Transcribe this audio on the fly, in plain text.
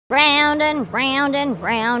Round and round and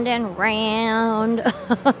round and round.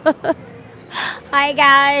 Hi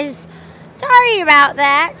guys. Sorry about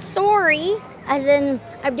that. Sorry. As in,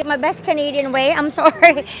 I did my best Canadian way. I'm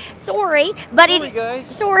sorry. Sorry. But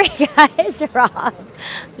sorry guys. Rob.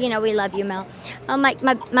 You know we love you, Mel.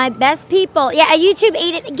 My best people. Yeah, YouTube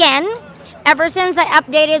ate it again. Ever since I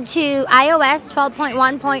updated to iOS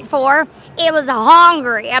 12.1.4, it was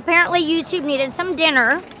hungry. Apparently YouTube needed some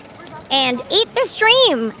dinner and ate the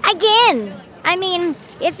stream again. I mean,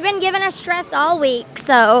 it's been giving us stress all week,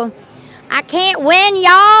 so I can't win,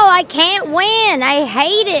 y'all. I can't win. I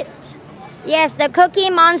hate it. Yes, the Cookie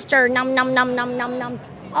Monster. Num num num num num num.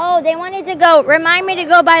 Oh, they wanted to go. Remind me to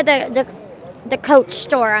go by the Coach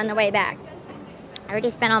store on the way back. I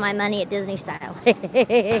already spent all my money at Disney Style.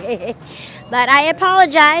 But I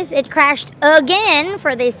apologize. It crashed again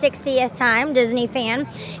for the 60th time, Disney fan.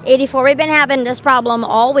 84. We've been having this problem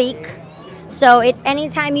all week. So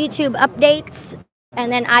anytime YouTube updates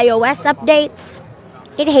and then iOS updates,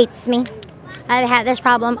 it hates me. I've had this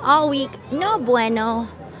problem all week. No bueno.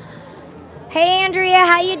 Hey Andrea,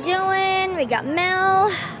 how you doing? We got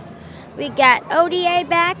Mel. We got ODA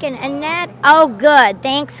back and Annette. Oh, good.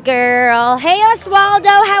 Thanks, girl. Hey,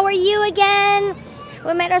 Oswaldo. How are you again?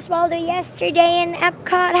 We met Oswaldo yesterday in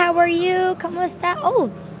Epcot. How are you? ¿Cómo está?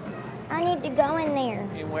 Oh, I need to go in there.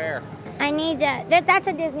 In where? I need to. That's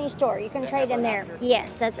a Disney store. You can trade in there.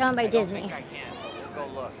 Yes, that's owned by Disney. I think I can. We'll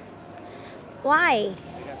go look. Why?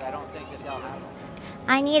 Because I don't think that they'll have them.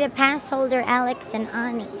 I need a pass holder, Alex and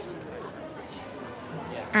Ani.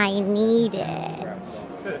 Yes. I need it.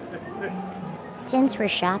 Since we're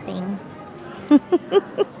shopping.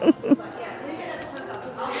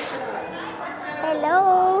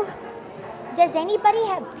 Hello. Does anybody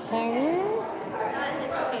have pens?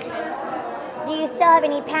 Do you still have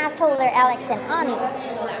any pass holder Alex and Ani's?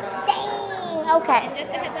 Dang. Okay. And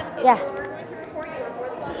just a heads up, if Yeah. we're going to report you, you're more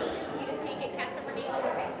than welcome. You just can't get cast member names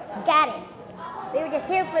or faces. Got it. We were just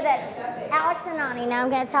here for the Alex and Ani. Now I'm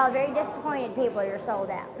going to tell very disappointed people you're sold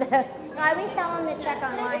out. No, I always tell them to check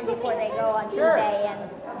online before they go on eBay and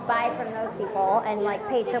buy from those people and like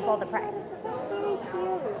pay triple the price. Thank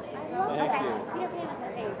you.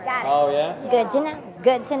 Got it. Oh, yeah? Good to know.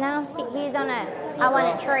 Good to know. He's on a I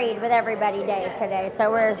want to trade with everybody day today.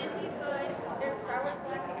 So we're There's Star Wars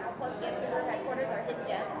Galactic Outpost and Super Headquarters are hidden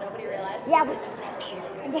gems. Nobody realized. yeah, we just went there.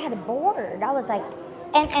 And they had a board. I was like,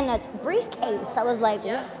 and a briefcase. I was like,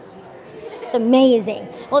 yeah. It's amazing.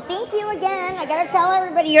 Well, thank you again. I gotta tell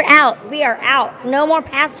everybody you're out. We are out. No more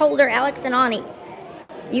pass holder Alex and Ani's.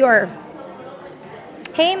 You're.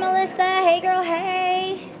 Hey Melissa. Hey girl.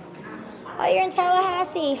 Hey. Oh, you're in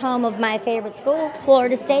Tallahassee, home of my favorite school,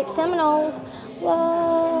 Florida State Seminoles.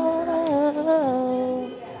 Whoa.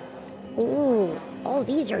 Ooh. Oh,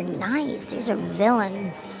 these are nice. These are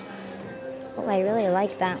villains. Oh, I really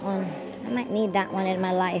like that one. I might need that one in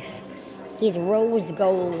my life. He's rose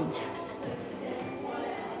gold.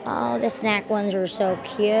 Oh, the snack ones are so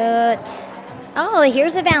cute. Oh,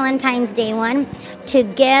 here's a Valentine's Day one.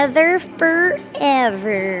 Together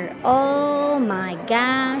forever. Oh my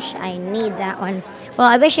gosh, I need that one. Well,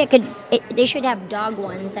 I wish I could. They should have dog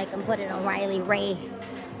ones. I can put it on Riley Ray.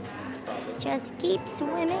 Just keep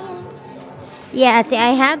swimming. Yeah, see,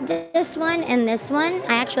 I have this one and this one.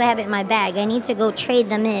 I actually have it in my bag. I need to go trade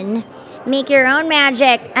them in. Make your own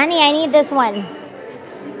magic. Honey, I need this one.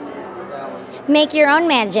 Make your own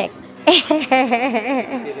magic.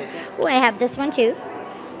 Oh, I have this one too.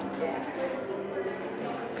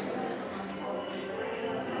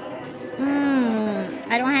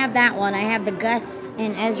 I don't have that one. I have the Gus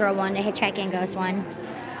and Ezra one, the Hitchhiking Ghost one.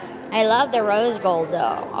 I love the rose gold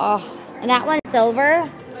though. Oh, and that one's silver.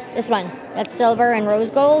 This one, that's silver and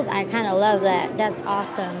rose gold. I kind of love that. That's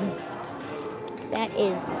awesome. That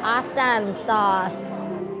is awesome sauce.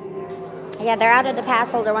 Yeah, they're out of the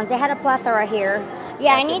pass holder ones. They had a plethora here.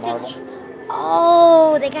 Yeah, I need to.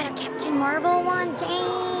 Oh, they got a Captain Marvel one.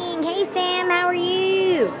 Dang. Hey, Sam, how are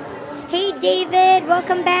you? Hey, David,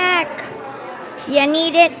 welcome back. You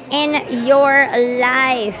need it in your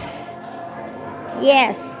life.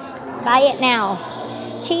 Yes, buy it now.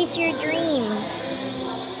 Chase your dream.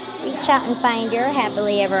 Reach out and find your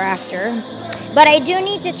happily ever after. But I do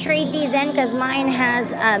need to trade these in because mine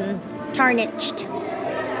has tarnished.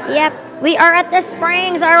 Yep, we are at the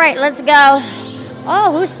Spraaaangs. All right, let's go.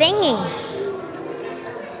 Oh, who's singing?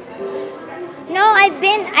 No,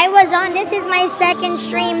 I was on. This is my second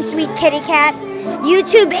stream, sweet kitty cat.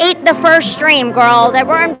 YouTube ate the first stream, girl. That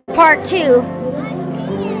we're on part 2.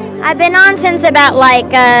 I've been on since about like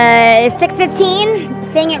 6:15.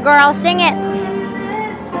 Sing it, girl, sing it.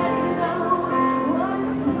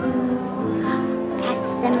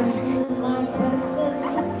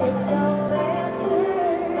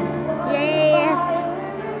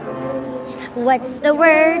 What's the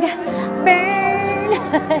word? Burn.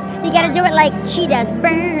 You gotta do it like she does.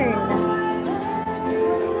 Burn.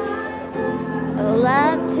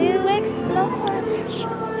 Love to explore.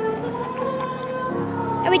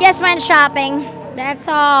 And we just went shopping. That's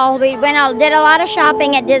all. We went out, did a lot of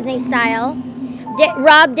shopping at Disney Style.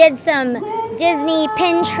 Rob did some Disney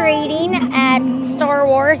pin trading at Star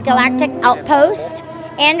Wars Galactic Outpost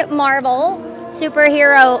and Marvel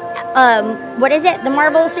superhero. What is it? The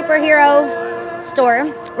Marvel superhero store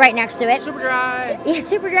right next to it. Super dry. Yeah,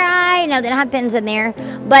 super dry. No, they don't have pins in there,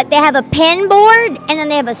 but they have a pin board and then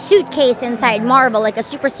they have a suitcase inside Marvel, like a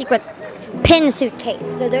super secret pin suitcase.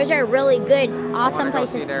 So those are really good, awesome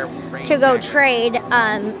places to go trade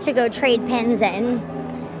pins in.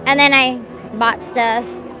 And then I bought stuff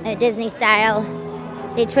at Disney Style.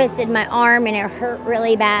 They twisted my arm and it hurt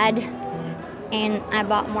really bad. And I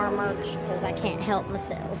bought more merch because I can't help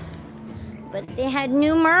myself. But they had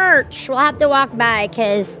new merch. We'll have to walk by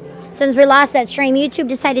because since we lost that stream, YouTube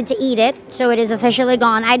decided to eat it. So it is officially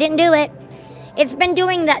gone. I didn't do it. It's been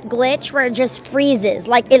doing that glitch where it just freezes.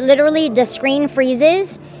 Like, it literally, the screen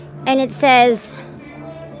freezes, and it says,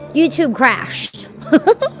 YouTube crashed.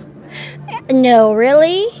 No,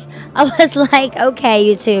 really? I was like, okay,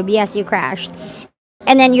 YouTube, yes, you crashed.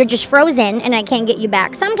 And then you're just frozen, and I can't get you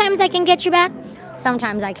back. Sometimes I can get you back.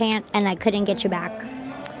 Sometimes I can't, and I couldn't get you back.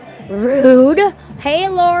 Rude. Hey,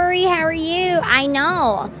 Lori, how are you? I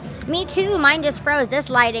know. Me too. Mine just froze. This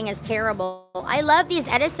lighting is terrible. I love these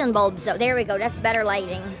Edison bulbs, though. There we go. That's better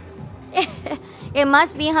lighting. It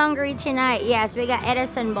must be hungry tonight. Yes, we got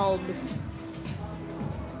Edison bulbs.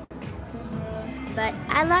 But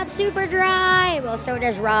I love super dry. Well, so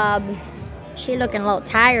does Rob. She looking a little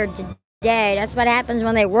tired today. That's what happens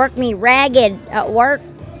when they work me ragged at work.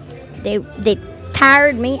 They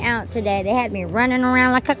tired me out today. They had me running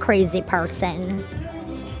around like a crazy person.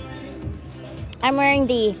 I'm wearing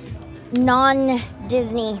the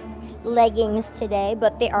non-Disney leggings today,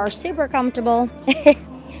 but they are super comfortable. Did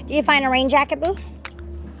you find a rain jacket, boo?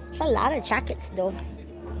 It's a lot of jackets, though.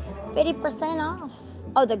 50% off.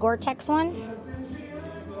 Oh, the Gore-Tex one?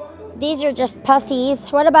 These are just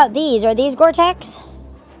puffies. What about these? Are these Gore-Tex?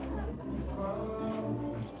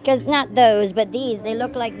 Because not those, but these. They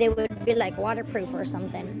look like they would be like waterproof or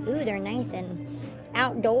something. Ooh, they're nice and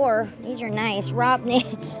outdoor. These are nice. Rob,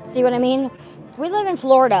 see what I mean? We live in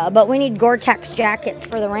Florida, but we need Gore-Tex jackets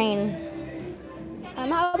for the rain.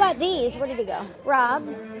 How about these? Where did he go? Rob?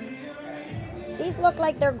 These look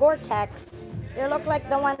like they're Gore-Tex. They look like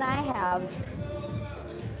the one I have.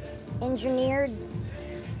 Engineered.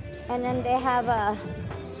 And then they have a...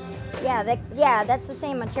 Yeah, that's the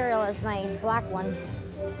same material as my black one.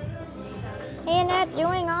 Hey, Annette,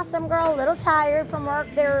 doing awesome, girl. A little tired from work.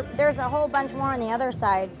 There's a whole bunch more on the other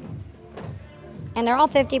side. And they're all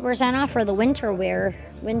 50% off for the winter wear,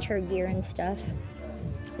 winter gear and stuff.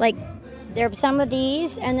 Like, there's some of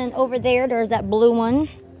these, and then over there's that blue one.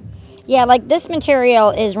 Yeah, like this material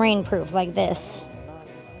is rainproof, like this.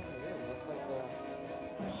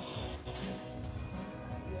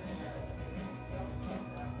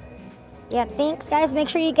 Yeah, thanks, guys. Make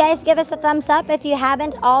sure you guys give us a thumbs up if you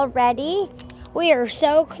haven't already. We are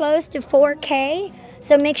so close to 4K.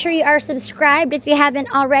 So make sure you are subscribed if you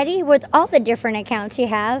haven't already with all the different accounts you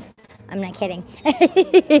have. I'm not kidding.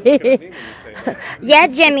 Yeah,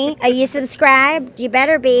 Jimmy, are you subscribed? You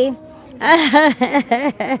better be. I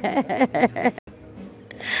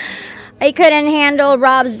couldn't handle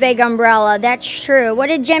Rob's big umbrella. That's true. What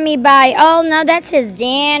did Jimmy buy? Oh, no, that's his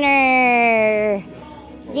dinner.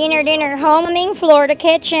 Dinner. Homing Florida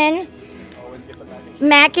kitchen.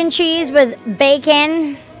 Mac and cheese with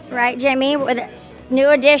bacon. Right, Jimmy? With new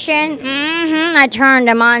addition. I turned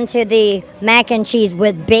them on to the mac and cheese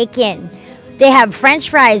with bacon. They have French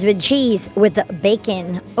fries with cheese with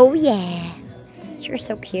bacon. Oh, yeah. You're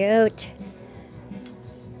so cute.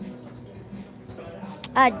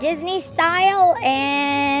 Disney Style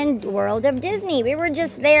and World of Disney. We were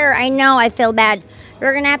just there. I know, I feel bad.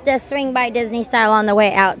 We're going to have to swing by Disney Style on the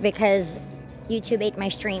way out because YouTube ate my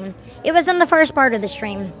stream. It was in the first part of the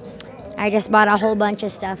stream. I just bought a whole bunch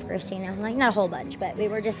of stuff, Christina. Like, not a whole bunch, but we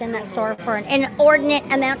were just in that store for an inordinate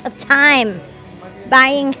amount of time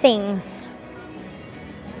buying things.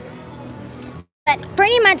 But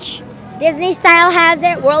pretty much Disney Style has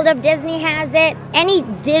it. World of Disney has it. Any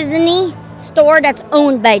Disney store that's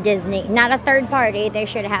owned by Disney, not a third party, they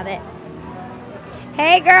should have it.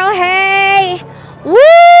 Hey, girl, hey. Woo!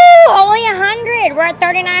 Only 100. We're at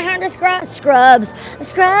 3,900 scrubs. A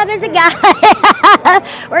scrub is a guy.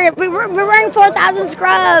 we're wearing 4,000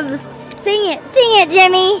 scrubs. Sing it,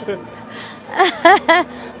 Jimmy.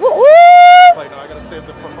 Woo! save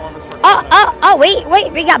the performance for Oh, wait,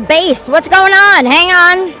 we got bass. What's going on? Hang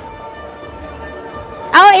on.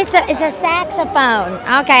 Oh, it's a saxophone.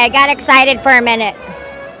 Okay, I got excited for a minute.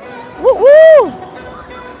 Woo-hoo!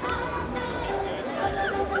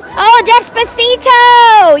 Oh,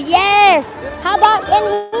 Despacito! Yes! How about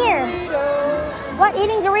in here? What,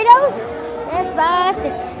 eating Doritos?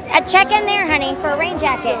 Despacito. Check in there, honey, for a rain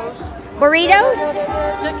jacket. Burritos?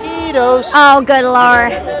 Taquitos. Oh, good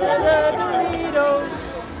Lord.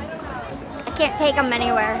 I can't take them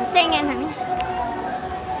anywhere. Sing in, honey.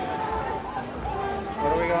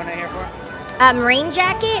 What are we going in here for? Rain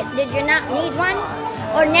jacket? Did you not need one?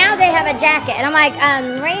 Or now they have a jacket. And I'm like,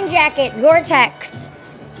 rain jacket, Gore-Tex.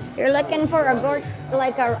 You're looking for a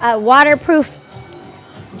waterproof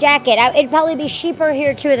jacket. It'd probably be cheaper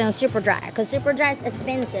here too than Superdry, because Superdry is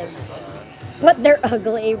expensive. But they're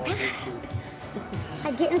ugly.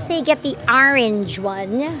 I didn't say get the orange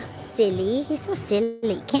one. Silly. He's so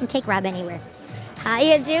silly. Can't take Rob anywhere. How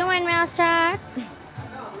you doing, Mouse Talk?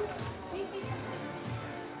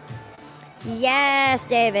 Yes,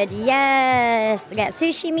 David. Yes. We got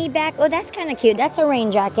sushi meat back. Oh, that's kind of cute. That's a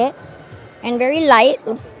rain jacket. And very light.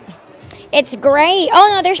 It's gray. Oh,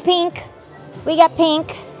 no, there's pink. We got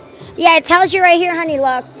pink. Yeah, it tells you right here, honey,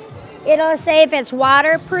 look. It'll say if it's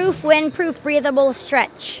waterproof, windproof, breathable,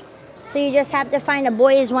 stretch. So you just have to find a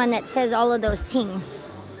boys one that says all of those things.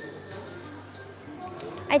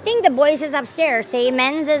 I think the boys is upstairs. See,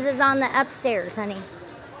 men's is on the upstairs, honey.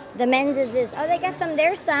 The men's is, oh, they got some,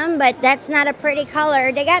 there's some, but that's not a pretty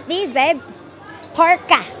color. They got these, babe.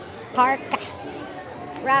 Parka.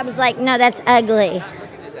 Rob's like, no, that's ugly.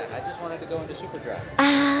 I just wanted to go into Superdry.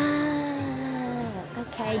 Ah,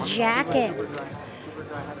 okay, jackets.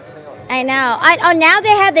 I know. Oh, now they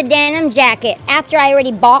have the denim jacket after I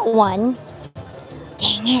already bought one.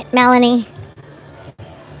 Dang it, Melanie.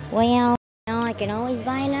 Well, I can always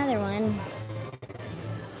buy another one.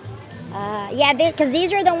 Yeah, because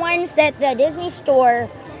these are the ones that the Disney store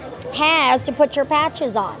has to put your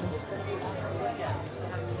patches on.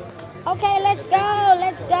 Okay, let's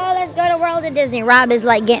go to World of Disney. Rob is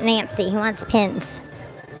like getting antsy. He wants pins.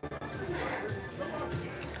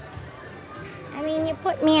 I mean, you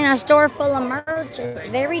put me in a store full of merch, it's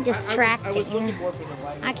very distracting.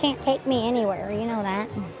 I can't take me anywhere, you know that.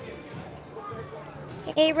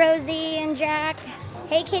 Hey, Rosie and Jack.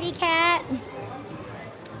 Hey, kitty cat.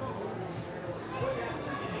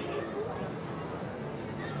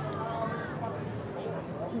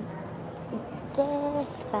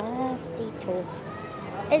 Despacito.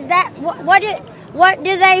 Is that what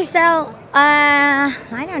do they sell? I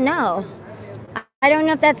don't know. I don't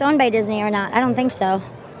know if that's owned by Disney or not. I don't think so.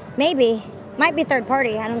 Maybe. Might be third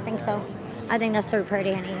party. I don't think so. I think that's third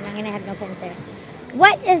party, honey. I'm gonna have no pins there.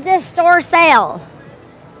 What is this store sale?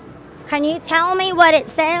 Can you tell me what it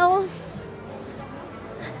sells?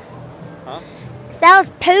 Huh? Sells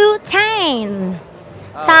poutine.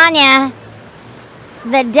 Tanya.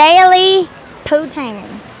 The Daily Poutine.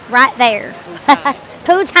 Right there.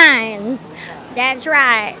 Poutine. That's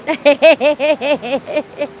right. They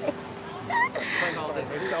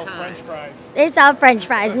sell French fries. They sell French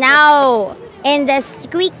fries. No. And the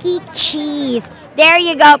squeaky cheese. There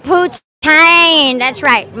you go. Poutine. That's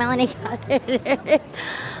right. Melanie got it.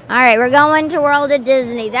 All right, we're going to World of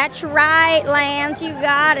Disney. That's right, Lance. You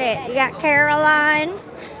got it. You got Caroline.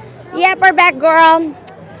 Yep, we're back, girl.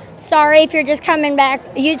 Sorry if you're just coming back.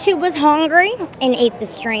 YouTube was hungry and ate the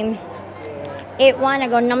stream. It wanna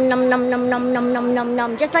go num num num num num num num num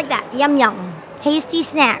num, just like that. Yum yum. Tasty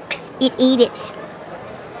snacks. Eat it.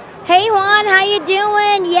 Hey Juan, how you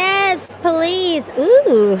doing? Yes, please.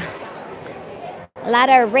 Ooh, a lot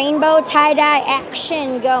of rainbow tie-dye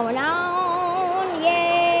action going on.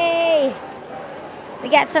 Yay! We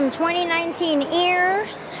got some 2019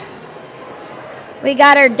 ears. We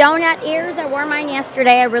got our donut ears. I wore mine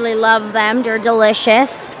yesterday. I really love them. They're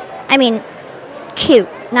delicious. I mean, cute.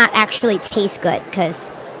 Not actually taste good, because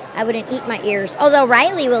I wouldn't eat my ears. Although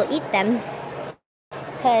Riley will eat them,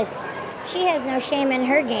 because she has no shame in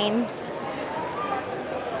her game.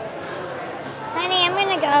 Honey, I'm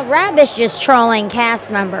going to go. Rob is just trolling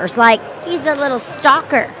cast members. Like, he's a little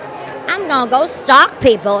stalker. I'm going to go stalk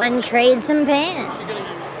people and trade some pins.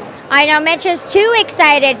 I know Mitch is too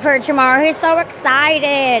excited for tomorrow. He's so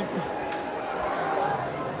excited.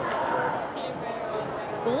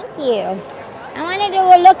 Thank you. I want to do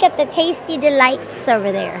a look at the Tasty Delights over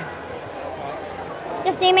there.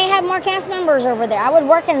 Just they may have more cast members over there. I would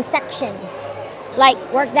work in sections. Like,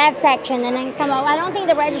 work that section and then come up. I don't think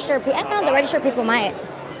the registered people, I don't know, the registered people might.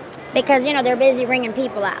 Because, you know, they're busy ringing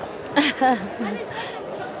people out.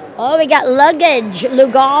 Oh, we got luggage.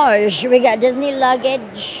 Luggage. We got Disney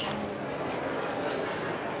luggage.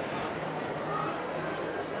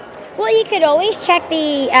 Well, you could always check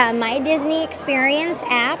the My Disney Experience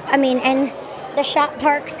app. I mean, and the Shop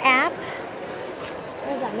Parks app.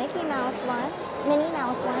 There's that Mickey Mouse one. Minnie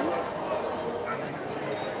Mouse one.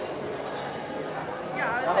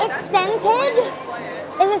 It's scented?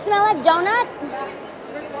 Does it smell like donut?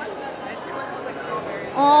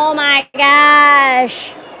 Oh my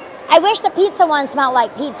gosh. I wish the pizza one smelled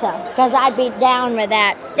like pizza, because I'd be down with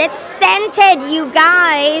that. It's scented, you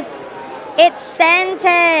guys. It's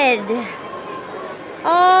scented.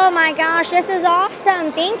 Oh my gosh, this is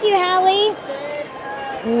awesome. Thank you, Hallie.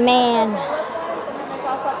 Man.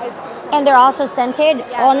 And they're also scented?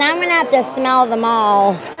 Well, now I'm going to have to smell them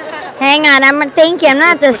all. Hang on, I'm going to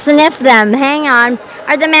have to sniff them. Hang on.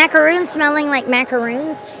 Are the macaroons smelling like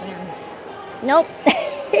macaroons? Nope.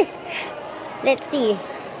 Let's see.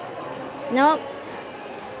 Nope.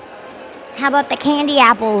 How about the candy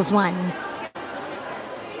apples ones?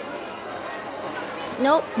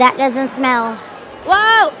 Nope, that doesn't smell.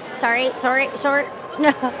 Whoa! Sorry.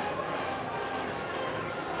 No.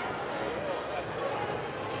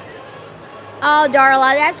 Oh,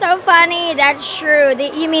 Darla, that's so funny. That's true.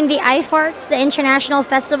 You mean the IFARTS, the International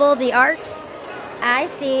Festival of the Arts? I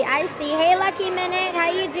see. Hey, Lucky Minute, how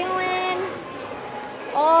you doing?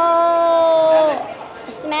 Oh,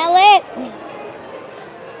 smell it.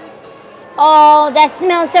 Oh, that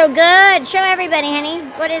smells so good. Show everybody, honey.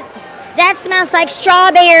 That smells like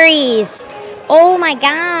strawberries. Oh my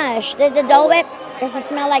gosh. Does the Dole Whip, does it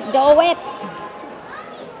smell like Dole Whip?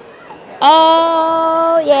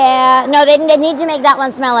 Oh, yeah. No, they need to make that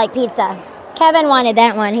one smell like pizza. Kevin wanted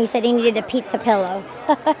that one. He said he needed a pizza pillow.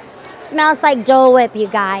 Smells like Dole Whip, you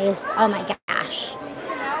guys. Oh my gosh.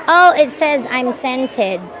 Oh, it says I'm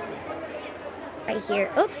scented. Right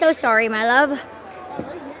here. Oops, so sorry, my love.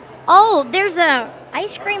 Oh, there's a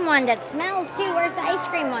ice cream one that smells too. Where's the ice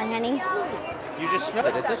cream one, honey? You just smelled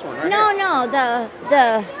it. It's this one right No, here. no,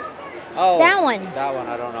 the Oh, that one. That one,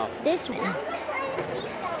 I don't know. This one.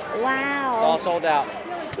 Wow. It's all sold out.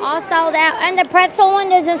 All sold out. And the pretzel one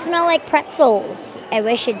doesn't smell like pretzels. I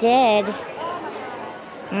wish it did.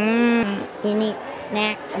 Unique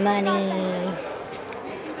snack money.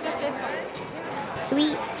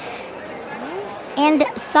 Sweet. And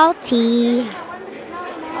salty.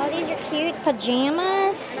 Oh, these are cute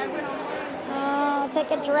pajamas. Oh, it's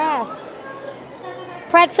like a dress.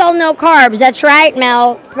 Pretzel, no carbs. That's right,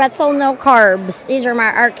 Mel. Pretzel, no carbs. These are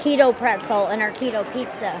our keto pretzel and our keto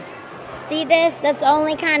pizza. See this? That's the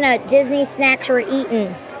only kind of Disney snacks we're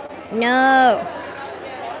eating. No.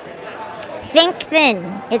 Think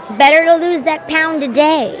thin. It's better to lose that pound a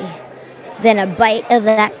day than a bite of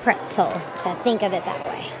that pretzel. So think of it that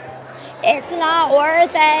way. It's not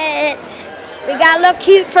worth it. We gotta look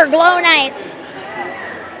cute for glow nights.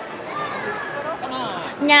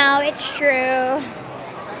 No, it's true.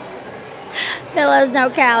 Pillows, no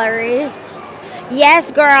calories.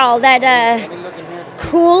 Yes, girl, that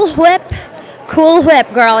Cool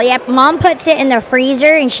Whip, girl. Yep, Mom puts it in the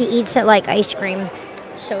freezer and she eats it like ice cream.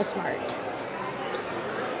 So smart.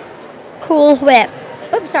 Cool Whip.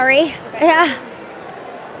 Oops, sorry. Yeah.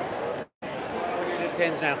 We're gonna do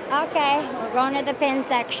pins now. Okay, we're going to the pin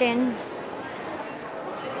section.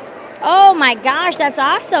 Oh my gosh, that's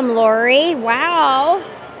awesome, Lori. Wow.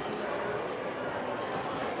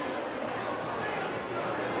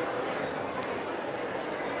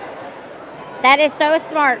 That is so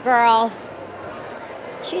smart, girl.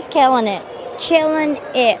 She's killing it. Killing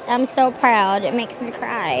it. I'm so proud. It makes me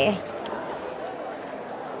cry.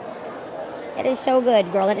 It is so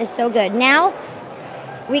good, girl. It is so good. Now,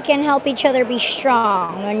 we can help each other be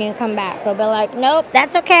strong when you come back. We'll be like, nope,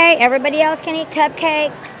 that's okay. Everybody else can eat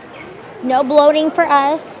cupcakes. No bloating for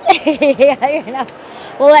us. You know,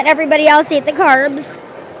 we'll let everybody else eat the carbs.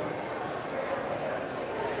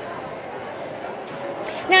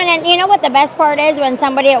 No, and you know what the best part is? When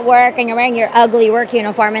somebody at work and you're wearing your ugly work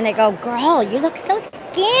uniform and they go, girl, you look so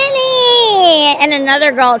skinny. And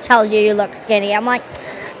another girl tells you look skinny. I'm like,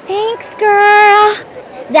 thanks, girl.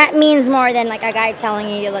 That means more than like a guy telling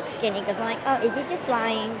you look skinny, because I'm like, oh, is he just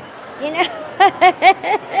lying? You know?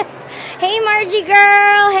 Hey, Margie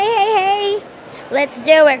girl. Hey. Let's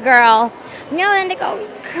do it, girl. No, then they go,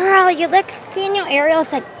 girl, you look skinny.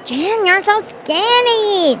 Ariel's like, Jen, you're so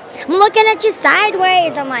skinny. I'm looking at you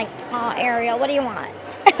sideways. I'm like, oh, Ariel, what do you want?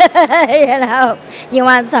 You know, you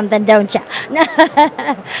want something, don't you? No,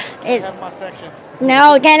 It's have my section.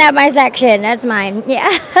 No, can't have my section. That's mine. Yeah.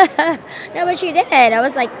 No, but she did. I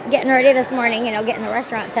was like getting ready this morning, you know, getting the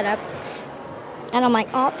restaurant set up. And I'm like,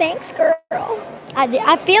 oh, thanks, girl.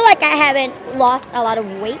 I feel like I haven't lost a lot of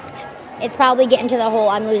weight. It's probably getting to the whole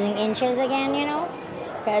I'm losing inches again, you know?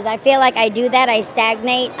 Because I feel like I do that, I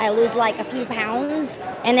stagnate, I lose like a few pounds,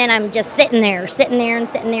 and then I'm just sitting there, and sitting there, and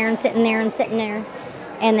sitting there, and sitting there.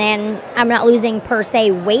 And then I'm not losing per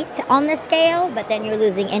se weight on the scale, but then you're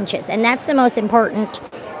losing inches. And that's the most important.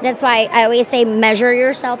 That's why I always say measure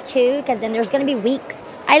yourself too, because then there's going to be weeks.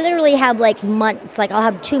 I literally have like months, like I'll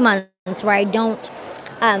have 2 months where I don't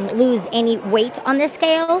lose any weight on the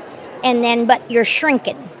scale. And then, but you're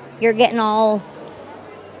shrinking. You're getting all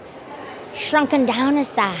shrunken down a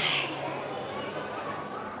size.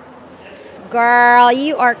 Girl,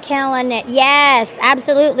 you are killing it. Yes,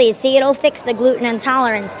 absolutely. See, it'll fix the gluten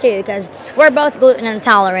intolerance too, because we're both gluten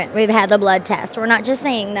intolerant. We've had the blood test. We're not just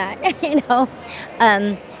saying that, you know.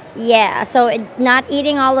 Yeah, so not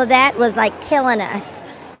eating all of that was like killing us.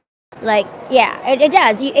 Like, yeah, it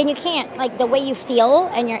does. And you can't, like, the way you feel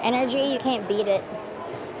and your energy, you can't beat it.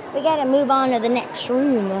 We got to move on to the next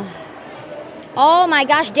room. Oh my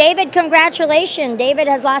gosh, David, congratulations. David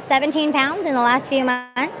has lost 17 pounds in the last few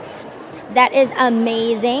months. That is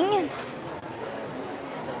amazing.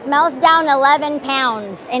 Mel's down 11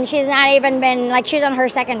 pounds, and she's not even been, like, she's on her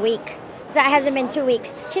second week. So that hasn't been 2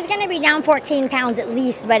 weeks. She's going to be down 14 pounds at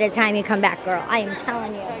least by the time you come back, girl. I am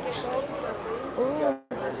telling you. Ooh.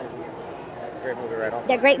 Great movie ride also.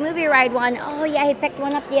 The Great Movie Ride one. Oh, yeah, he picked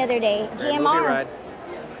one up the other day. Great GMR. movie ride.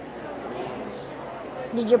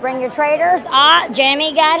 Did you bring your traders?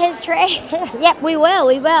 Jamie got his trade. Yep, we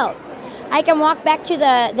will. I can walk back to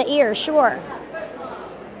the ear, sure.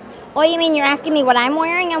 Oh, you mean you're asking me what I'm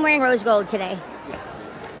wearing? I'm wearing rose gold today.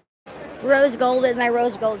 Rose gold with my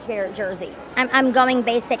rose gold spirit jersey. I'm going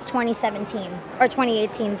basic 2017 or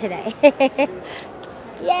 2018 today.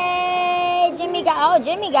 Yay! Jimmy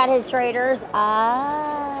got his traders.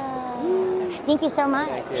 Thank you so much.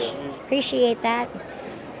 Thank you. Appreciate that.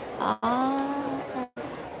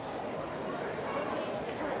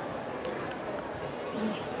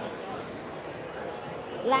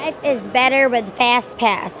 Life is better with Fast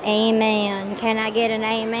Pass. Amen. Can I get an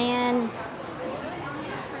amen?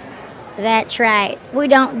 That's right. We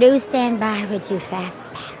don't do standby, we do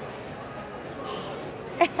Fast Pass.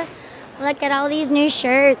 Yes. Look at all these new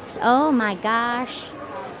shirts. Oh my gosh.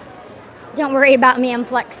 Don't worry about me, I'm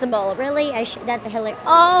flexible. Really? That's a hilarious.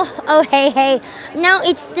 Oh, hey. No,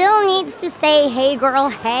 it still needs to say, hey girl,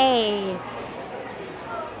 hey.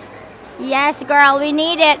 Yes, girl, we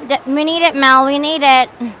need it. We need it, Mel, we need it.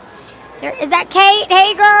 Is that Kate?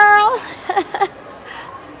 Hey, girl.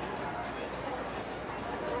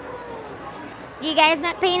 You guys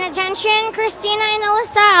not paying attention? Christina and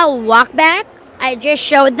Alyssa, I'll walk back. I just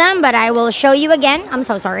showed them, but I will show you again. I'm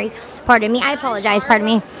so sorry. Pardon me. I apologize. Pardon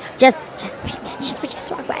me. Just pay attention. We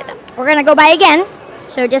just walk by them. We're going to go by again.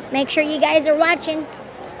 So just make sure you guys are watching.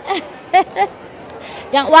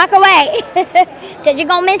 Don't walk away, because you're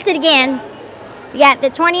going to miss it again. You got the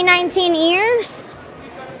 2019 ears.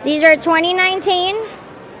 These are 2019.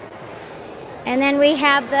 And then we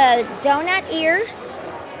have the donut ears.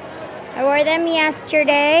 I wore them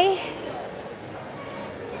yesterday.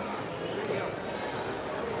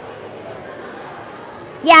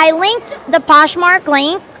 Yeah, I linked the Poshmark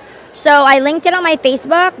link. So I linked it on my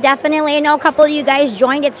Facebook. Definitely, I know a couple of you guys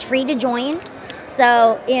joined. It's free to join.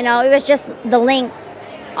 So, you know, it was just the link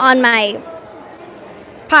on my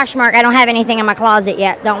Poshmark. I don't have anything in my closet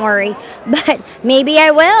yet, don't worry. But maybe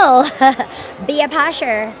I will be a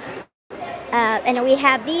posher. And we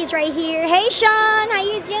have these right here. Hey, Sean, how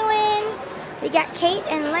you doing? We got Kate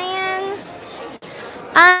and Lance.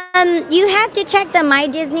 You have to check the My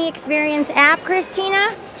Disney Experience app,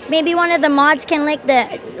 Christina. Maybe one of the mods can link the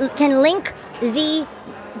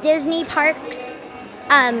Disney Parks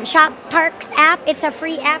Shop Parks app. It's a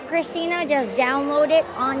free app, Christina. Just download it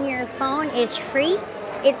on your phone. It's free.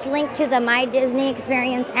 It's linked to the My Disney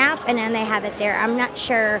Experience app, and then they have it there. I'm not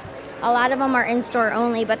sure. A lot of them are in-store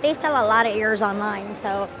only, but they sell a lot of ears online.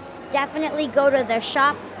 So definitely go to the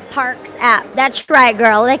Shop Parks app. That's right,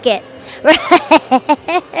 girl. Lick it.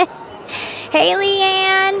 Hey,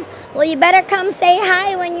 Leanne. Well, you better come say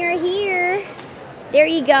hi when you're here. There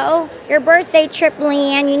you go. Your birthday trip,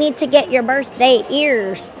 Leanne. You need to get your birthday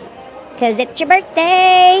ears, because it's your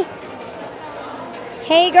birthday.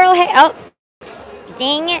 Hey, girl. Hey. Oh,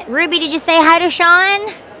 dang it. Ruby, did you say hi to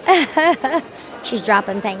Sean? She's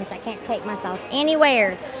dropping things. I can't take myself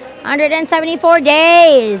anywhere. 174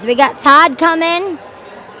 days. We got Todd coming.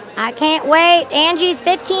 I can't wait. Angie's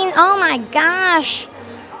 15. Oh, my gosh.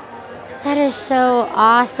 That is so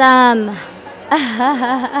awesome.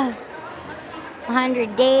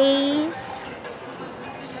 100 days.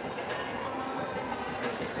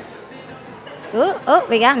 Ooh, oh,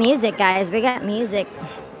 we got music, guys. We got music.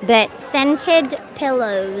 But scented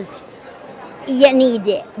pillows, you need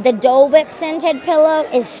it. The Dole Whip scented pillow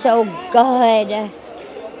is so good.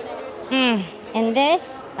 And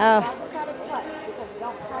this, oh,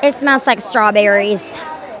 it smells like strawberries.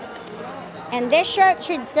 And this shirt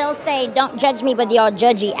should still say, "Don't judge me with your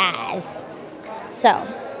judgy eyes." So,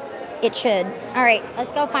 it should. All right,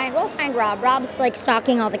 let's go we'll find Rob. Rob's like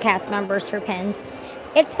stalking all the cast members for pins.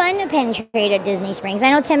 It's fun to pin trade at Disney Springs.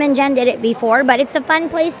 I know Tim and Jen did it before, but it's a fun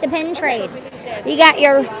place to pin trade. You got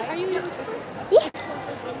your... Yes.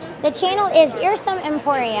 The channel is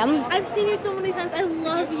EarsomEmporiuM. I've seen you so many times. I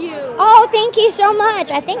love you. Oh, thank you so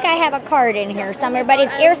much. I think I have a card in here somewhere, but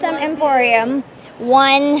it's EarsomEmporiuM.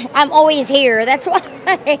 I'm always here. That's why.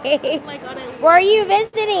 Oh my God, Where are you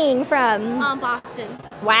visiting from? Boston.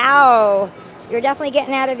 Wow. You're definitely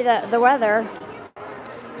getting out of the weather.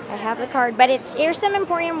 I have the card, but it's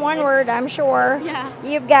EarsomEmporiuM, one word, I'm sure. Yeah.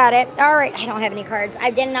 You've got it. All right. I don't have any cards.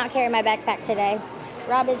 I did not carry my backpack today.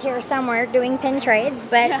 Rob is here somewhere doing pin trades,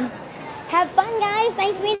 but have fun, guys.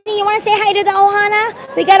 Nice meeting you. You want to say hi to the Ohana?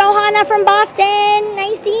 We got Ohana from Boston.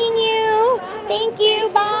 Nice seeing you. Thank you.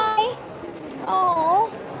 Bye.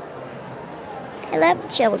 Oh, I love the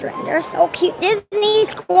children. They're so cute. Disney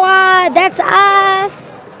Squad. That's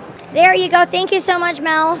us. There you go. Thank you so much,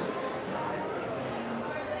 Mel.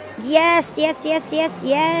 Yes.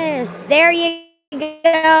 There you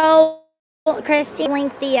go. Christy,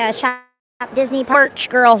 link the shop Disney Park.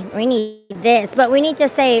 Girl, we need this. But we need to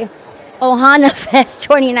say Ohana Fest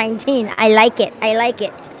 2019. I like it.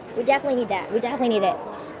 We definitely need that.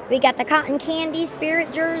 We got the cotton candy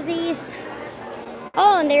spirit jerseys.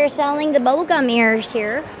 Oh, and they're selling the bubblegum ears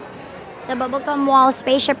here. The bubblegum wall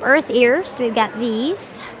spaceship Earth ears. We've got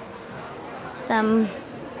these. Some...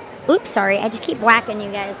 Oops, sorry. I just keep whacking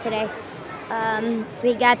you guys today.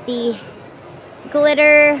 We got the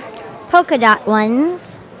glitter polka dot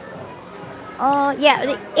ones. Oh,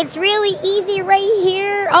 yeah. It's really easy right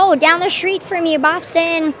here. Oh, down the street from you,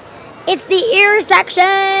 Boston. It's the ear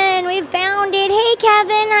section. We found it. Hey,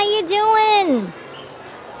 Kevin. How you doing?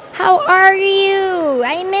 How are you?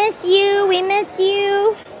 I miss you. We miss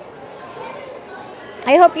you.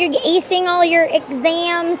 I hope you're acing all your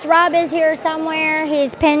exams. Rob is here somewhere.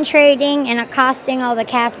 He's pin trading and accosting all the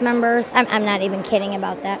cast members. I'm not even kidding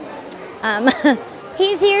about that.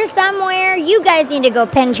 He's here somewhere. You guys need to go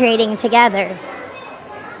pin trading together.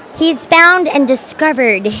 He's found and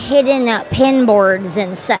discovered hidden pin boards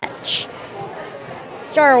and such.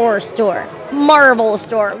 Star Wars store. Marvel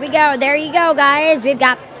store. There you go, guys. We've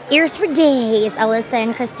got ears for days. Alyssa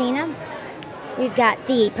and Christina. We've got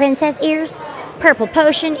the princess ears. Purple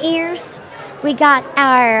potion ears. We got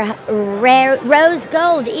our rose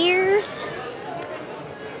gold ears.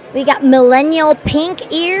 We got millennial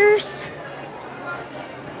pink ears.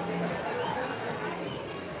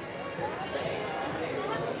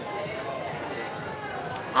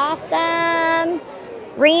 Awesome.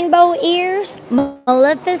 Rainbow ears.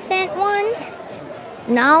 Maleficent ones.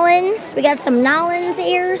 Nolans. We got some Nolans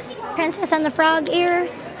ears. Princess and the Frog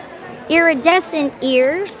ears. Iridescent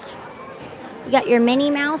ears. You got your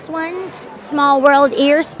Minnie Mouse ones. Small World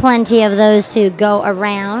ears. Plenty of those to go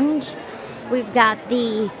around. We've got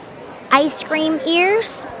the ice cream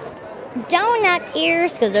ears. Donut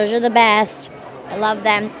ears, because those are the best. I love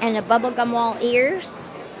them. And the bubblegum wall ears.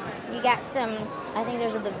 You got some, I think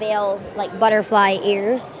those are the veil, like butterfly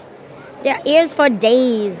ears. They're ears for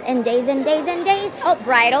days and days and days and days. Oh,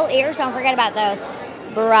 bridal ears. Don't forget about those.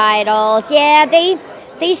 Bridals. Yeah,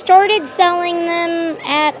 they started selling them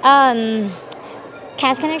at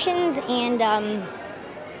Cast Connections and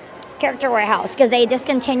Character Warehouse because they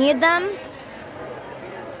discontinued them.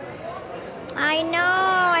 I know.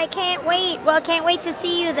 I can't wait. Well, I can't wait to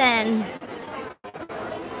see you then.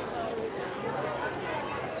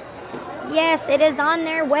 Yes, it is on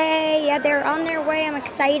their way. Yeah, they're on their way. I'm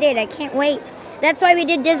excited. I can't wait. That's why we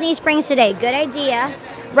did Disney Springs today. Good idea.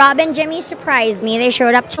 Rob and Jimmy surprised me. They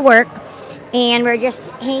showed up to work, and we're just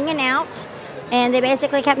hanging out. And they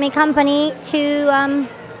basically kept me company till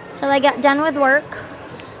I got done with work.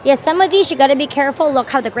 Yeah, some of these you got to be careful.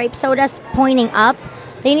 Look how the grape soda's pointing up.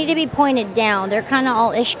 They need to be pointed down. They're kind of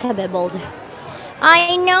all ish-kabibbled.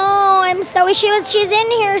 I know. She's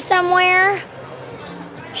in here somewhere.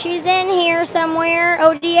 She's in here somewhere.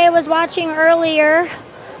 ODA was watching earlier.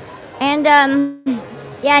 And,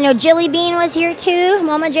 yeah, I know Jilly Bean was here too.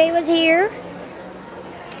 Mama J was here.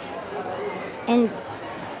 And,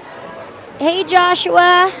 hey,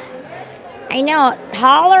 Joshua. I know.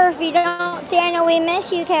 Holler if you don't see. I know we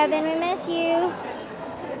miss you, Kevin. We miss you.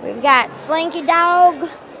 We've got Slinky Dog.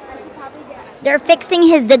 They're fixing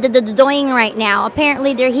his doing right now.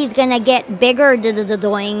 Apparently, he's gonna get bigger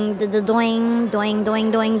doing, doing.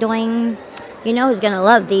 You know who's gonna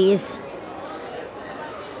love these?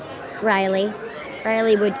 Riley.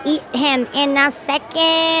 Riley would eat him in a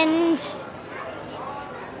second.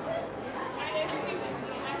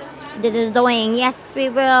 Doing. Yes, we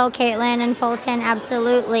will. Caitlin and Fulton,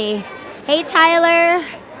 absolutely. Hey, Tyler.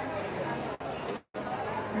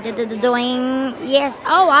 Doing. Yes.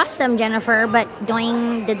 Oh, awesome, Jennifer. But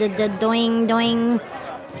doing. Doing.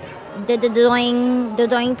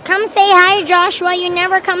 Come say hi, Joshua. You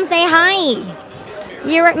never come say hi.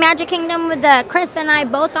 You're at Magic Kingdom with Chris and I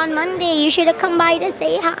both on Monday. You should have come by to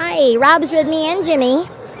say hi. Rob's with me and Jimmy.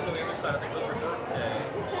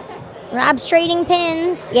 Rob's trading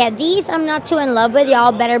pins. Yeah, these I'm not too in love with.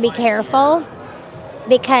 Y'all better be careful.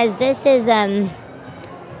 Because this is,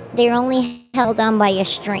 they're only held on by a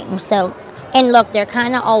string. So, and look, they're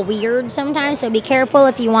kind of all weird sometimes. So be careful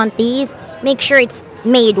if you want these. Make sure it's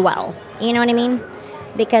made well. You know what I mean?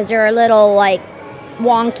 Because they're a little, like,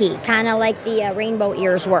 wonky. Kind of like the rainbow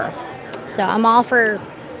ears were. So I'm all for...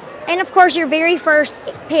 And, of course, your very first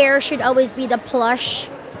pair should always be the plush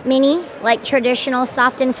mini. Like traditional,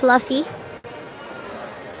 soft and fluffy.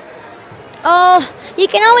 Oh, you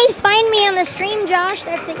can always find me on the stream, Josh.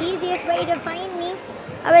 That's the easiest way to find me.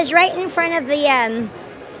 I was right in front of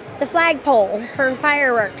the flagpole for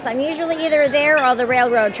fireworks. I'm usually either there or the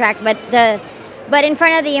railroad track, but in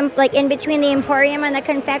front of the, like in between the Emporium and the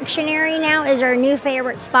confectionery now is our new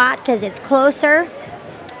favorite spot because it's closer.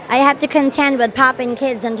 I have to contend with popping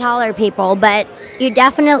kids and taller people, but you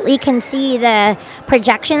definitely can see the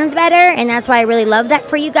projections better, and that's why I really love that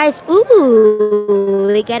for you guys.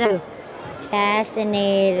 Ooh, we get a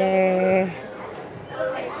fascinator.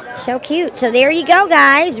 So cute. So there you go,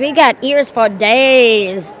 guys. We got ears for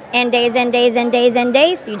days and days and days and days and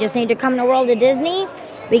days. You just need to come to World of Disney.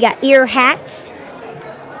 We got ear hats.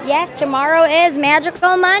 Yes, tomorrow is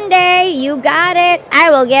Magical Monday. You got it.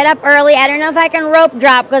 I will get up early. I don't know if I can rope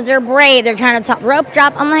drop because they're brave. They're trying to top rope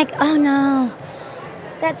drop. I'm like, oh no,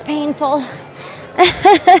 that's painful.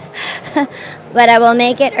 But I will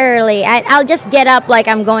make it early. I'll just get up like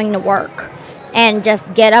I'm going to work. And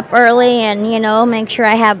just get up early and, you know, make sure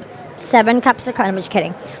I have 7 cups of coffee. I'm just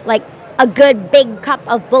kidding. Like a good big cup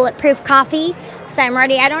of bulletproof coffee. So I'm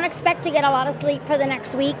ready. I don't expect to get a lot of sleep for the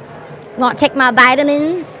next week. I'm going to take my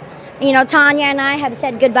vitamins. You know, Tanya and I have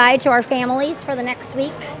said goodbye to our families for the next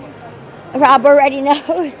week. Rob already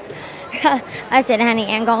knows. I said,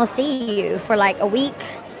 honey, I'm going to see you for like a week.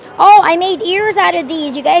 Oh, I made ears out of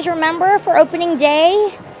these. You guys remember for opening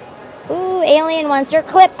day? Ooh, alien ones. They're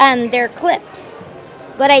clips.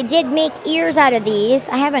 But I did make ears out of these.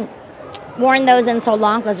 I haven't worn those in so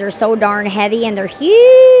long because they're so darn heavy and they're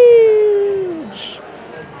huge.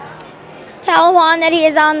 Tell Juan that he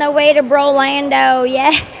is on the way to Brolando.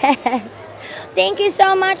 Yes. Thank you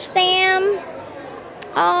so much, Sam.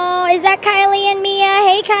 Oh, is that Kylie and Mia?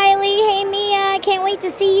 Hey, Kylie. Hey, Mia. I can't wait to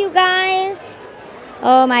see you guys.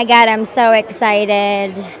 Oh, my God. I'm so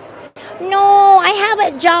excited. No, I have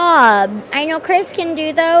a job. I know Chris can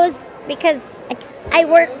do those because I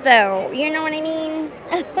work, though. You know what I mean?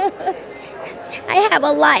 I have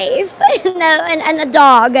a life and a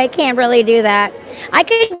dog. I can't really do that. I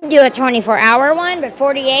could do a 24-hour one, but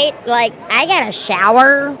 48, like, I got to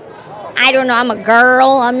shower. I don't know. I'm a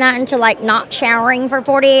girl. I'm not into, like, not showering for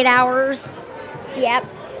 48 hours. Yep.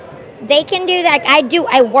 They can do that.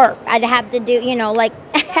 I work. I'd have to do, you know, like,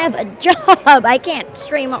 I have a job. I can't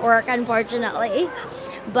stream at work, unfortunately.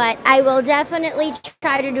 But I will definitely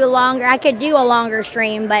try to do longer. I could do a longer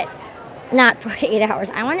stream, but not 48 hours.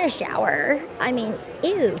 I want to shower. I mean,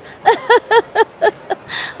 ew.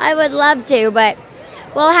 I would love to, but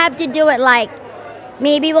we'll have to do it like,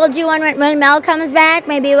 maybe we'll do one when Mel comes back.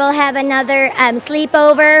 Maybe we'll have another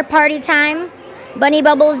sleepover party time. Bunny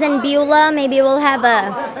Bubbles and Beulah. Maybe we'll have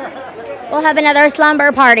another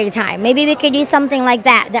slumber party time. Maybe we could do something like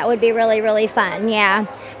that. That would be really, really fun. Yeah.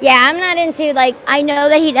 Yeah, I'm not into, like, I know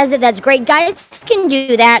that he does it. That's great. Guys can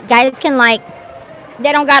do that. Guys can, like,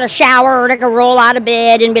 they don't got to shower or they can roll out of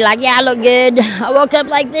bed and be like, yeah, I look good. I woke up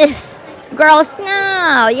like this. Girls,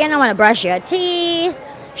 no. You don't want to brush your teeth,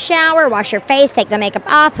 shower, wash your face, take the makeup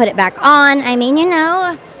off, put it back on. I mean, you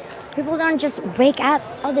know, people don't just wake up.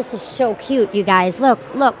 Oh, this is so cute, you guys. Look,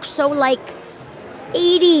 so like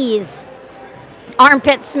 80s.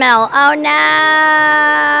 Armpit smell. Oh, no.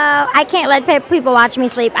 I can't let people watch me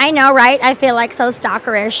sleep. I know, right? I feel like so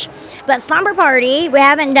stalkerish. But slumber party, we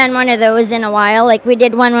haven't done one of those in a while. Like, we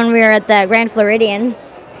did one when we were at the Grand Floridian.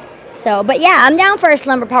 So, but yeah, I'm down for a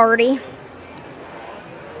slumber party.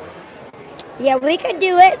 Yeah, we could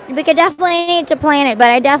do it. We could definitely need to plan it,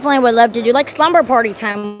 but I definitely would love to do like slumber party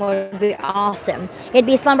time would be awesome. It'd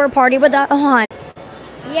be slumber party with the Ohana.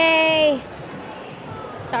 Yay!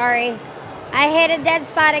 Sorry. I hit a dead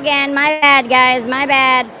spot again. My bad, guys. My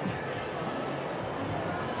bad.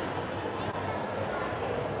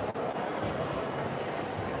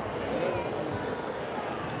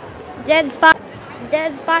 Dead spot.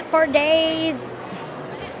 Dead spot for days.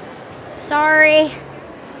 Sorry.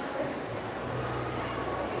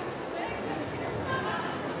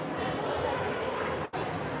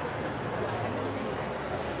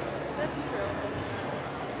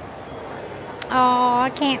 Oh, I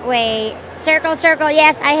can't wait. Circle, circle.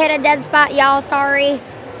 Yes, I hit a dead spot, y'all. Sorry.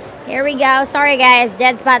 Here we go. Sorry, guys.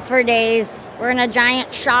 Dead spots for days. We're in a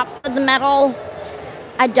giant shop with the metal.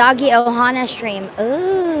 A doggy Ohana stream.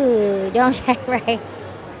 Ooh, don't check right.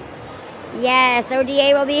 Yes,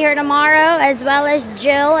 ODA will be here tomorrow, as well as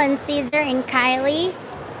Jill and Caesar and Kylie.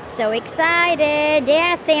 So excited.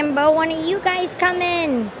 Yeah, Sambo, one of you guys come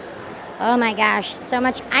in. Oh my gosh, so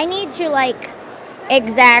much. I need to like...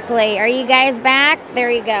 Exactly. Are you guys back? There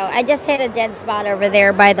you go. I just hit a dead spot over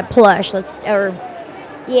there by the plush.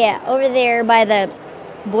 Yeah, over there by the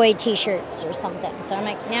boy t-shirts or something. So I'm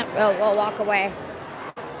like, yeah, we'll walk away.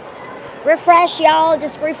 Refresh, y'all.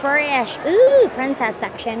 Just refresh. Ooh, princess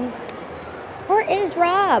section. Where is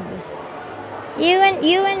Rob? You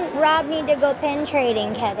and Rob need to go pin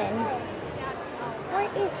trading, Kevin. Where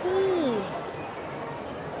is he?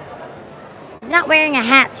 He's not wearing a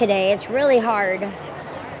hat today. It's really hard.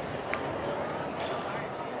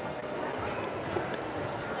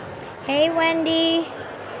 Hey, Wendy.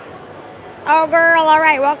 Oh, girl. All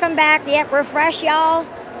right. Welcome back. Yep. Refresh, y'all.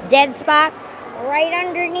 Dead spot right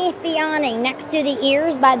underneath the awning, next to the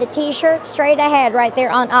ears by the t-shirt, straight ahead, right there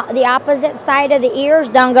on the opposite side of the ears.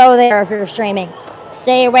 Don't go there if you're streaming.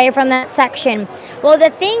 Stay away from that section. Well, the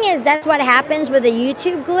thing is, that's what happens with a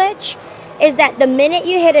YouTube glitch, is that the minute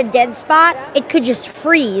you hit a dead spot, it could just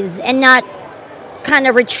freeze and not kind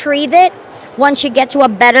of retrieve it. Once you get to a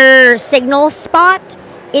better signal spot,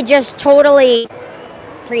 it just totally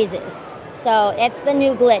freezes. So it's the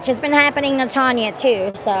new glitch. It's been happening to Tanya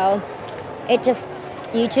too, so it just,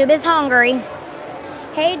 YouTube is hungry.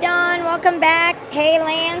 Hey Dawn, welcome back. Hey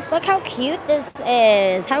Lance, look how cute this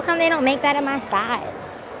is. How come they don't make that in my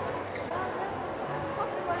size?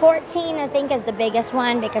 14, I think, is the biggest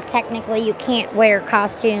one, because technically you can't wear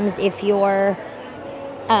costumes if you're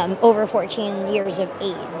over 14 years of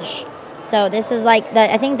age. So this is like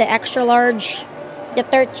I think the extra large, the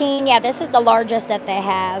 13. Yeah, this is the largest that they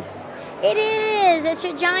have. It is. It's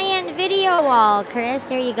a giant video wall, Chris.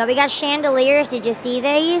 There you go. We got chandeliers. Did you see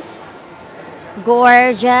these?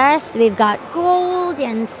 Gorgeous. We've got gold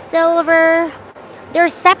and silver. They're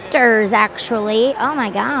scepters, actually. Oh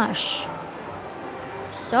my gosh.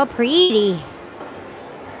 So pretty.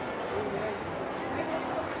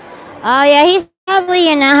 Oh yeah, he's probably,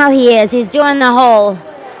 you know how he is. He's doing the whole...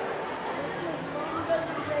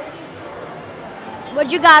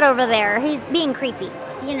 What you got over there? He's being creepy.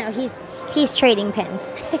 You know, he's trading pins.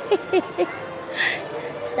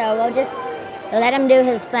 So we'll just let him do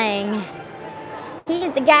his thing.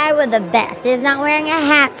 He's the guy with the vest. He's not wearing a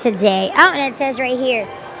hat today. Oh, and it says right here,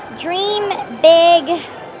 dream big.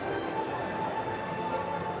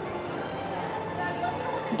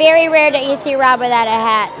 Very rare that you see Rob without a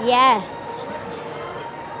hat. Yes.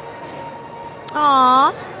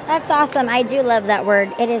 Aw, that's awesome. I do love that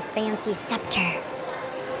word. It is fancy. Scepter.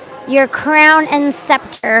 Your crown and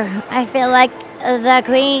scepter. I feel like the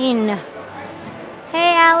queen.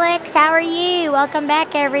 Hey Alex, how are you? Welcome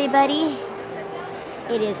back, everybody.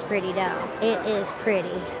 It is pretty though. It is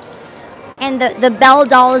pretty. And the Belle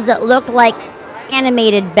dolls that look like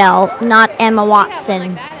animated Belle, not Emma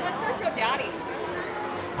Watson.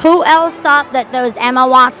 Who else thought that those Emma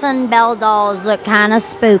Watson Belle dolls looked kind of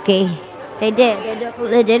spooky? They did.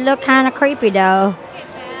 They did look kind of creepy though.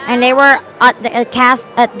 And they were at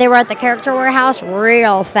the they were at the character warehouse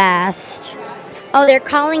real fast. Oh, they're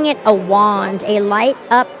calling it a wand, a light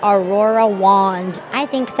up Aurora wand. I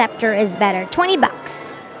think scepter is better. 20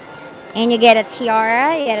 bucks. And you get a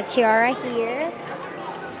tiara. You get a tiara here.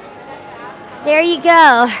 There you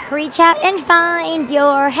go. Reach out and find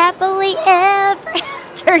your happily ever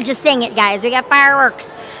after. Just sing it, guys. We got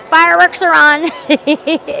fireworks. Fireworks are on.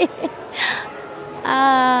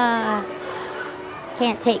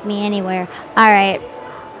 Can't take me anywhere. All right.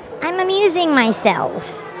 I'm amusing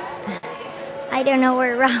myself. I don't know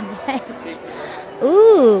where Rob went.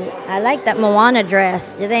 Ooh, I like that Moana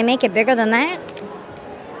dress. Do they make it bigger than that?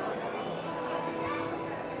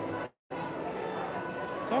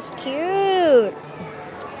 That's cute.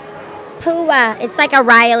 Pooh Pua. It's like a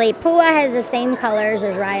Riley. Pua has the same colors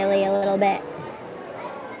as Riley a little bit.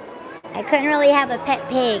 I couldn't really have a pet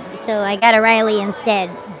pig, so I got a Riley instead.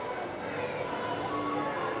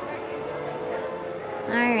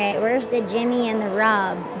 Alright, where's the Jimmy and the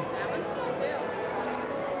Rob?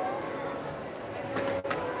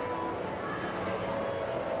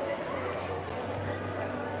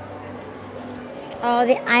 Oh,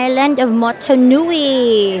 the island of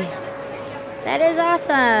Motunui. That is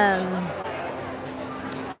awesome.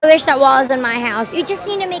 I wish that wall was in my house. You just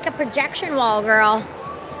need to make a projection wall, girl.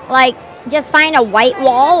 Like, just find a white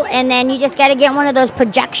wall, and then you just got to get one of those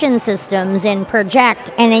projection systems and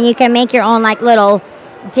project, and then you can make your own, like, little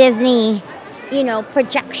Disney, you know,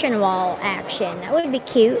 projection wall action. That would be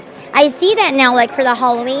cute. I see that now, like, for the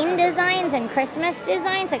Halloween designs and Christmas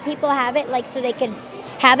designs. Like, people have it, like, so they could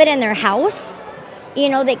have it in their house. You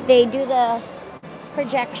know, they do the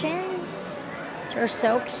projections. They're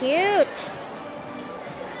so cute.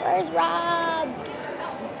 Where's Rob?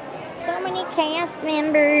 So many cast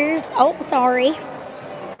members. Oh, sorry.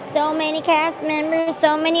 So many cast members,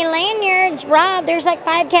 so many lanyards. Rob, there's like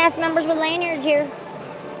 5 cast members with lanyards here.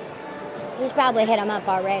 He's probably hit them up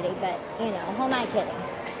already, but, you know, who am I kidding?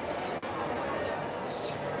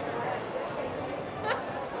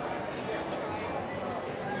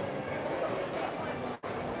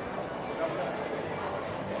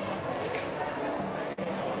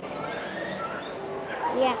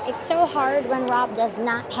 Yeah, it's so hard when Rob does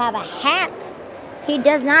not have a hat. He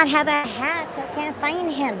does not have a hat. I can't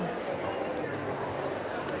find him.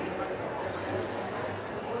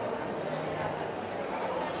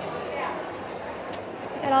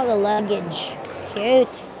 Look at all the luggage.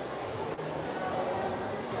 Cute.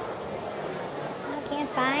 I can't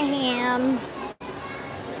find him.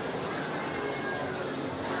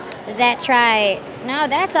 That's right. No,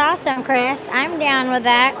 that's awesome, Chris. I'm down with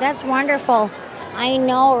that. That's wonderful. I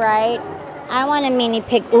know, right? I want a mini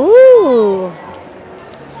pig. Ooh.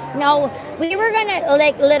 No, we were gonna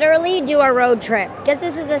like literally do a road trip, because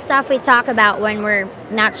this is the stuff we talk about when we're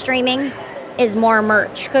not streaming, is more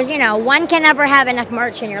merch. Because, you know, one can never have enough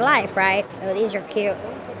merch in your life, right? Oh, these are cute.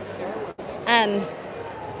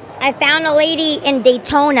 I found a lady in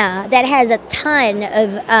Daytona that has a ton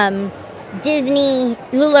of Disney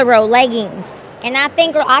LuLaRoe leggings. And I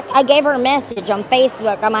think I gave her a message on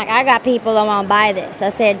Facebook. I'm like, I got people that want to buy this. I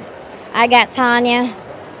said, I got Tanya.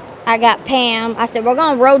 I got Pam. I said, we're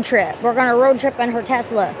going to road trip. We're going to road trip in her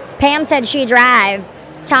Tesla. Pam said she'd drive.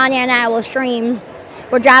 Tanya and I will stream.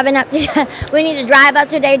 We're driving up to, we need to drive up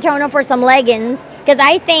to Daytona for some leggings, because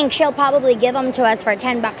I think she'll probably give them to us for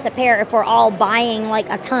 $10 a pair if we're all buying like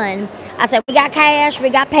a ton. I said, we got cash, we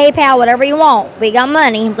got PayPal, whatever you want. We got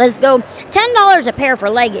money. Let's go. $10 a pair for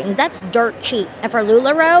leggings. That's dirt cheap. And for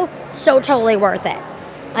LuLaRoe, so totally worth it.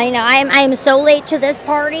 I know I am so late to this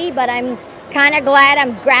party, but I'm kind of glad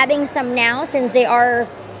I'm grabbing some now, since they are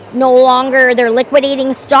no longer, they're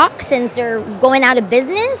liquidating stock since they're going out of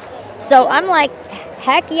business. So I'm like,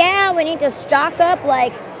 heck yeah, we need to stock up,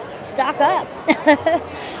 like, stock up.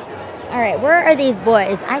 All right, where are these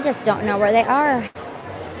boys? I just don't know where they are.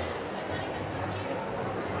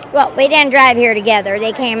 Well, we didn't drive here together.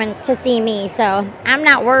 They came in to see me, so I'm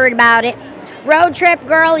not worried about it. Road trip,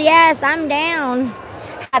 girl, yes, I'm down.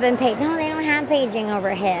 Haven't paid. No, they don't have paging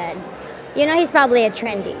overhead. You know, he's probably a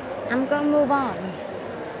trendy. I'm going to move on.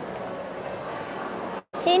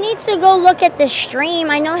 He needs to go look at the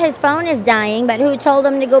stream. I know his phone is dying, but who told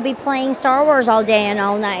him to go be playing Star Wars all day and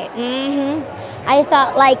all night? I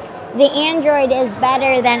thought, like, the Android is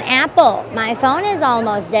better than Apple. My phone is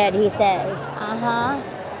almost dead, he says.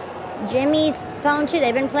 Jimmy's phone, too.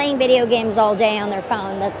 They've been playing video games all day on their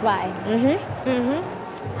phone. That's why.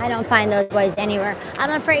 I don't find those boys anywhere.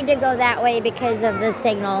 I'm afraid to go that way because of the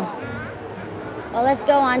signal. Well, let's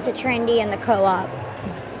go on to Trendy and the co-op.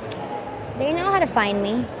 They know how to find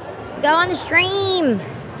me. Go on the stream.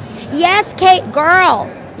 Yes, Kate, girl.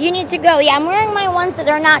 You need to go. Yeah, I'm wearing my ones that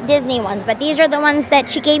are not Disney ones, but these are the ones that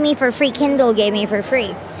she gave me for free. Kindle gave me for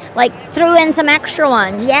free. Like, threw in some extra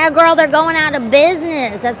ones. Yeah, girl, they're going out of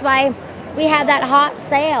business. That's why we had that hot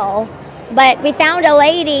sale. But we found a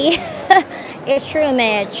lady. It's true,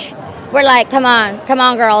 Mitch. We're like, come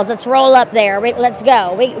on, girls, let's roll up there. Let's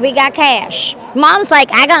go. We got cash. Mom's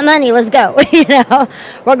like, I got money, let's go. You know,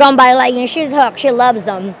 we're going to buy leggings. She's hooked. She loves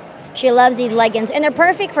them. She loves these leggings. And they're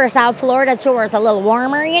perfect for South Florida tours, a little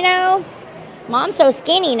warmer, you know. Mom's so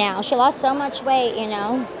skinny now. She lost so much weight, you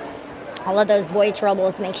know. All of those boy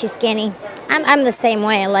troubles make you skinny. I'm the same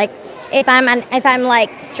way. Like, if I'm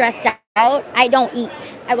like stressed out, I don't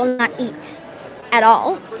eat. I will not eat at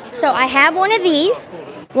all. So I have one of these.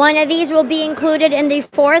 One of these will be included in the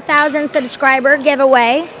 4,000 subscriber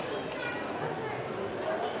giveaway.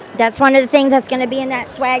 That's one of the things that's going to be in that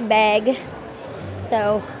swag bag.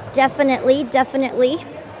 So definitely, definitely.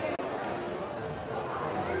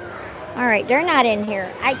 All right, they're not in here.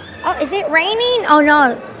 Oh, is it raining? Oh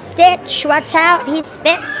no, Stitch, watch out, he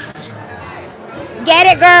spits. Get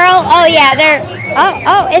it, girl. Oh yeah, they're.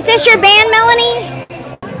 Oh, is this your band, Melanie?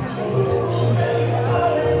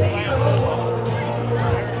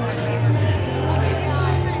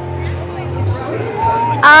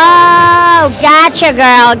 Oh, gotcha,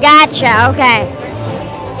 girl. Gotcha. Okay.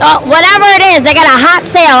 Oh, whatever it is, they got a hot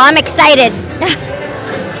sale. I'm excited.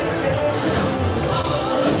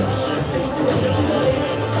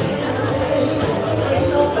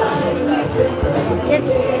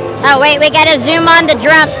 Oh, wait, we got to zoom on the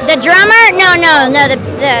drum. The drummer? No, the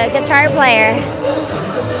guitar player.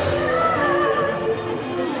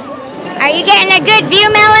 Are you getting a good view,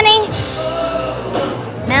 Melanie?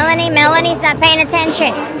 Melanie's not paying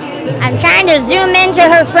attention. I'm trying to zoom into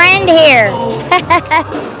her friend here.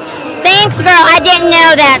 Thanks, girl. I didn't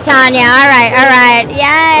know that, Tanya. All right.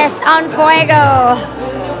 Yes, on fuego.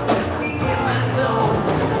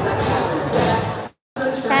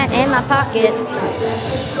 Shine in my pocket.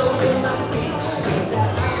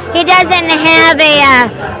 He doesn't have a,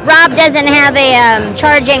 Rob doesn't have a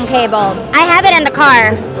charging cable. I have it in the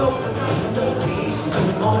car.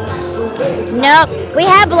 Nope. We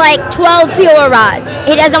have like 12 fuel rods.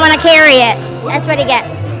 He doesn't want to carry it. That's what he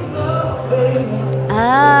gets.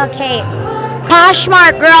 Okay.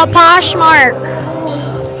 Poshmark, girl. Poshmark.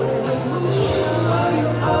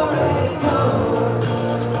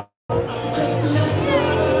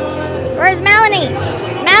 Where's Melanie?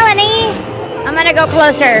 Melanie! I'm going to go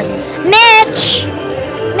closer. Mitch!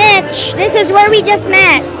 Mitch, this is where we just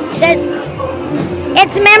met.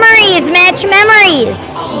 It's memories, Mitch.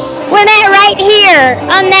 Memories. We met right here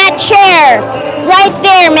on that chair. Right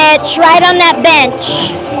there, Mitch. Right on that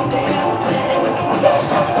bench.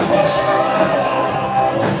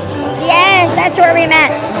 Yes, that's where we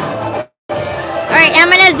met. All right, I'm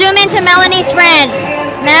going to zoom into Melanie's friend.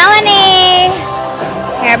 Melanie.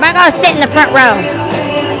 Here, I'm going to go sit in the front row.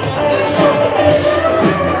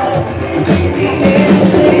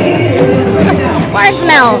 Where's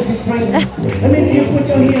Mel?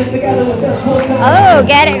 Oh,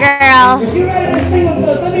 get it, girl.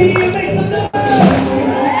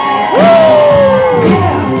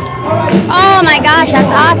 Oh my gosh,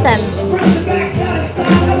 that's awesome.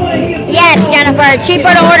 Yes, Jennifer,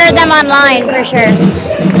 cheaper to order them online for sure.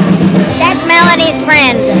 That's Melanie's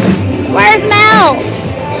friend. Where's Mel?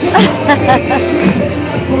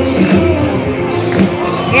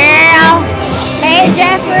 Girl. Hey,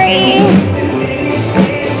 Jeffrey.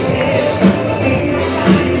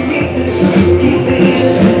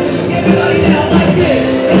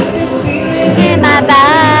 In my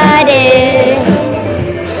body.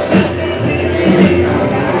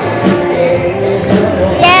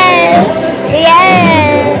 Yes.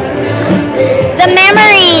 The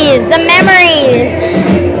memories.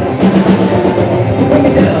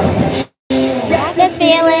 Got this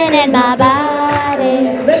feeling in my body.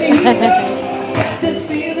 This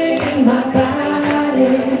feeling in my body.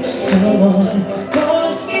 Come on,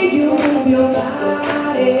 gonna see you move your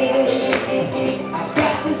body. I've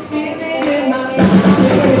got this feeling in my body.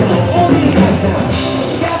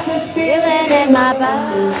 Got this feeling in my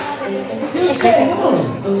body. Come on,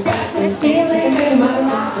 got this feeling in my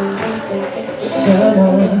body. Come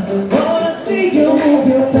on, gonna see you move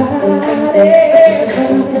your body.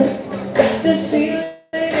 Got this feeling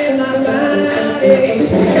in my body.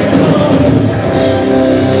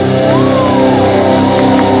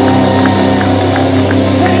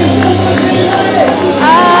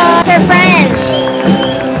 Her friend.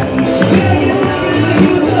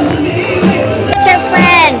 It's her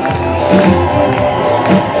friend.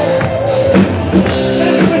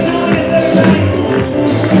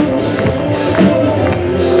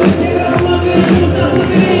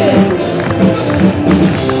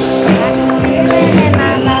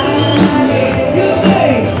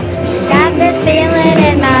 Got this feeling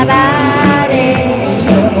in my body.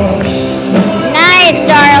 Nice,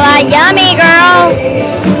 Darla. Yummy, girl.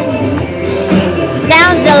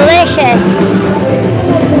 Sounds delicious.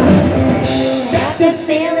 Got this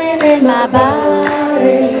feeling in my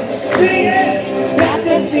body. Got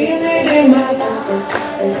this feeling in my body.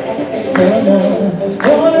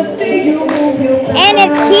 And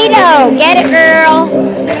it's keto. Get it, girl.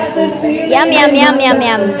 Yum, yum, yum, yum,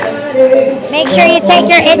 yum. Make sure you take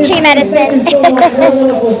your itchy medicine.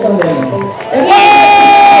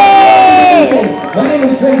 Yay! My name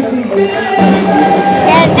is Tracy. Good night, everybody.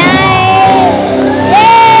 Good night.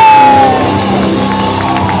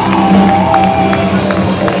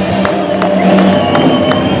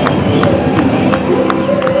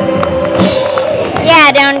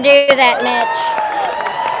 Yeah, don't do that, Mitch.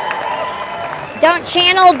 Don't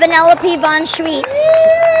channel Vanellope von Schweetz.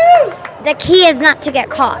 The key is not to get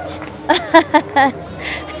caught.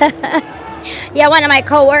 Yeah, one of my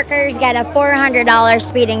coworkers got a $400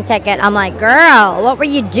 speeding ticket. I'm like, girl, what were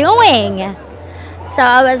you doing? So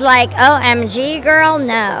I was like, OMG, girl,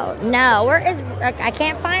 no. Where is, I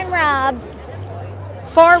can't find Rob.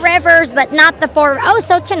 Four Rivers, but not the four. Oh,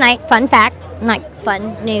 so tonight, fun fact, not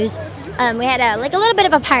fun news. We had a little bit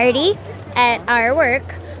of a party at our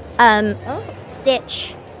work. Oh,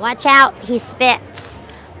 Stitch, watch out, he spits.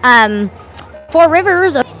 Four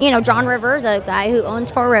Rivers, John River, the guy who owns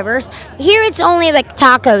Four Rivers. Here it's only like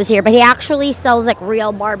tacos here, but he actually sells like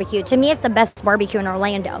real barbecue. To me, it's the best barbecue in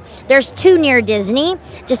Orlando. There's two near Disney.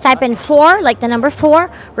 Just type in 4, like the number 4,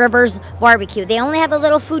 Rivers Barbecue. They only have a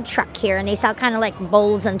little food truck here, and they sell kind of like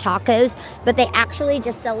bowls and tacos, but they actually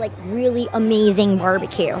just sell like really amazing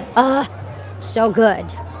barbecue. So good.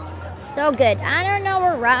 So good. I don't know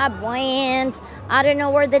where Rob went. I don't know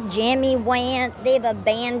where the Jimmy went. They've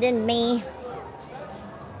abandoned me.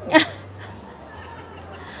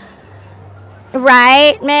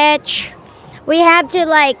 Right, Mitch? We have to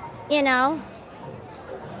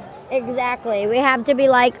exactly. We have to be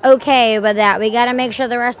okay with that. We got to make sure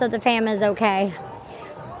the rest of the fam is okay.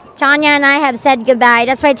 Tanya and I have said goodbye.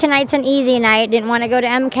 That's why tonight's an easy night. Didn't want to go to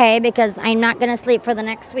MK because I'm not going to sleep for the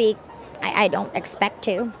next week. I don't expect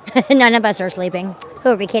to. None of us are sleeping.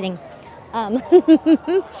 Who are we kidding?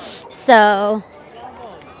 So,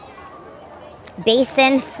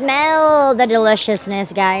 basin, smell the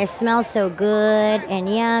deliciousness, guys. Smells so good and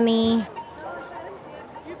yummy.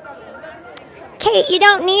 Kate, you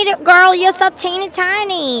don't need it, girl. You're so teeny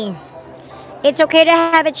tiny. It's okay to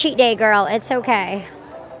have a cheat day, girl. It's okay.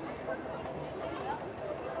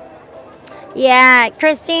 Yeah,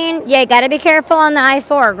 Christine, you got to be careful on the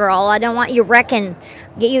I-4, girl. I don't want you wrecking.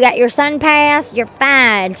 You got your sun pass, you're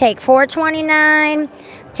fine. Take 429,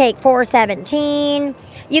 take 417.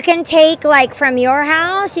 You can take, from your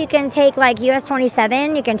house, you can take, US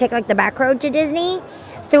 27. You can take, the back road to Disney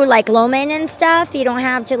through, Loman and stuff. You don't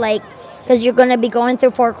have to, because you're going to be going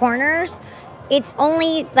through Four Corners. It's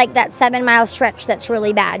only that 7-mile stretch that's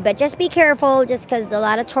really bad. But just be careful, just because a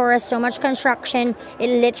lot of tourists, so much construction. It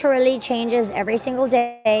literally changes every single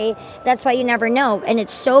day. That's why you never know. And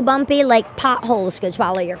it's so bumpy, potholes could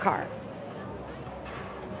swallow your car.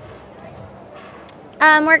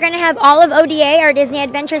 We're going to have all of ODA, our Disney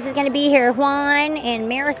Adventures, is going to be here. Juan and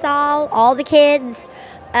Marisol, all the kids.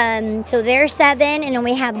 So they're 7, and then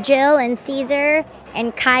we have Jill and Caesar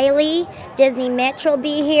and Kylie. Disney Mitch will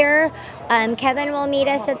be here. Kevin will meet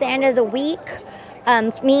us at the end of the week.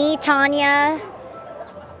 Me, Tanya.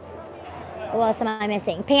 What else am I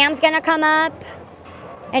missing? Pam's going to come up.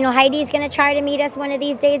 I know Heidi's going to try to meet us one of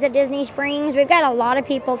these days at Disney Springs. We've got a lot of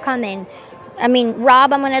people coming. I mean,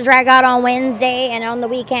 Rob, I'm going to drag out on Wednesday, and on the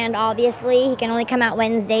weekend, obviously. He can only come out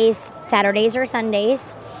Wednesdays, Saturdays, or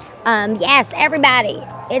Sundays. Yes, everybody.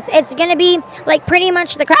 It's going to be pretty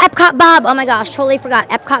much the Epcot Bob. Oh my gosh, totally forgot.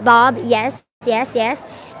 Epcot Bob. Yes.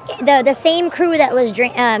 The same crew that was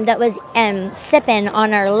sipping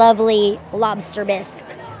on our lovely lobster bisque.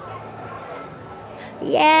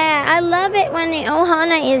 Yeah, I love it when the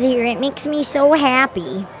Ohana is here. It makes me so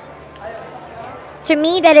happy. To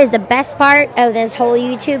me, that is the best part of this whole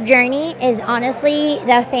YouTube journey, is honestly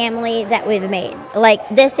the family that we've made.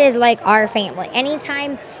 This is our family.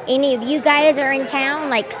 Anytime any of you guys are in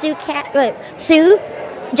town, Sue,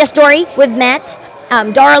 Just Dory, we've met.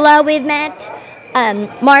 Darla, we've met.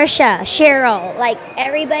 Marsha, Cheryl,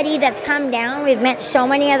 everybody that's come down, we've met so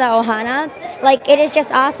many of the Ohana. It is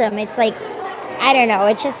just awesome. It's I don't know,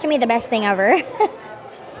 it's just to me the best thing ever.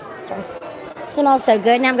 Sorry. Smells so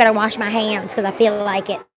good. Now I'm going to wash my hands because I feel like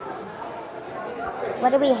it.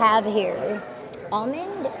 What do we have here?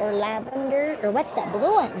 Almond or lavender? Or what's that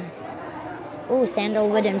blue one? Ooh,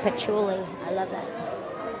 sandalwood and patchouli. I love that.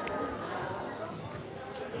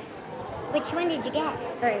 Which one did you get?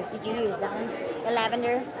 Or did you use that one? The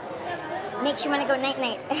lavender? Makes you want to go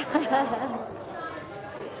night-night.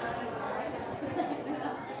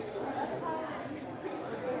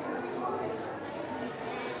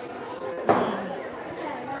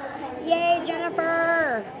 Yay,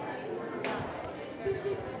 Jennifer!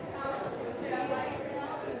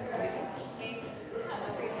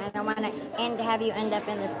 I don't want to have you end up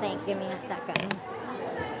in the sink. Give me a second.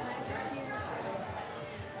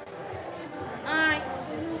 Alright.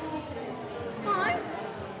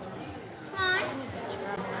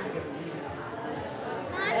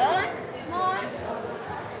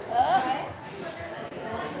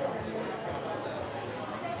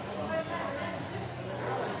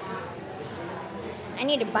 I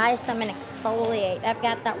need to buy some and exfoliate. I've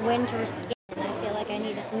got that winter skin. I feel like I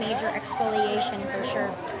need a major exfoliation for sure.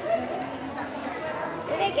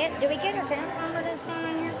 Do we get a transformer discount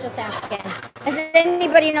in here? Just ask again. Does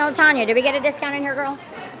anybody know Tanya? Did we get a discount in here, girl?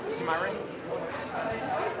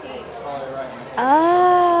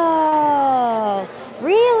 Oh,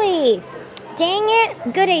 really? Dang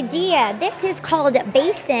it. Good idea. This is called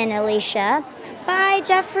Basin, Alicia. Bye,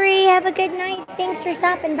 Jeffrey. Have a good night. Thanks for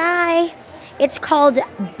stopping by. It's called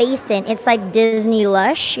Basin. It's like Disney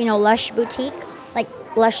Lush, you know, Lush Boutique, like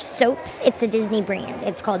Lush soaps. It's a Disney brand.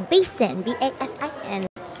 It's called Basin, B-A-S-I-N.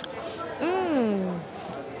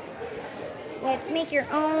 Let's make your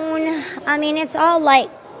own. I mean, it's all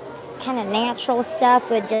like kind of natural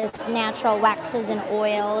stuff with just natural waxes and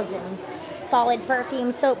oils and solid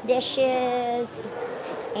perfume soap dishes.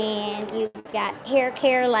 And you've got hair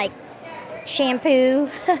care like shampoo.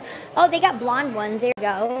 Oh, they got blonde ones. There you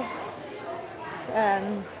go.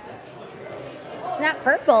 It's not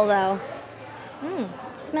purple though.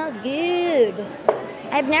 Smells good.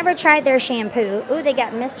 I've never tried their shampoo. Ooh, they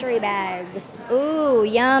got mystery bags. Ooh,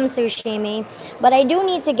 yum sashimi. But I do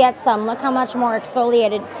need to get some. Look how much more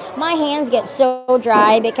exfoliated. My hands get so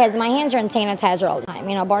dry because my hands are in sanitizer all the time.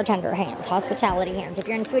 You know, bartender hands, hospitality hands. If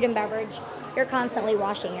you're in food and beverage, you're constantly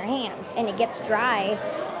washing your hands. And it gets dry.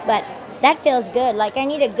 But that feels good. Like I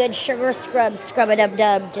need a good sugar scrub,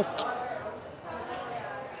 scrub-a-dub-dub. Just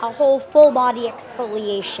a whole full body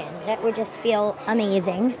exfoliation. That would just feel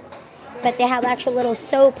amazing. But they have actual little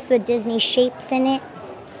soaps with Disney shapes in it.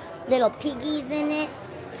 Little piggies in it.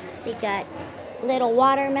 They got little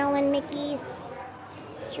watermelon Mickeys.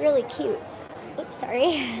 It's really cute. Oops,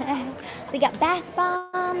 sorry. We got bath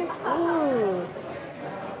bombs. Ooh.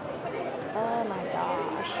 Oh my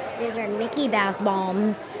gosh. These are Mickey bath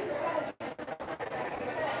bombs.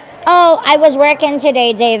 Oh, I was working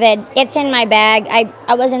today, David. It's in my bag.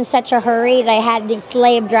 I was in such a hurry that I had to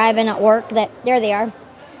slave driving at work that there they are.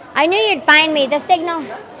 I knew you'd find me. The signal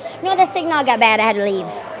got bad. I had to leave.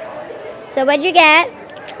 So what'd you get?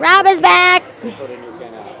 Rob is back. They put a new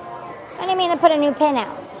pin out. What do you mean they put a new pin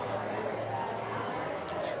out?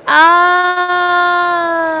 Oh,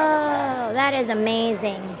 that is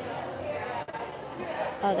amazing.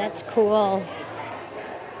 Oh, that's cool.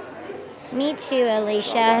 Me too,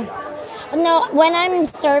 Alicia. No, when I'm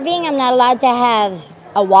serving, I'm not allowed to have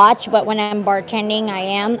a watch, but when I'm bartending, I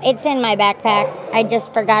am. It's in my backpack. I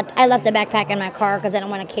just forgot. I left the backpack in my car because I don't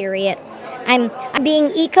want to carry it. I'm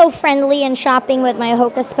being eco-friendly and shopping with my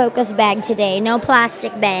Hocus Pocus bag today. No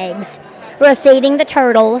plastic bags. We're saving the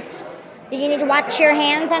turtles. Do you need to watch your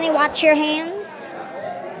hands, honey? Watch your hands.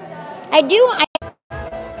 I do.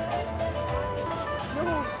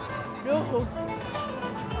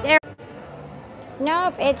 There.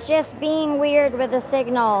 Nope, it's just being weird with the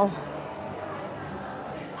signal.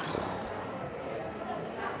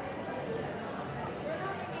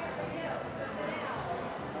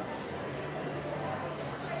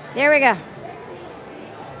 There we go.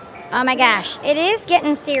 Oh my gosh, it is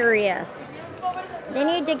getting serious. They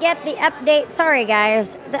need to get the update. Sorry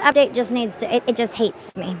guys, the update just needs to, it just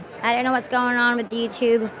hates me. I don't know what's going on with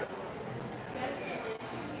YouTube.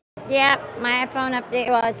 Yeah, my iPhone update,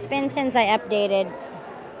 well, it's been since I updated.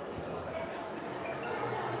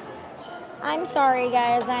 I'm sorry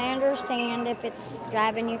guys, I understand if it's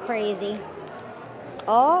driving you crazy.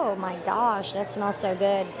 Oh my gosh, that smells so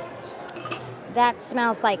good. That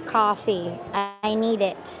smells like coffee. I need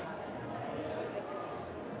it.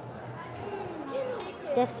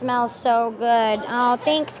 This smells so good. Oh,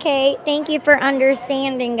 thanks, Kate. Thank you for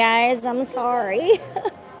understanding, guys. I'm sorry.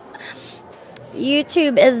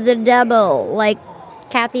 YouTube is the devil, like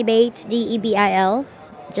Kathy Bates, D-E-B-I-L,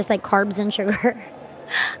 just like carbs and sugar.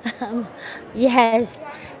 Yes,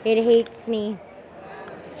 it hates me.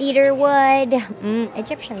 Cedar wood,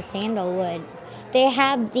 Egyptian sandalwood. They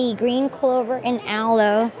have the green clover and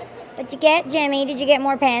aloe. What'd you get, Jimmy? Did you get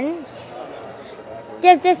more pens?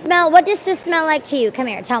 Does this smell, what does this smell like to you? Come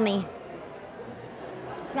here, tell me.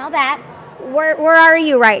 Smell that. Where are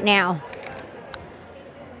you right now?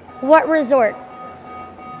 What resort?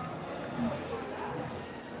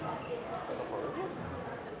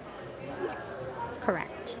 Yes,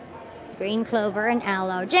 correct. Green clover and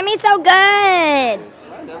aloe. Jimmy, so good.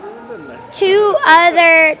 Two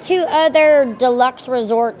other deluxe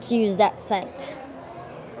resorts use that scent.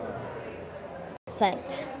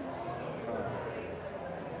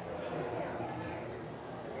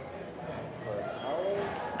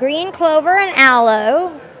 Green clover and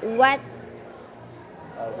aloe. What?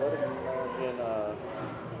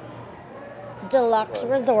 Deluxe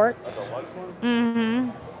resorts.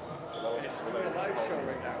 Mm-hmm.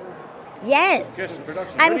 Yes. Guess in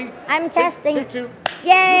production. Ready? I'm testing. Take two.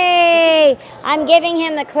 Yay! I'm giving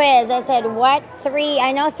him the quiz. I said, what 3?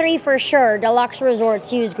 I know 3 for sure. Deluxe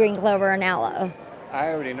resorts use green clover and aloe. I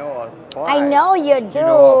already know all 5. I know you do. You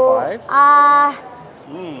know all 5?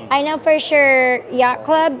 I know for sure Yacht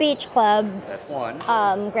Club, Beach Club. That's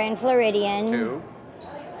 1. Grand Floridian. 2.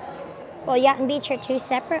 Well, Yacht and Beach are 2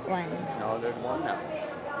 separate ones. No, there's 1 now.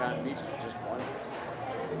 Yacht and Beach is just 1.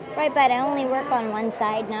 Right, but I only work on one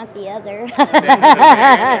side, not the other. Nice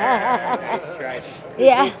try.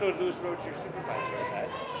 Yeah. So Louis Roach, your supervisor at that.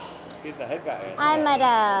 He's the head guy. I'm at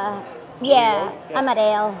I'm at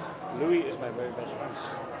Ale. Louis is my very best friend.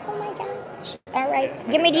 Oh my gosh. All right,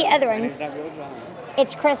 give me the other And ones. he's not real John.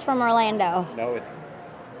 It's Chris from Orlando. No, it's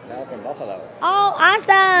Mel from Buffalo. Oh, You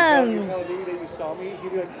awesome. tell Louis that you saw me,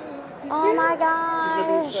 he'd be like, Oh my he's really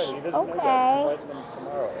gosh. excited. He doesn't know Okay. that. Surprise him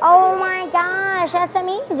tomorrow. Oh my gosh, that's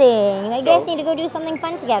amazing. You guys So- need to go do something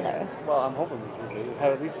fun together. Well, I'm hoping we can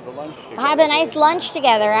have at least a lunch together. Have a nice lunch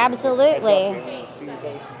together, absolutely. See each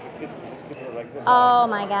other since the kids are like this. Oh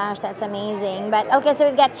my gosh, that's amazing. But okay, so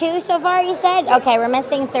we've got 2 so far, you said? Okay, we're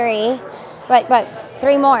missing 3. But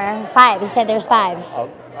 3 more. 5. You said there's 5. I'll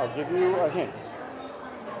give you a hint.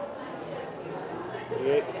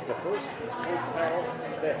 It's the first hotel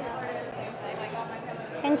day.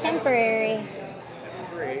 Contemporary. That's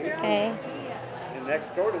 3. Okay. And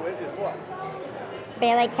next door to it is what?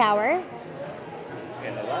 Bay Lake Tower.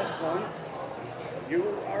 And the last one,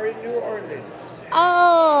 you are in New Orleans.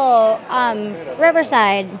 Oh,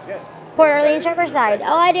 Riverside. Yes. Port Orleans Riverside.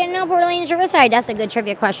 Oh, I didn't know Port Orleans Riverside. That's a good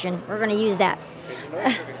trivia question. We're going to use that. There's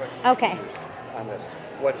another trivia question Okay. on this.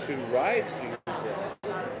 What 2 rides do you use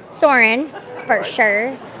this? Soarin', for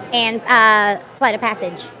sure. And Flight of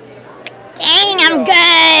Passage. Dang, I'm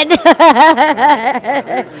good.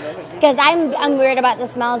 Because I'm weird about the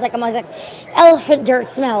smells. Like I'm always like, elephant dirt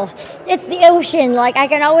smell. It's the ocean. Like I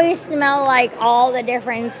can always smell like all the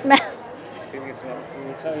different smells. See if you can smell it. So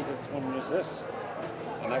we'll tell you which one is this.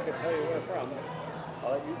 And I can tell you where from.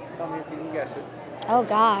 I'll let you tell me if you can guess it. Oh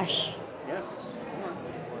gosh. Yes.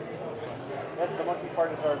 That's the monkey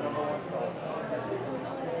part is our number 1 seller.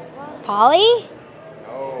 Polly?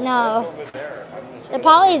 No. That's over there. I'm gonna show The you.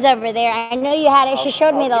 Polly's over there. I know you had it. She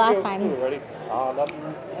showed me the I'll last give you a time. clue. Ready?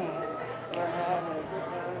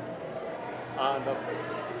 On the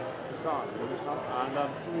song. You know the song? On the.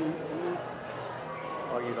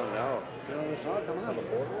 Oh, you don't know. You know the song? Come on, the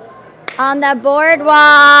boardwalk. On the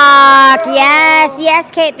boardwalk. Yes,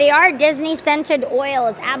 yes, Kate. They are Disney scented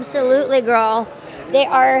oils. Absolutely, girl. They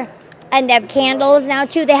are, and they have candles now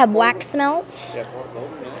too. They have wax melts. Yeah, Fort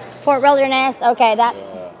Wilderness. Fort Wilderness. Okay, that.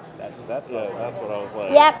 That's what I was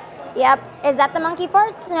like. Yep, yep. Is that the monkey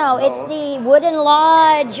farts? No, it's the Wooden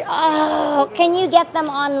Lodge. Oh, can you get them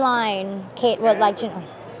online? Kate would like to know.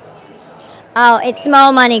 Oh, it's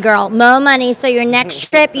Mo Money, girl. Mo Money. So your next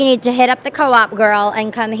trip, you need to hit up the co-op, girl,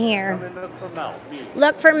 and come here. Come and look for Mel. Me.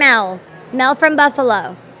 Look for Mel. Mel from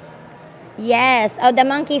Buffalo. Yes. Oh, the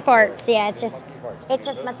monkey farts. Yeah, it's just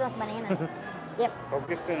messing with bananas. Yep.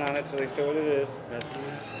 Focus in on it so they see what it is.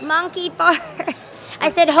 Monkey fart. I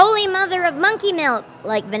said, Holy Mother of Monkey Milk,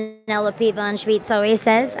 like Vanellope von Schweetz always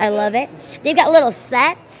says. I love it. They've got little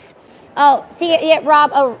sets. Oh, see, yeah,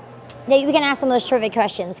 Rob. Oh, we can ask him those trivia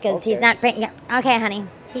questions because he's not. Okay, honey.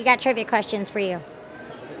 He got trivia questions for you.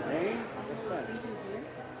 Name the sun.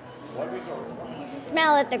 What resort?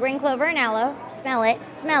 Smell it. The green clover and aloe. Smell it.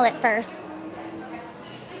 Smell it first.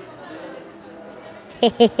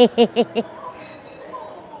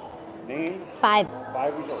 Name 5.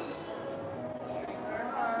 5 resorts.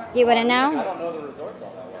 You want to I know? don't know the resorts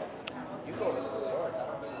all that well. You go to the resorts. I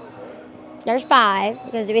don't know the resorts. There's 5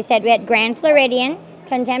 because we said we had Grand Floridian,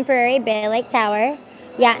 Contemporary, Bay Lake Tower,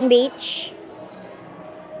 Yacht and Beach.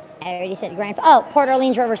 I already said Port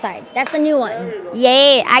Orleans Riverside. That's the new one.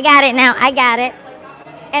 Yay, I got it now. I got it.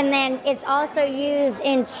 And then it's also used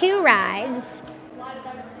in 2 rides.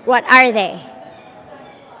 What are they?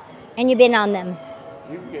 And you've been on them.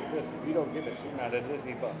 You can get this. If you don't get this, you're not a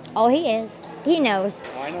Disney buff. Oh, he is. He knows.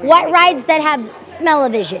 I know What you rides that have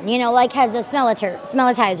smell-o-vision? You know, like has the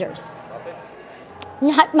smellitizers. Muppets?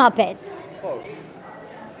 Not Muppets. Close.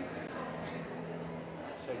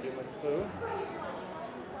 Should I give a clue?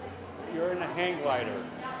 You're in a hang glider.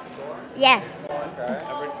 Yes.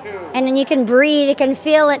 Number 2. And then you can breathe. You can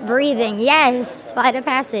feel it breathing. Yes, Flight of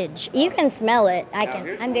Passage. You can smell it. I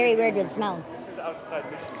can. I'm very weird with smell. This is outside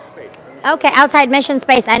Mission Space. Okay, outside Mission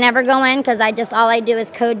Space. I never go in because all I do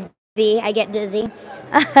is code V. I get dizzy.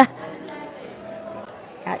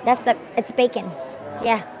 It's bacon.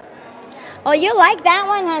 Yeah. Oh, you like that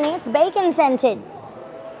one, honey? It's bacon scented.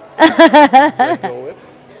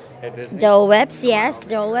 At Disney? Dole Whips, yes.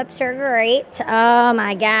 Dole Whips are great. Oh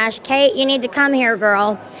my gosh. Kate, you need to come here,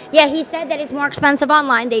 girl. Yeah, he said that it's more expensive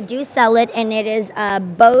online. They do sell it, and it is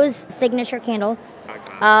Bo's signature candle.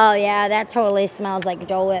 Oh, yeah, that totally smells like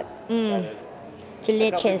Dole Whip.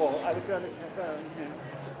 Delicious.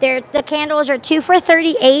 The candles are 2 for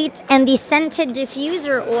 $38, and the scented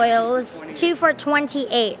diffuser oils 2 for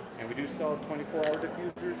 $28. And we do sell 24-hour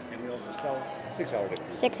diffusers, and we also sell 6-hour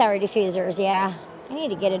diffusers. 6-hour diffusers, yeah. I need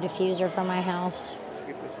to get a diffuser for my house.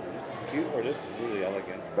 Get this one. This is cute, or this is really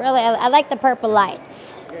elegant. Really, I like the purple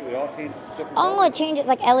lights. Okay, it all changes different Oh, colors. it changes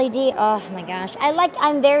like LED. Oh my gosh,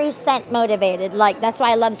 I'm very scent motivated. Like that's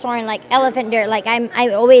why I love storing like elephant dirt. Like I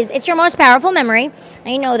always, it's your most powerful memory.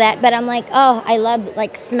 I know that, but I'm like, oh, I love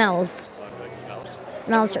like smells.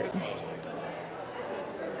 Smells.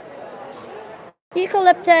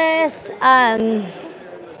 Eucalyptus,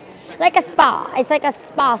 like a spa. It's like a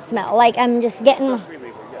spa smell. Like I'm just getting.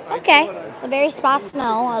 Okay, a very spa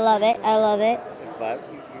smell. I love it. I love it. It's that.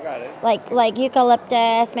 You got it. Like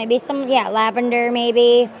eucalyptus, maybe some lavender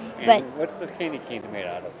maybe, And but what's the candy cane made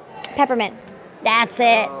out of? peppermint. That's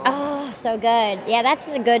it. Oh, so good. Yeah, that's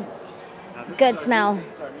a good smell. This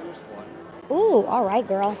is our newest one. Ooh, all right,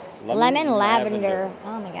 girl. Lemon lavender.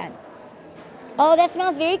 Oh my god. Oh, that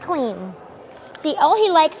smells very clean. See, all he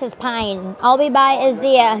likes is pine. All we buy is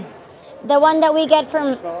the one that we get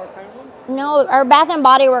from. Smell our kind of one? No, our Bath and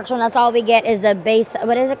Body Works one. That's all we get is the base.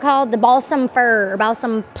 What is it called? The balsam fir or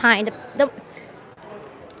balsam pine.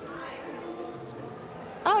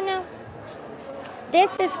 Oh no,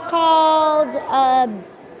 this is called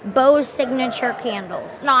Bo's signature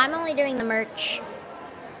candles. No, I'm only doing the merch.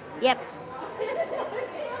 Yep,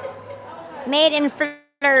 made in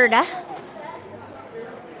Florida.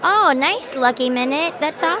 Oh, nice, Lucky Minute.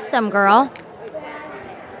 That's awesome, girl.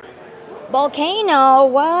 Volcano,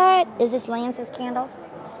 what? Is this Lance's candle?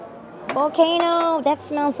 Volcano, that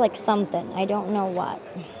smells like something. I don't know what.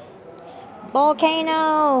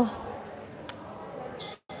 Volcano.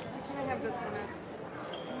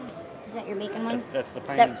 Is that your bacon one? That's the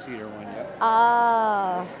pine and cedar one, yeah.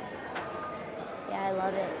 Oh. Yeah, I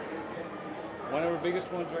love it. One of our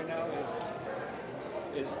biggest ones right now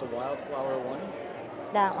is the wildflower one.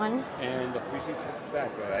 That one. And the Pixi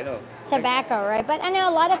tobacco, I know. Tobacco, right? But I know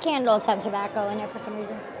a lot of candles have tobacco in it for some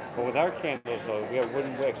reason. But with our candles, though, we have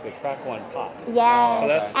wooden wicks. They crack one pop.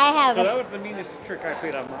 Yes, I have. So that was the meanest trick I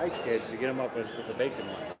played on my kids to get them up with the bacon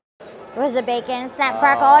one. Was the bacon snap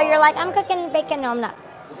crackle? You're like, I'm cooking bacon. No, I'm not.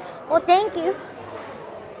 Well, thank you.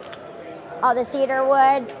 Oh, the cedar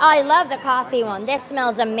wood. Oh, I love the coffee one. This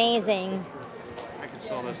smells amazing. I can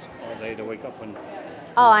smell this all day to wake up when.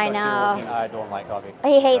 Oh, I know. I don't like coffee.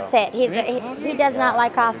 He hates it. He does not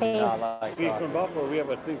like coffee. See, from Buffalo, we have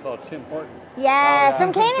a thing called Tim Hortons. Yes,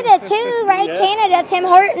 from Canada too, right? Yes. Canada, Tim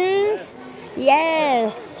Hortons.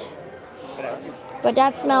 Yes. But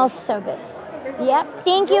that smells so good. Yep.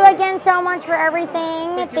 Thank you again so much for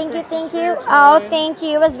everything. Thank you. Oh, thank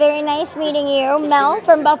you. It was very nice meeting you. Mel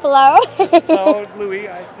from Buffalo. So, Louis,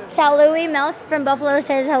 I said. Tell Louis Mel from Buffalo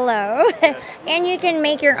says hello. And you can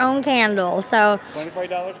make your own candle. So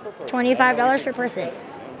 $25 per person. $25 per person.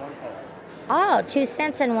 Oh, 2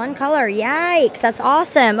 cents in one color. Yikes. That's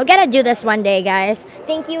awesome. We got to do this one day, guys.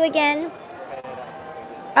 Thank you again.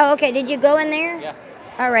 Oh, okay. Did you go in there? Yeah.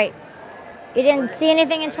 All right. You didn't see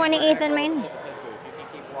anything in 28th and Main? If you can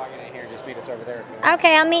keep walking in here, just meet us over there.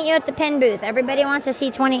 Okay, I'll meet you at the pen booth. Everybody wants to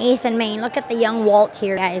see 28th and Main. Look at the young Walt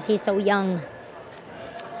here, guys. He's so young.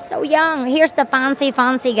 So young. Here's the fancy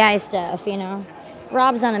guy stuff, you know.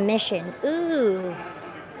 Rob's on a mission. Ooh,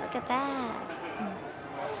 look at that.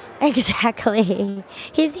 Exactly.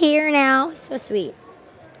 He's here now. So sweet.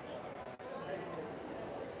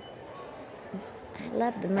 I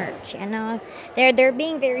love the merch. You know, they're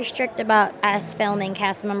being very strict about us filming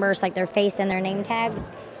cast members, like their face and their name tags,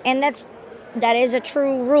 and that is a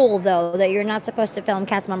true rule, though, that you're not supposed to film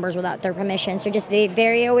cast members without their permission. So just be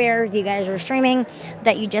very aware if you guys are streaming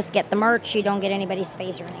that you just get the merch. You don't get anybody's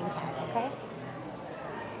face or name tag. Okay.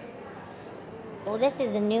 Well, this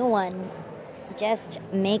is a new one. Just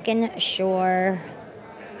making sure.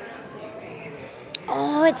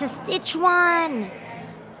 Oh, it's a Stitch one.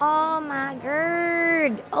 Oh my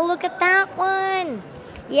god. Oh, look at that one.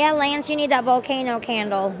 Yeah, Lance, you need that volcano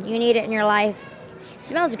candle. You need it in your life. It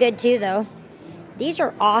smells good too, though. These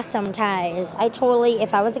are awesome ties. I totally,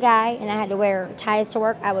 if I was a guy and I had to wear ties to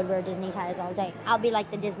work, I would wear Disney ties all day. I'll be like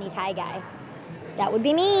the Disney tie guy. That would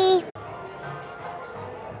be me.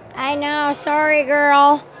 I know. Sorry,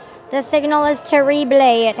 girl. The signal is terrible.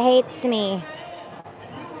 It hates me.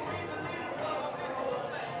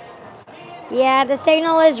 Yeah, the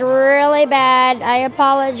signal is really bad. I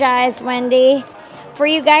apologize, Wendy. For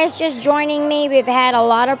you guys just joining me, we've had a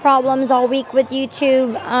lot of problems all week with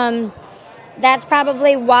YouTube. That's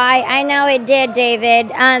probably why. I know it did,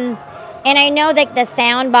 David. And I know that the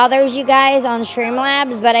sound bothers you guys on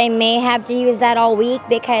Streamlabs, but I may have to use that all week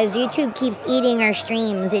because YouTube keeps eating our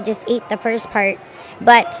streams. It just ate the first part.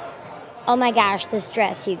 But, oh my gosh, this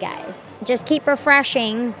dress, you guys. Just keep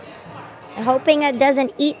refreshing. Hoping it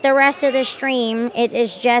doesn't eat the rest of the stream. It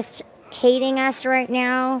is just hating us right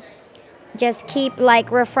now. Just keep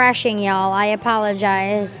like refreshing, y'all. I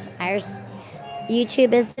apologize.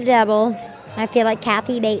 YouTube is the devil. I feel like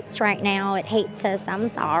Kathy Bates right now. It hates us. I'm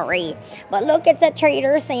sorry. But look, it's a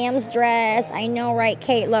Trader Sam's dress. I know, right,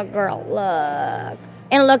 Kate? Look, girl, look.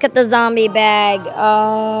 And look at the zombie bag.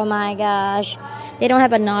 Oh my gosh. They don't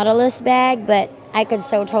have a Nautilus bag, but I could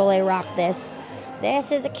so totally rock this.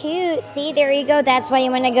 This is cute. See, there you go. That's why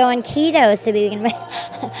you want to go on keto. So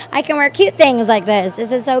I can wear cute things like this.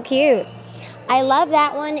 This is so cute. I love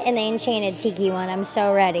that one and the Enchanted Tiki one. I'm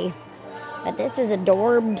so ready. But this is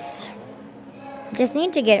adorbs. Just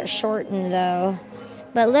need to get it shortened, though.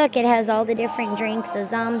 But look, it has all the different drinks. The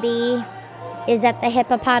zombie. Is that the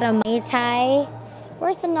hippopotamus Mai Tai?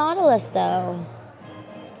 Where's the Nautilus, though?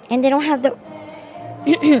 And they don't have the...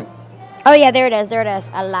 Oh, yeah, there it is. There it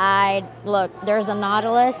is. I lied. Look, there's the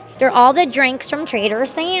Nautilus. They're all the drinks from Trader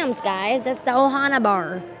Sam's, guys. That's the Ohana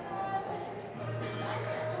bar.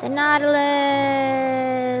 The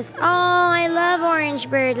Nautilus. Oh, I love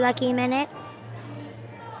Orange Bird. Lucky Minute.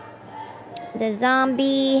 The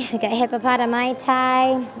zombie. We got Hippopotamus Mai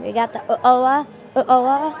Tai. We got the Ooa.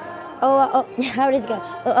 Ooa. Oh, how does it go?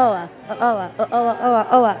 Oh.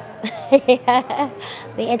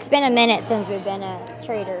 It's been a minute since we've been at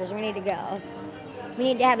Traders. We need to go. We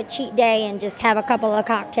need to have a cheat day and just have a couple of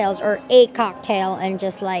cocktails or a cocktail and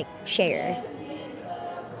just like share.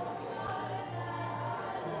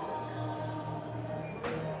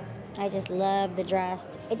 I just love the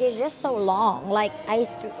dress. It is just so long. Like, I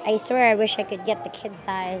swear I wish I could get the kid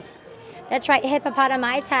size. That's right, Hippopotamus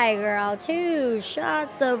Mai Tai, girl. 2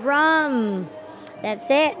 shots of rum. That's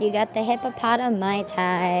it. You got the Hippopotamus Mai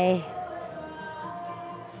Tai.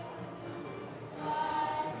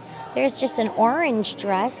 There's just an orange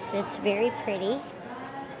dress. It's very pretty.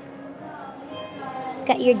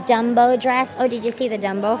 Got your Dumbo dress. Oh, did you see the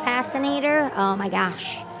Dumbo fascinator? Oh my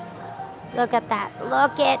gosh. Look at that.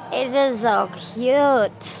 Look it. It is so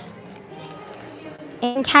cute.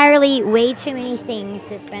 Entirely way too many things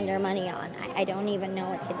to spend our money on. I don't even know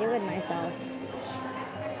what to do with myself.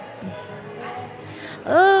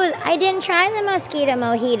 Oh, I didn't try the mosquito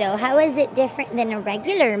mojito. How is it different than a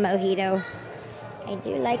regular mojito? I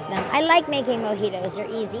do like them. I like making mojitos. They're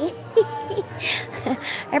easy.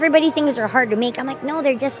 Everybody thinks they're hard to make. I'm like, no,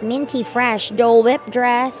 they're just minty fresh. Dole Whip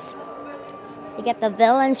dress. You get the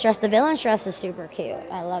villain's dress. The villain's dress is super cute.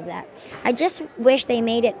 I love that. I just wish they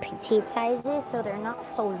made it petite sizes so they're not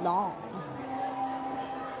so long.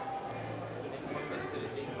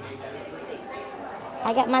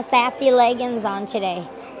 I got my Sassy leggings on today.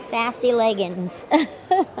 Sassy leggings.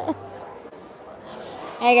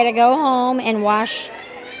 I gotta go home and wash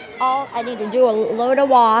I need to do a load of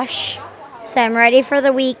wash. So I'm ready for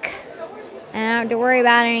the week. I don't have to worry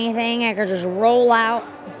about anything. I can just roll out.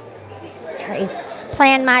 Sorry.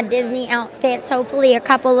 Plan my Disney outfits. Hopefully a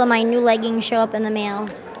couple of my new leggings show up in the mail.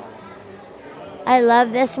 I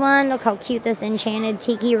love this one. Look how cute this Enchanted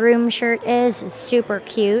Tiki Room shirt is. It's super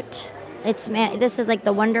cute. This is like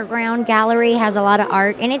the Wonderground Gallery. Has a lot of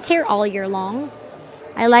art. And it's here all year long.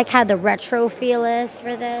 I like how the retro feel is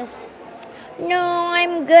for this. No,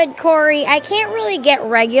 I'm good, Corey. I can't really get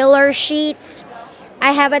regular sheets.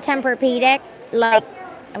 I have a Tempur-Pedic. Like,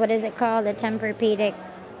 what is it called? The Tempur-Pedic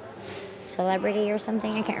Celebrity or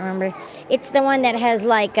something. I can't remember. It's the one that has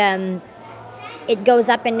like, it goes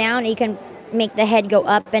up and down. You can make the head go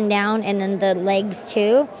up and down and then the legs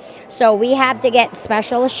too. So we have to get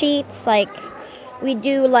special sheets. Like, we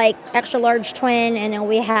do like extra large twin and then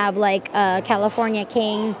we have like California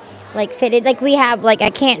King, like fitted. Like we have like,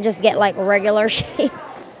 I can't just get like regular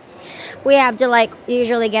sheets. We have to like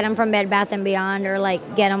usually get them from Bed Bath & Beyond or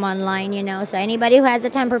like get them online, you know. So anybody who has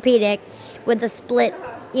a Tempur-Pedic with the split,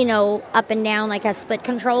 you know, up and down, like has split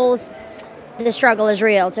controls, the struggle is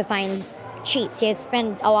real to find sheets. You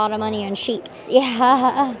spend a lot of money on sheets.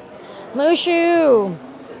 Yeah. Mushu.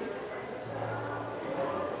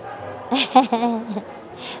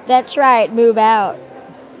 That's right. Move out.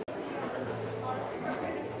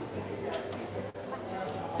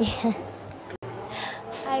 Yeah.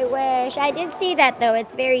 I wish. I did see that though.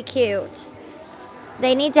 It's very cute.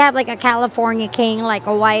 They need to have like a California King, like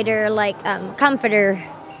a wider, like comforter.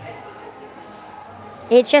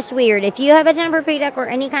 It's just weird. If you have a Tempur-Pedic or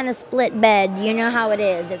any kind of split bed, you know how it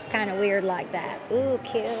is. It's kind of weird like that. Ooh,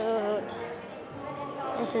 cute.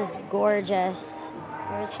 This is gorgeous.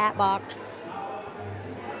 There's hat box.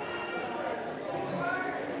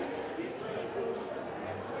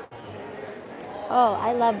 Oh,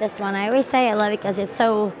 I love this one. I always say I love it because it's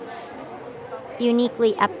so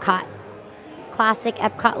uniquely Epcot. Classic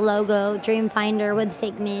Epcot logo, Dreamfinder with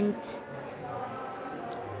figment.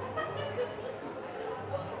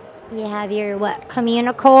 You have your, what,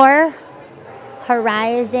 Communicore,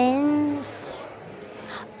 Horizons.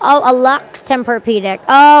 Oh, a Luxe Tempur-Pedic.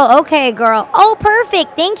 Oh, okay, girl. Oh,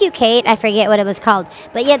 perfect. Thank you, Kate. I forget what it was called.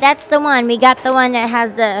 But yeah, that's the one. We got the one that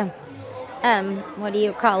has the, what do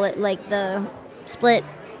you call it? Like the split.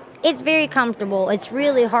 It's very comfortable. It's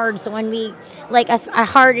really hard. So when we, like,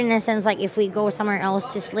 hard in a sense, like if we go somewhere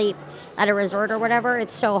else to sleep at a resort or whatever,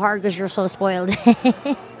 it's so hard because you're so spoiled.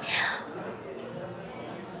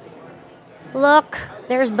 Look,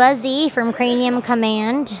 there's Buzzy from Cranium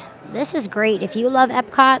Command. This is great. If you love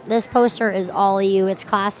Epcot, this poster is all you. It's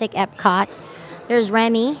classic Epcot. There's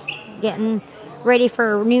Remy getting ready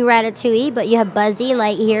for new Ratatouille, but you have Buzzy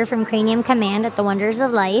right here from Cranium Command at the Wonders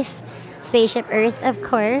of Life. Spaceship Earth, of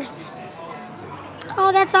course.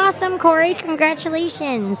 Oh, that's awesome, Corey.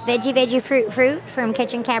 Congratulations. Veggie Fruit from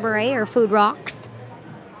Kitchen Cabaret or Food Rocks.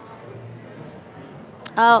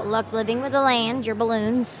 Oh, look, Living with the Land, your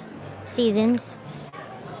balloons. Seasons.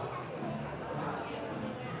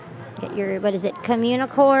 Get your, what is it?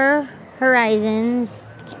 Communicore, Horizons.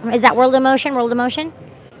 Is that World of Motion? World of Motion?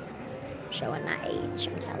 Showing my age,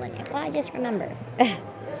 I'm telling you. Well, I just remember.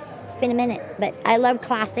 It's been a minute, but I love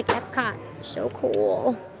classic Epcot. So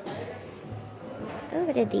cool. Oh,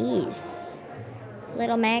 what are these?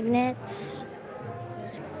 Little magnets.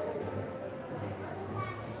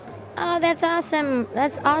 Oh, that's awesome.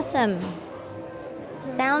 That's awesome.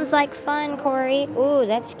 Sounds like fun, Corey. Ooh,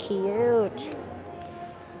 that's cute.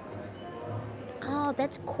 Oh,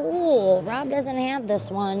 that's cool. Rob doesn't have this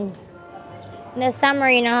one. In the summer,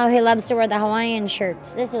 you know how he loves to wear the Hawaiian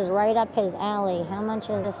shirts. This is right up his alley. How much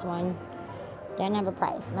is this one? Don't have a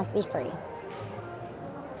price. Must be free.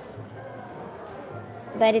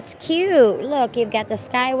 But it's cute. Look, you've got the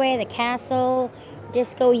Skyway, the Castle,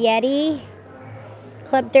 Disco Yeti,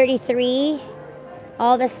 Club 33.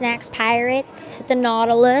 All the Snacks Pirates, the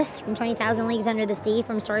Nautilus from 20,000 Leagues Under the Sea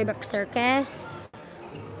from Storybook Circus.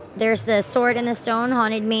 There's the Sword in the Stone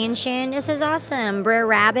Haunted Mansion. This is awesome. Brer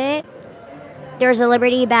Rabbit. There's a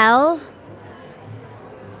Liberty Bell.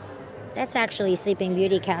 That's actually Sleeping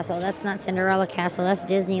Beauty Castle. That's not Cinderella Castle. That's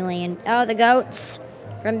Disneyland. Oh, the goats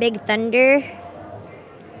from Big Thunder.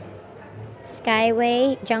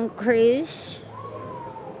 Skyway, Jungle Cruise.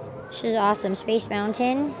 This is awesome. Space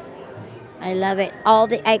Mountain. I love it. All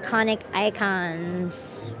the iconic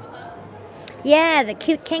icons. Yeah, the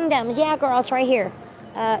Cute Kingdoms. Yeah, girl, it's right here.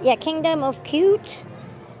 Yeah, Kingdom of Cute.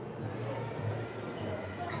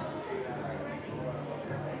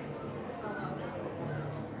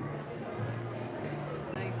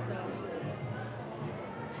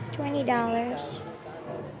 $20.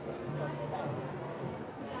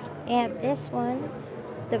 We have this one.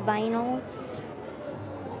 The vinyls.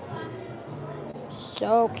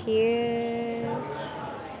 So cute.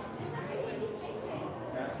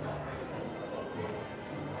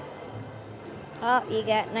 Oh, you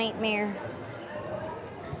got Nightmare.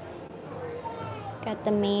 Got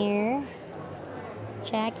the Mirror.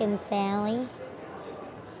 Jack and Sally.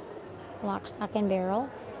 Lock, Stock, and Barrel.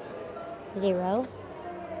 Zero.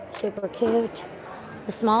 Super cute.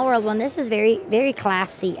 The Small World one. This is very, very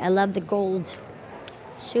classy. I love the gold.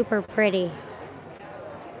 Super pretty.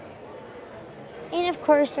 And of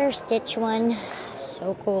course our Stitch one.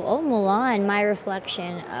 So cool. Oh, Mulan, My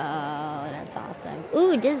Reflection. Oh, that's awesome.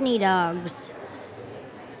 Ooh, Disney dogs.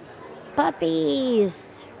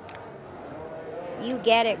 Puppies. You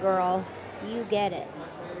get it, girl. You get it.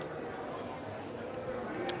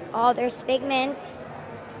 Oh, there's Figment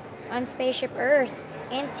on Spaceship Earth.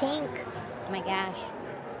 And Tink. Oh my gosh.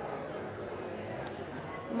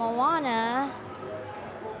 Moana.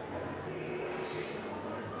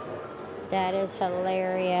 That is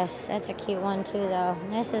hilarious. That's a cute one too, though.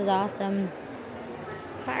 This is awesome.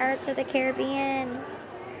 Pirates of the Caribbean.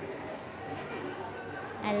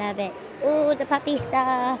 I love it. Ooh, the puppy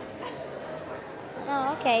stuff.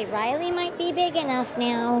 Oh, okay. Riley might be big enough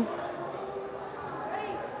now.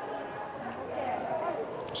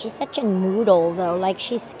 She's such a noodle, though. Like,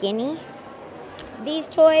 she's skinny. These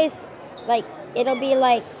toys, like, it'll be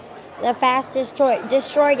like The fastest toy,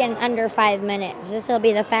 destroyed in under 5 minutes. This will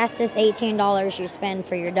be the fastest $18 you spend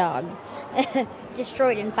for your dog.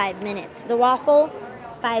 Destroyed in 5 minutes. The waffle,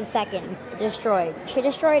 5 seconds. Destroyed. She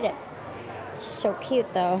destroyed it. It's so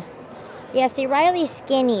cute though. Yeah, see, Riley's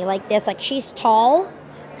skinny like this. Like she's tall.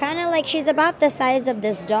 Kind of like she's about the size of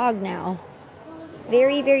this dog now.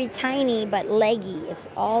 Very, very tiny, but leggy. It's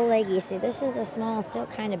all leggy. See, this is the small, still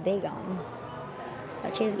kind of big on.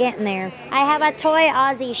 But she's getting there. I have a toy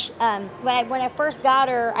Aussie. When I first got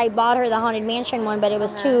her, I bought her the Haunted Mansion one, but it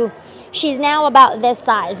was too... She's now about this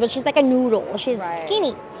size, but she's like a noodle. She's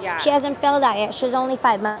skinny. Yeah. She hasn't filled out yet. She's only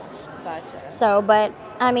 5 months. Gotcha. So, but,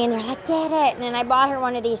 I mean, they're like, get it. And then I bought her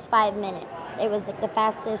one of these 5 minutes. It was like the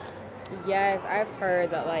fastest. Yes, I've heard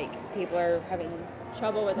that like people are having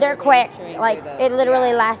trouble with. They're quick. Like, it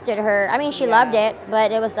literally lasted her. I mean, she loved it,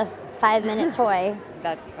 but it was a 5-minute toy.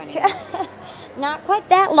 That's funny. Not quite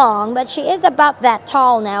that long, but she is about that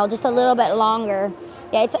tall now, just a little bit longer.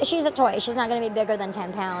 Yeah, she's a toy. She's not going to be bigger than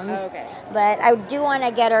 10 pounds. Oh, okay. But I do want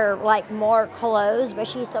to get her, like, more clothes, but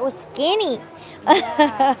she's so skinny. Yeah.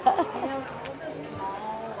 I know,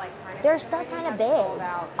 small, like, kind of They're still kind of big.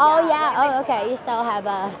 out. Oh, yeah. Oh, okay. You still have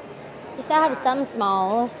some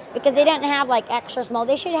smalls, because they didn't have, like, extra small.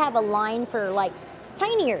 They should have a line for, like,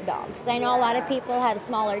 tinier dogs. I know a lot of people have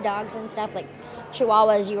smaller dogs and stuff, like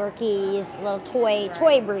Chihuahuas, Yorkies, little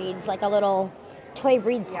toy breeds, like a little toy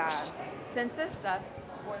breed section. Since this stuff,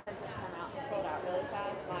 since it's come out and sold out really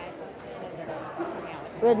fast, my assumption is they're going to start coming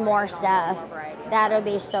out With more stuff. More variety. That'll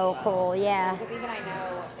be so cool, yeah. Because even I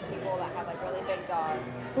know people that have like really big dogs.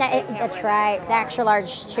 No, they can't that's wear right. The extra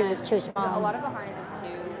large too And A small. lot of the harnesses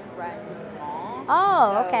too run small.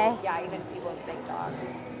 Oh, So, okay. Yeah, even people with big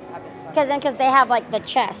dogs have been. Because they have like the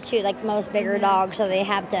chest too, like most bigger dogs, so they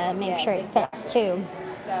have to make sure it fits too.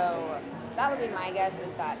 So that would be my guess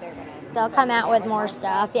is that They'll come out with more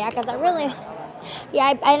stuff, yeah. Because I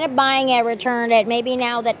ended up buying it, returned it. Maybe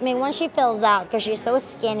now that once she fills out, because she's so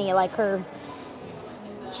skinny, like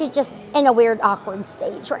she's just in a weird awkward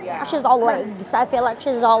stage right now. She's all legs. I feel like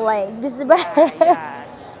she's all legs, but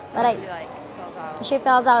she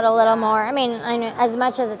fills out a little more. I mean, I know as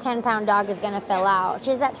much as a 10-pound dog is going to fill out.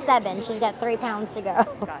 She's at 7. She's got 3 pounds to go.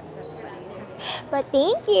 But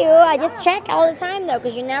thank you. I just check all the time, though,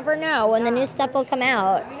 because you never know when the new stuff will come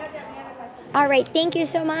out. All right. Thank you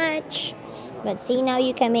so much. But see, now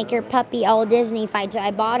you can make your puppy all Disney-fied. So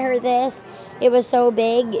I bought her this. It was so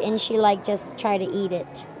big, and she, like, just tried to eat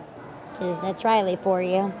it. Because that's Riley for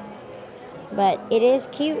you. But it is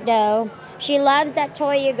cute, though. She loves that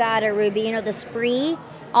toy you got her, Ruby. You know, the Spree.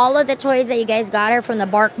 All of the toys that you guys got her from the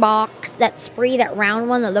Bark Box, that Spree, that round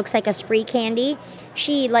one that looks like a Spree candy,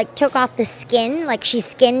 she, like, took off the skin. Like, she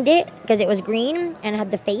skinned it because it was green and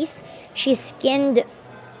had the face. She skinned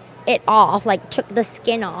it off, like, took the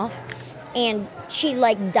skin off. And she,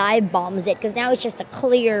 like, dive bombs it because now it's just a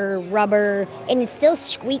clear rubber and it's still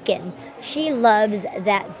squeaking. She loves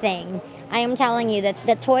that thing. I am telling you that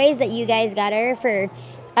the toys that you guys got her for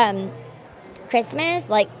Christmas,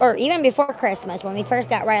 like, or even before Christmas when we first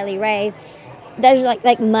got Riley Ray, there's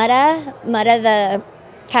like Mutta the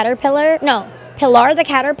caterpillar. No, Pilar the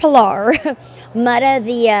caterpillar. Mutta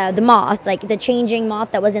the moth, like the changing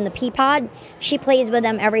moth that was in the pea pod. She plays with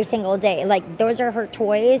them every single day. Like, those are her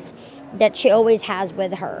toys that she always has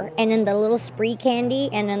with her. And then the little Spree candy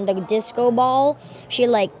and then the disco ball, she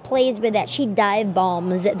like plays with that. She dive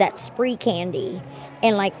bombs that Spree candy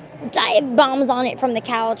and like dive bombs on it from the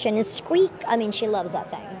couch and squeak. I mean, she loves that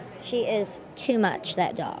thing. She is too much,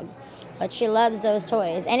 that dog. But she loves those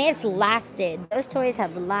toys. And it's lasted. Those toys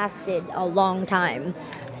have lasted a long time.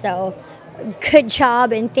 So good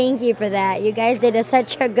job and thank you for that. You guys did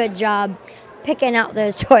such a good job picking out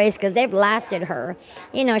those toys because they've lasted her.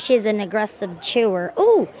 You know, she's an aggressive chewer.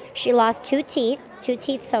 Ooh, she lost 2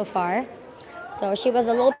 teeth so far. So she was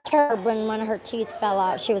a little perturbed when her teeth fell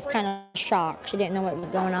out. She was kind of shocked. She didn't know what was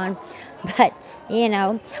going on. But, you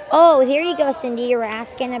know. Oh, here you go, Cindy. You were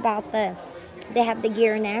asking about they have the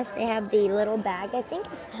gear nest. They have the little bag. I think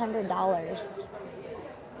it's $100.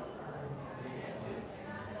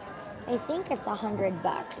 I think it's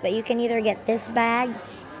 $100, but you can either get this bag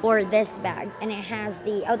or this bag, and it has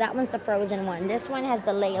that one's the frozen one. This one has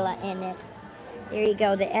the Layla in it. There you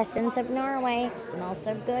go, the essence of Norway. It smells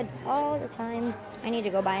so good all the time. I need to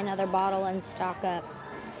go buy another bottle and stock up.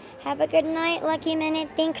 Have a good night, Lucky Minute.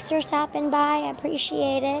 Thanks for stopping by. I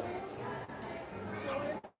appreciate it.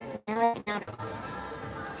 Now it's not.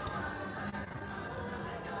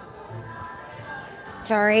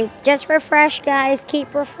 Sorry. Just refresh, guys.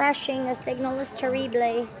 Keep refreshing. The signal is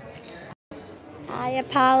terrible. I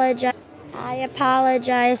apologize.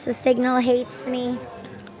 The signal hates me.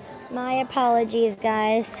 My apologies,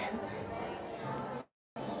 guys.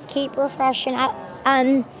 Just keep refreshing.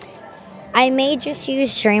 I may just use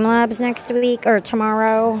Streamlabs next week or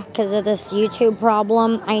tomorrow because of this YouTube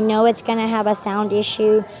problem. I know it's going to have a sound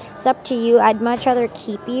issue. It's up to you. I'd much rather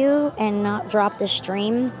keep you and not drop the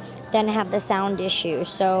stream than have the sound issue.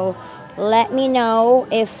 So let me know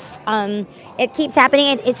if it keeps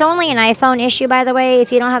happening. It's only an iPhone issue, by the way.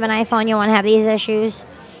 If you don't have an iPhone, you won't have these issues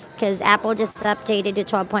because Apple just updated to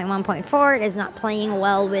 12.1.4. It is not playing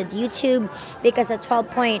well with YouTube because the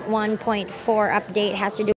 12.1.4 update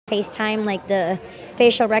has to do FaceTime, like the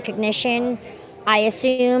facial recognition. I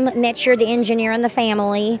assume Mitch, you're the engineer in the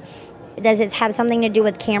family. Does it have something to do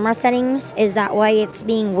with camera settings? Is that why it's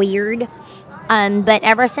being weird? But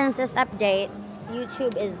ever since this update,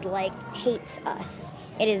 YouTube is like hates us.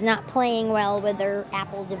 It is not playing well with their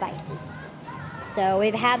Apple devices. So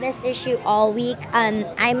we've had this issue all week.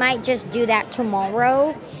 I might just do that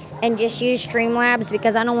tomorrow and just use Streamlabs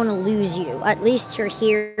because I don't want to lose you. At least you're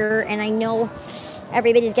here, and I know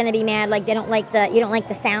everybody's gonna be mad, like you don't like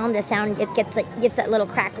the sound. The sound, it gets that little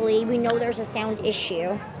crackly. We know there's a sound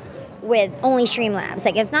issue with only Streamlabs.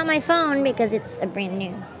 Like, it's not my phone because it's a brand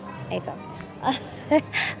new iPhone.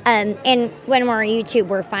 And when we're on YouTube,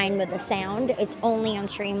 we're fine with the sound. It's only on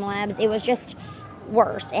Streamlabs. It was just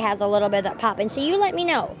worse. It has a little bit of that pop. And so you let me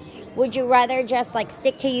know. Would you rather just like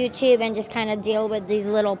stick to YouTube and just kind of deal with these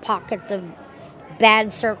little pockets of bad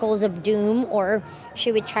circles of doom, or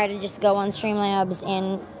should we try to just go on Streamlabs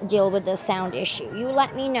and deal with the sound issue? You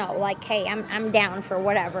let me know. Like, hey, I'm down for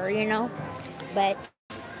whatever, you know? But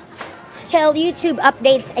till YouTube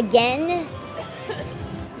updates again,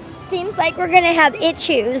 seems like we're gonna have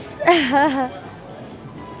issues.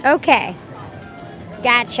 Okay.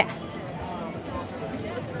 Gotcha.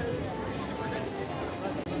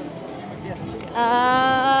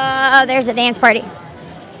 There's a dance party.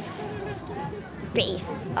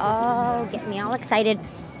 Bass. Oh, get me all excited.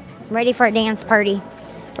 I'm ready for a dance party.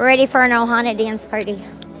 We're ready for an Ohana dance party.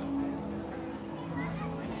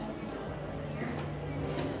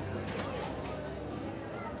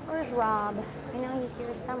 Where's Rob? I know he's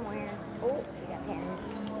here somewhere. Oh, we got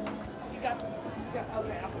pens.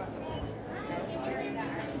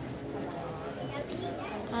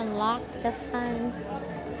 Unlock the fun.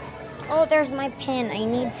 Oh, there's my pen. I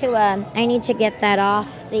need to get that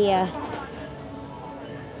off the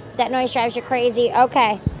that noise drives you crazy.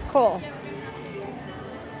 Okay, cool.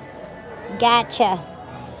 Gotcha.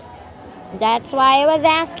 That's why I was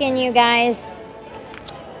asking you guys.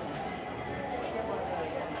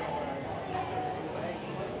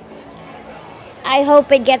 I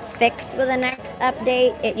hope it gets fixed with the next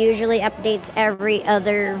update. It usually updates every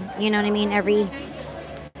other, you know what I mean, every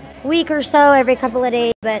week or so, every couple of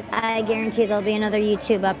days, but I guarantee there'll be another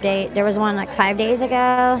YouTube update. There was one like 5 days ago,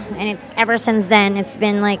 and it's ever since then it's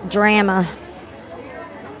been like drama.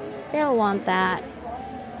 Still want that.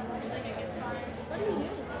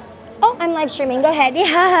 Oh, I'm live streaming. Go ahead.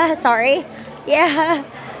 Yeah, sorry. Yeah.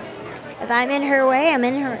 If I'm in her way, I'm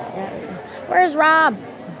in her. Where's Rob?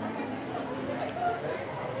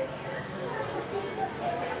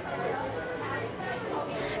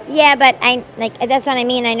 Yeah, but that's what I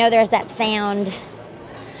mean. I know there's that sound.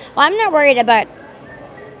 Well, I'm not worried about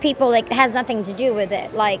people, like, it has nothing to do with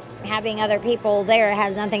it. Like, having other people there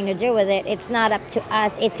has nothing to do with it. It's not up to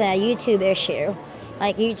us. It's a YouTube issue.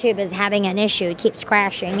 Like, YouTube is having an issue. It keeps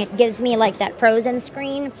crashing. It gives me, like, that frozen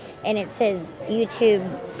screen, and it says YouTube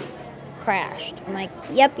crashed. I'm like,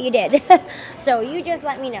 yep, you did. So you just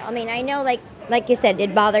let me know. I mean, I know, like you said,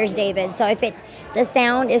 it bothers David. So if the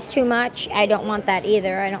sound is too much, I don't want that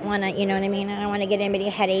either. I don't want to, you know what I mean? I don't want to get anybody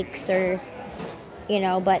headaches or, you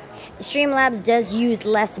know, but Streamlabs does use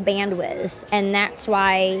less bandwidth, and that's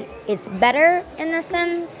why it's better in the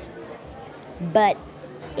sense, but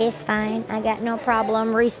it's fine. I got no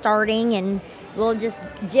problem restarting, and we'll just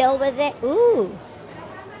deal with it. Ooh,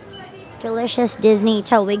 delicious Disney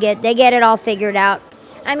till they get it all figured out.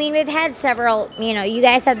 I mean, we've had several, you know, you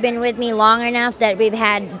guys have been with me long enough that we've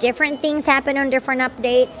had different things happen on different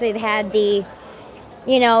updates. We've had the,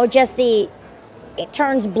 you know, just the, it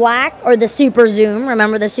turns black, or the super zoom.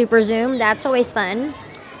 Remember the super zoom? That's always fun.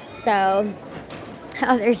 So,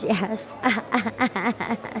 oh, there's, yes.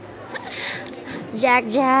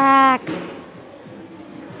 Jack.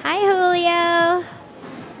 Hi, Julio.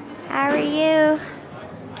 How are you?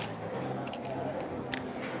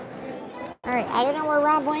 All right, I don't know where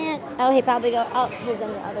Rob went. Oh, he probably he's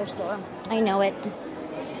in the other store. I know it.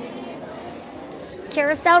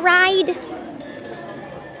 Carousel ride.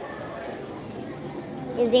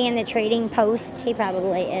 Is he in the trading post? He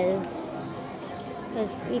probably is.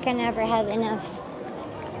 Because you can never have enough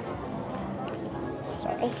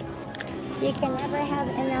sorry. You can never have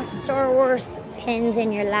enough Star Wars pins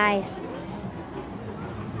in your life.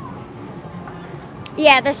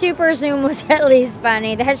 Yeah, the super zoom was at least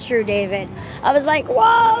funny. That's true, David. I was like,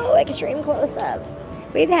 whoa, extreme close up.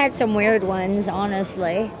 We've had some weird ones,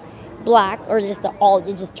 honestly. Black, or just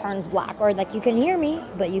it just turns black. Or like, you can hear me,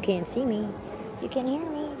 but you can't see me. You can hear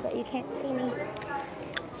me, but you can't see me.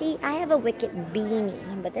 See, I have a Wicked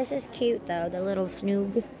beanie, but this is cute though, the little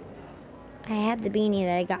Snoog. I have the beanie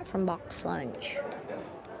that I got from Box Lunch.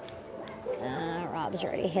 Rob's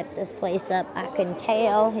already hit this place up. I can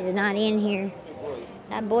tell he's not in here.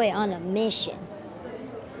 That boy on a mission.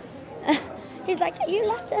 He's like, you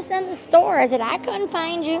left us in the store. I said, I couldn't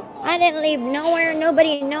find you. I didn't leave nowhere,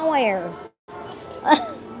 nobody, nowhere.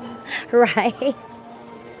 Right?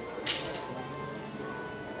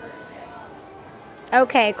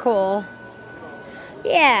 Okay, cool.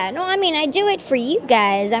 Yeah, no, I mean, I do it for you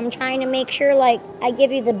guys. I'm trying to make sure, like, I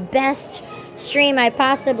give you the best stream I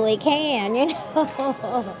possibly can, you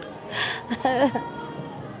know?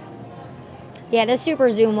 Yeah, the super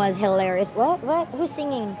zoom was hilarious. What? Who's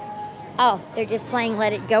singing? Oh, they're just playing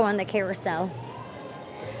Let It Go on the carousel.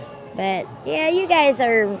 But, yeah, you guys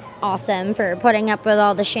are awesome for putting up with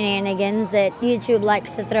all the shenanigans that YouTube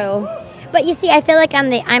likes to throw. But you see, I feel like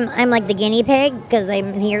I'm like the guinea pig because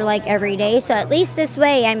I'm here like every day. So at least this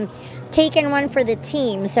way, I'm taking one for the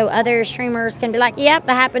team, so other streamers can be like, "Yep,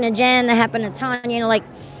 that happened to Jen, that happened to Tanya." You know, like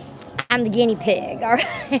I'm the guinea pig. All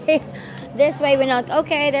right. This way, we're like,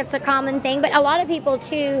 okay, that's a common thing. But a lot of people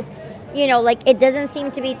too, you know, like it doesn't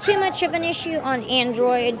seem to be too much of an issue on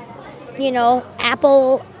Android. You know,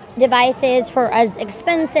 Apple devices, for as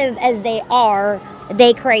expensive as they are,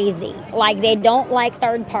 they crazy. Like they don't like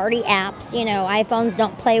third-party apps. You know, iPhones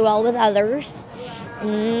don't play well with others.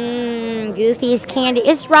 Goofy's candy.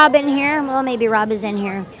 Is Rob in here? Well, maybe Rob is in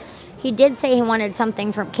here. He did say he wanted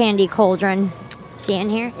something from Candy Cauldron. Is he in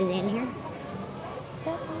here? Is he in here?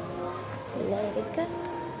 Let it go.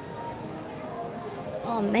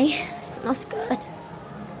 Oh man, it smells good.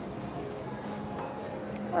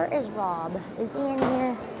 Where is Rob? Is he in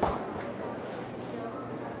here?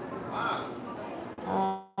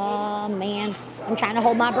 Oh man, I'm trying to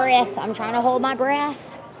hold my breath. I'm trying to hold my breath.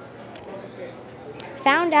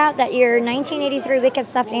 Found out that your 1983 Wicked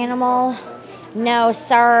stuffed animal. No,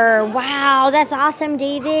 sir. Wow, that's awesome,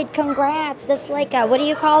 David. Congrats. That's like a, what do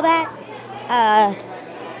you call that?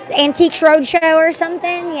 Antiques Roadshow or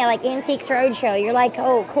something? Yeah, like Antiques Roadshow. You're like,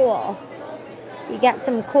 oh, cool. You got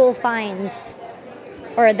some cool finds.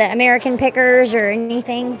 Or the American Pickers or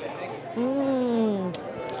anything.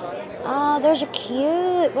 Oh, those are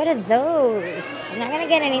cute. What are those? I'm not going to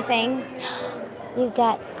get anything. You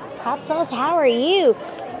got hot sauce. How are you?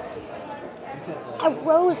 A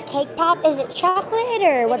rose cake pop. Is it chocolate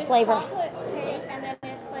or what flavor? Chocolate cake, and then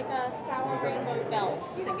it's like a sour rainbow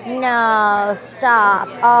belt together. No, stop.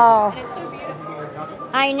 Oh. It's so beautiful.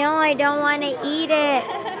 I know I don't want to eat it.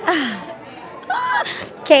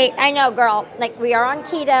 Kate, I know, girl. Like, we are on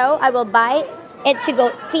keto. I will buy it to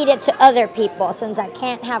go feed it to other people since I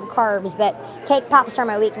can't have carbs, but cake pops are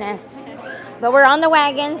my weakness. But we're on the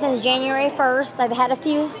wagon since January 1st. I've had a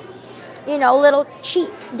few, you know, little cheat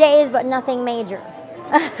days, but nothing major.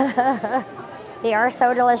 They are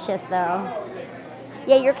so delicious, though.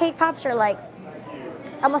 Yeah, your cake pops are like,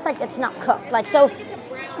 almost like it's not cooked. Like, so,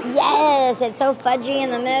 yes, it's so fudgy in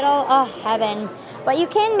the middle. Oh, heaven. But you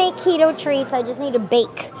can make keto treats. I just need to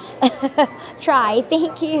bake. Try.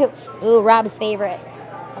 Thank you. Ooh, Rob's favorite.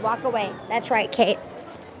 I'll walk away. That's right, Kate.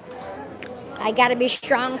 I got to be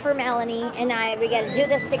strong for Melanie and we got to do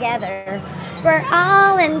this together. We're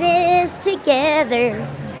all in this together.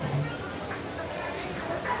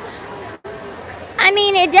 I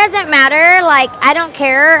mean, it doesn't matter. Like, I don't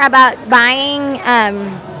care about buying,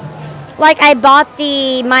 like I bought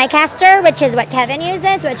the MyCaster, which is what Kevin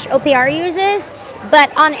uses, which OPR uses.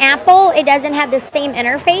 But on Apple, it doesn't have the same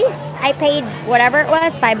interface. I paid whatever it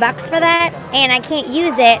was, $5 for that. And I can't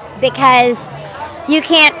use it because you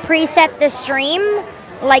can't preset the stream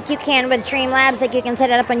like you can with Streamlabs. Like you can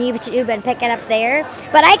set it up on YouTube and pick it up there.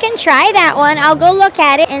 But I can try that one. I'll go look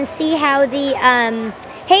at it and see how the,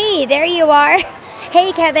 hey, there you are.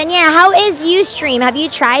 Hey, Kevin. Yeah, how is Ustream? Have you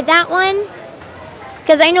tried that one?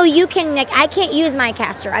 Because I know you can, like, I can't use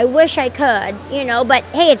MyCaster. I wish I could, you know. But,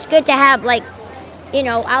 hey, it's good to have, like, you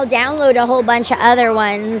know, I'll download a whole bunch of other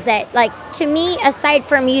ones that, like, to me, aside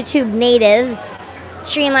from YouTube native,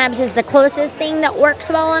 Streamlabs is the closest thing that works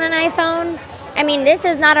well on an iPhone. I mean, this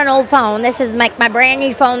is not an old phone. This is like my brand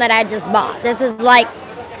new phone that I just bought. This is like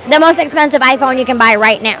the most expensive iPhone you can buy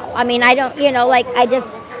right now. I mean, I don't, you know, like,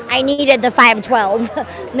 I needed the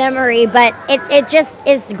 512 memory, but it just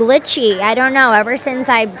is glitchy. I don't know. Ever since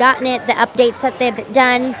I've gotten it, the updates that they've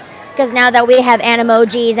done, because now that we have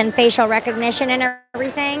animojis and facial recognition and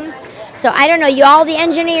everything. So I don't know. You all the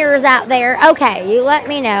engineers out there, okay, you let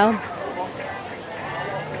me know.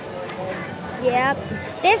 Yep.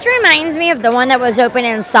 This reminds me of the one that was open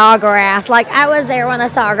in Sawgrass. Like, I was there when the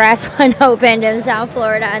Sawgrass one opened in South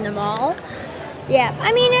Florida in the mall. Yeah,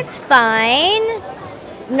 I mean, it's fine.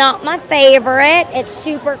 Not my favorite. It's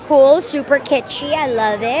super cool, super kitschy. I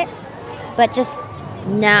love it. But just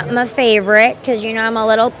not my favorite, because, you know, I'm a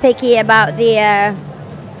little picky about the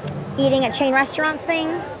eating at chain restaurants thing.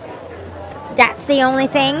 That's the only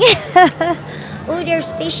thing. Oh,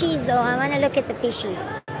 there's fishies, though. I want to look at the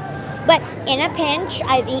fishies. But in a pinch,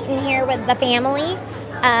 I've eaten here with the family,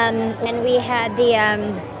 and we had the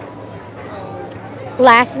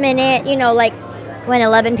last minute, you know, like when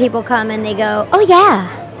 11 people come and they go, oh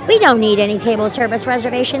yeah, we don't need any table service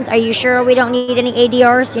reservations. Are you sure we don't need any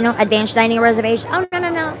ADRs, you know, advanced dining reservations? Oh,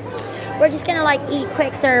 no. We're just going to like eat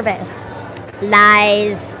quick service.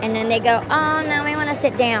 Lies. And then they go, oh no, we want to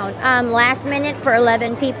sit down. Last minute for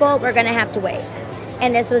 11 people, we're going to have to wait.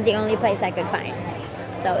 And this was the only place I could find.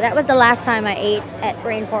 So that was the last time I ate at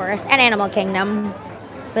Rainforest and Animal Kingdom,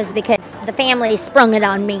 was because the family sprung it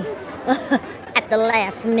on me at the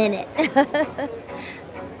last minute.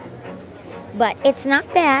 But it's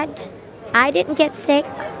not bad. I didn't get sick.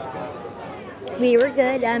 We were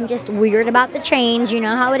good. I'm just weird about the change. You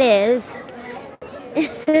know how it is.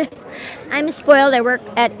 I'm spoiled. I work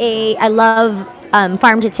at I love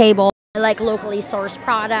farm to table. I like locally sourced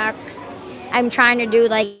products. I'm trying to do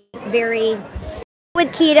like very...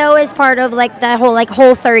 With keto as part of like the whole like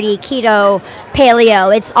Whole30 keto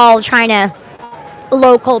paleo, it's all trying to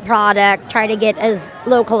local product, try to get as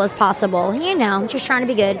local as possible. You know, just trying to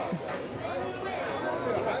be good.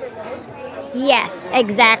 Yes,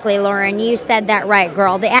 exactly, Lauren. You said that right,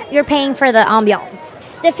 girl. You're paying for the ambiance.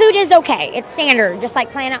 The food is okay. It's standard, just like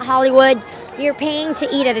Planet Hollywood. You're paying to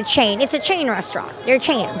eat at a chain. It's a chain restaurant. They're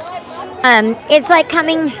chains. It's like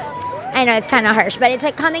coming. I know it's kind of harsh, but it's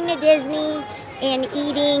like coming to Disney and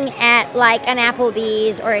eating at like an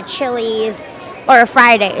Applebee's or a Chili's or a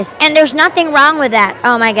Fridays. And there's nothing wrong with that.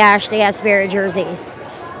 Oh my gosh, they have Spirit jerseys.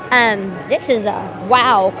 This is a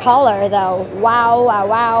wow color though. Wow.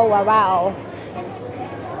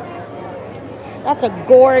 That's a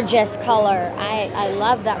gorgeous color. I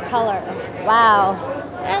love that color. Wow.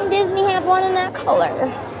 And Disney have one in that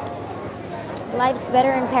color. Life's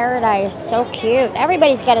better in paradise. So cute.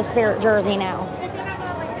 Everybody's got a Spirit jersey now.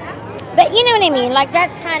 But you know what I mean? Like,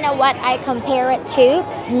 that's kind of what I compare it to.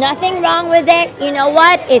 Nothing wrong with it. You know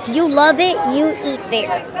what? If you love it, you eat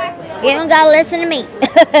there. You don't got to listen to me.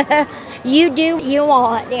 You do what you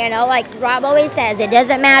want. You know, like Rob always says, it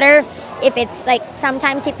doesn't matter if it's like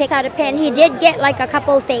sometimes he picks out a pen. He did get like a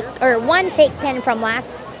couple fake or one fake pen from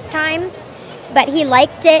last time. But he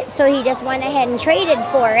liked it, so he just went ahead and traded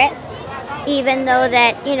for it. Even though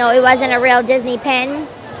that, you know, it wasn't a real Disney pen.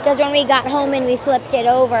 Because when we got home and we flipped it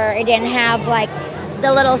over, it didn't have, like,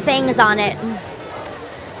 the little things on it.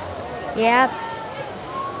 Yep.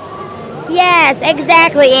 Yes,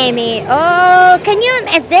 exactly, Amy. Oh, can you...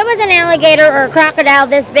 If there was an alligator or a crocodile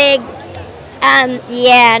this big,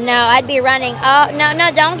 yeah, no, I'd be running. Oh, no,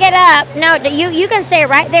 don't get up. No, you can stay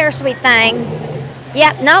right there, sweet thing.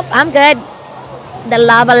 Yep, nope, I'm good. The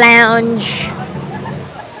Lava Lounge.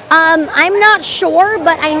 I'm not sure,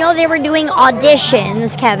 but I know they were doing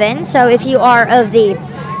auditions, Kevin. So if you are of the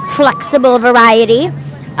flexible variety,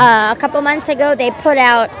 a couple months ago they put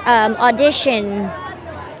out audition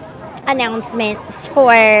announcements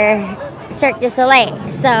for Cirque du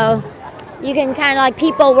Soleil. So you can kind of like,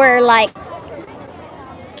 people were like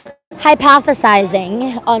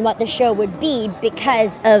hypothesizing on what the show would be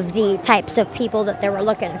because of the types of people that they were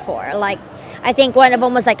looking for. Like, I think one of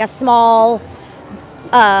them was like a small...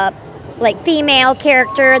 like female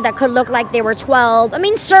character that could look like they were 12. I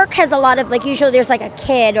mean, Cirque has a lot of, like, usually there's like a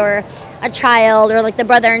kid or a child or like the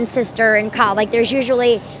brother and sister in college. Like, there's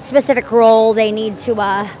usually specific role they need to,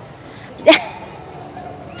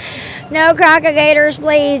 No crocodilators,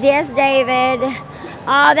 please. Yes, David.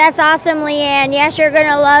 Oh, that's awesome, Leanne. Yes, you're going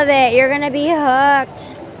to love it. You're going to be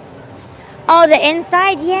hooked. Oh, the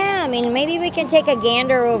inside? Yeah, I mean, maybe we can take a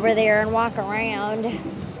gander over there and walk around.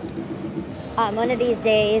 One of these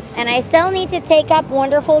days. And I still need to take up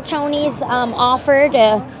Wonderful Tony's offer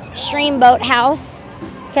to stream Boathouse,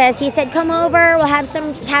 because he said, come over, we'll have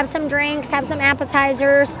some drinks, have some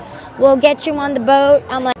appetizers, we'll get you on the boat.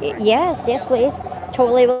 I'm like, yes, please,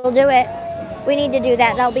 totally, we'll do it. We need to do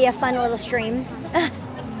that. That'll be a fun little stream.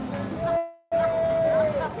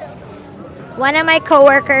 One of my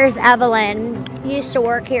coworkers, Evelyn, used to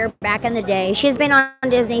work here back in the day. She's been on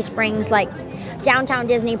Disney Springs, like downtown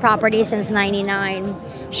Disney property, since '99.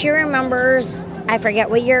 She remembers, I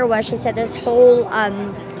forget what year it was, she said this whole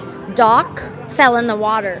dock fell in the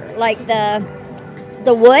water. Like the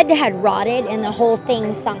wood had rotted and the whole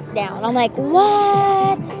thing sunk down. I'm like,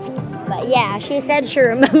 what? But yeah, she said she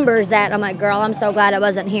remembers that. I'm like, girl, I'm so glad I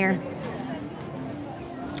wasn't here.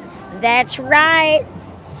 That's right.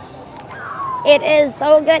 It is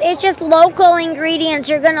so good. It's just local ingredients.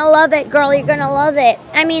 You're going to love it, girl. You're going to love it.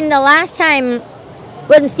 I mean, the last time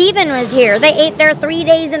when Steven was here, they ate there 3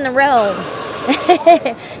 days in a row.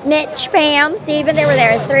 Mitch, Pam, Steven, they were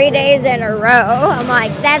there 3 days in a row. I'm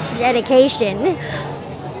like, that's dedication.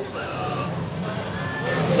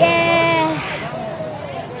 Yeah.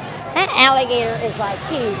 That alligator is like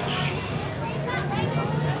huge.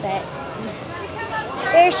 But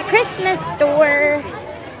there's your Christmas store.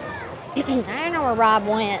 I don't know where Rob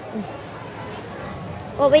went.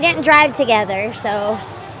 Well, we didn't drive together, so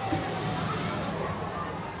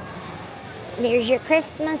there's your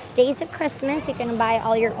Christmas, days of Christmas. You're gonna buy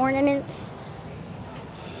all your ornaments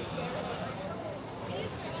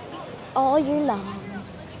all year long.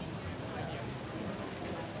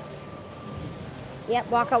 Yep,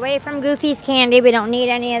 walk away from Goofy's candy. We don't need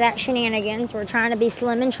any of that shenanigans. We're trying to be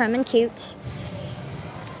slim and trim and cute.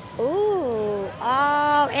 Ooh,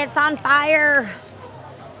 oh, it's on fire.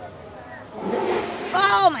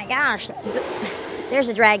 Oh my gosh. There's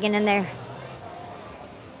a dragon in there.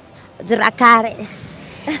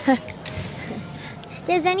 Dracarys.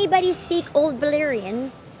 Does anybody speak Old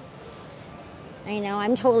Valyrian? I know,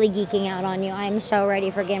 I'm totally geeking out on you. I'm so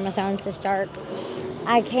ready for Game of Thrones to start.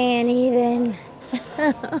 I can't even.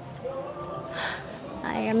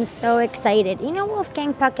 I am so excited. You know,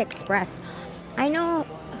 Wolfgang Puck Express. I know,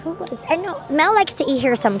 I know Mel likes to eat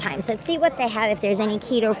here sometimes. Let's see what they have, if there's any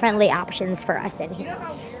keto-friendly options for us in here.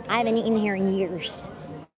 I haven't eaten here in years.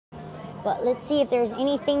 But let's see if there's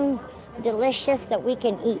anything delicious that we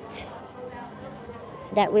can eat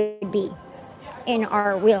that would be in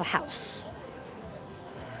our wheelhouse.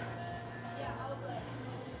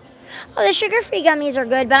 Oh, the sugar-free gummies are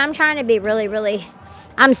good, but I'm trying to be really,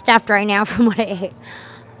 I'm stuffed right now from what I ate.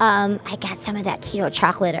 I got some of that keto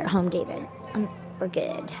chocolate at home, David. We're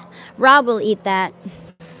good. Rob will eat that.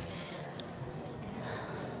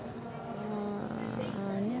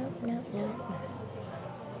 Nope.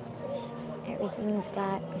 Everything's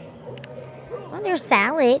got... Well, there's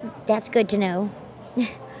salad. That's good to know.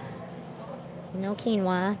 No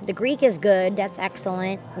quinoa. The Greek is good. That's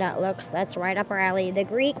excellent. That's right up our alley. The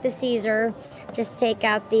Greek, the Caesar. Just take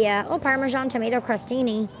out the, Parmesan tomato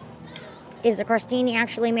crostini. Is the crostini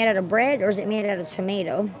actually made out of bread or is it made out of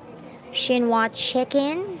tomato? Chinois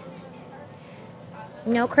chicken.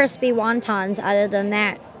 No crispy wontons other than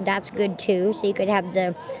that. That's good too. So you could have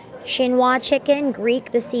the chinois chicken,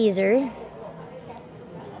 Greek, the Caesar.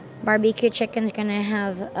 Barbecue chicken's gonna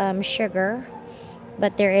have sugar,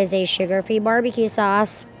 but there is a sugar-free barbecue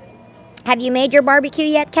sauce. Have you made your barbecue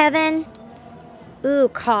yet, Kevin? Ooh,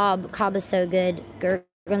 Cobb. Cobb is so good.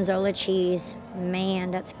 Gorgonzola cheese.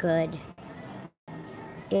 Man, that's good.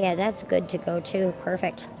 Yeah, that's good to go too.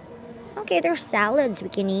 Perfect. Okay, there's salads we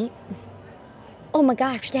can eat. Oh my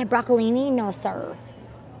gosh, they have broccolini? No, sir.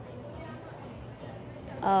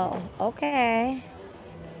 Oh, okay.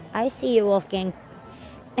 I see you, Wolfgang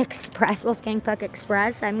Express, Wolfgang Puck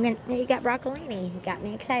Express. You got broccolini. You got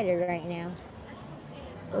me excited right now.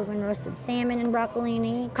 Oven roasted salmon and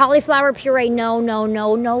broccolini. Cauliflower puree.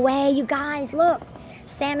 No way, you guys. Look.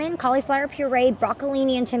 Salmon, cauliflower puree,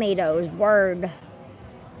 broccolini, and tomatoes. Word.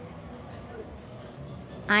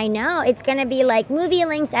 I know. It's going to be like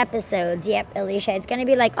movie-length episodes. Yep, Alicia. It's going to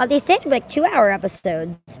be like, they said like 2-hour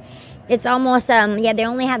episodes. It's almost, they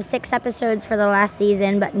only have 6 episodes for the last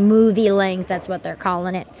season, but movie length, that's what they're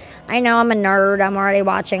calling it. I know, I'm a nerd. I'm already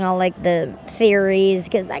watching all like the theories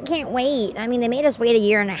because I can't wait. I mean, they made us wait 1.5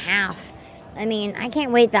 years. I mean, I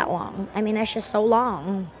can't wait that long. I mean, that's just so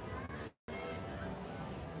long.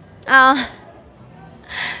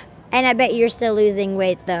 And I bet you're still losing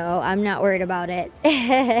weight, though. I'm not worried about it.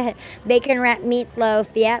 Bacon wrapped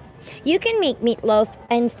meatloaf, yep. You can make meatloaf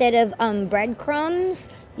instead of breadcrumbs.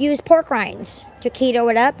 Use pork rinds to keto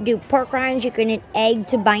it up. Do pork rinds. You can add egg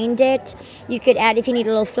to bind it. You could add, if you need a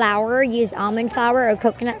little flour, use almond flour or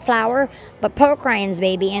coconut flour. But pork rinds,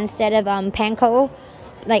 baby, instead of panko,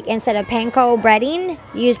 instead of panko breading,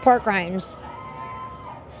 use pork rinds.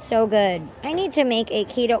 So good. I need to make a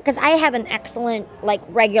keto, because I have an excellent,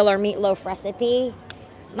 regular meatloaf recipe.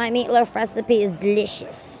 My meatloaf recipe is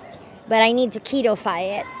delicious. But I need to keto-fy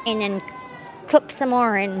it and then cook some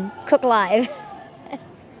more and cook live.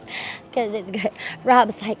 Because it's good.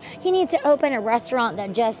 Rob's like, you need to open a restaurant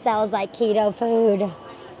that just sells like keto food.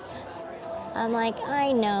 I'm like,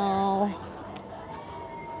 I know.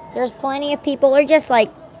 There's plenty of people, or just like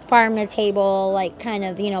farm to table, like kind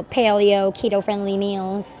of, you know, paleo, keto friendly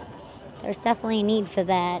meals. There's definitely a need for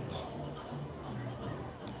that.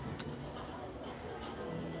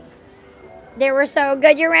 They were so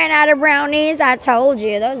good you ran out of brownies. I told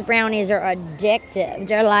you, those brownies are addictive.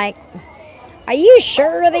 They're like, are you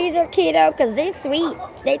sure these are keto? Because they're sweet.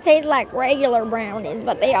 They taste like regular brownies,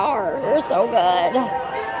 but they are. They're so good.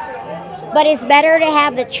 But it's better to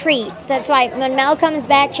have the treats. That's why when Mel comes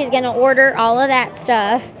back, she's going to order all of that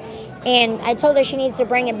stuff. And I told her she needs to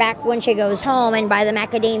bring it back when she goes home and buy the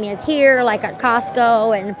macadamias here, like at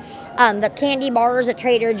Costco, and the candy bars at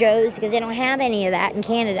Trader Joe's, because they don't have any of that in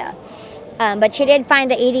Canada. But she did find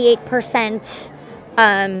the 88%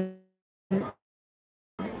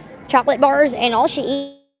 chocolate bars, and all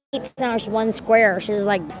she eats now is one square. She's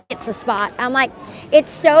like, it's a spot. I'm like, it's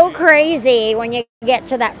so crazy when you get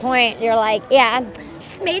to that point. You're like, yeah,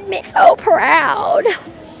 just made me so proud.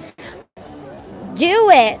 Do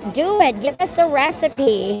it. Give us the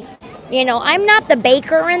recipe. You know, I'm not the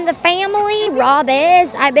baker in the family. Rob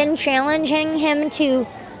is. I've been challenging him to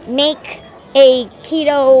make a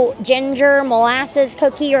keto ginger molasses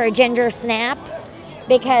cookie or a ginger snap,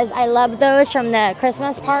 because I love those from the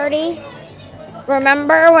Christmas party.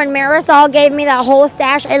 Remember when Marisol gave me that whole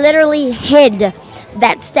stash? I literally hid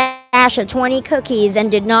that stash of 20 cookies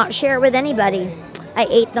and did not share with anybody. I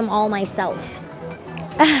ate them all myself.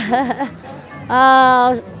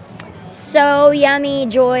 Oh, so yummy,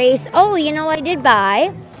 Joyce. Oh, you know, I did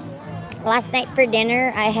buy last night for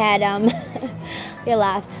dinner. I had you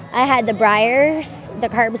laugh. I had the Breyers, the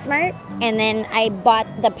Carb Smart, and then I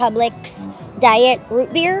bought the Publix diet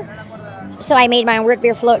root beer. So I made my own root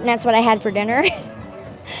beer float, and that's what I had for dinner.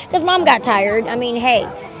 Because Mom got tired. I mean, hey,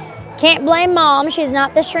 can't blame Mom. She's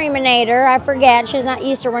not the streaminator. I forget. She's not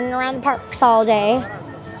used to running around the parks all day.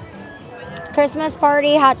 Christmas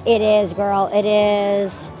party, hot. It is, girl. It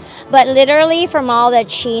is. But literally, from all the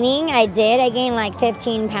cheating I did, I gained like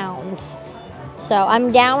 15 pounds. So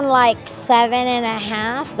I'm down like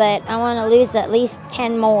 7.5, but I want to lose at least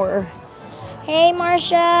 10 more. Hey,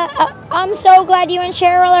 Marcia. I'm so glad you and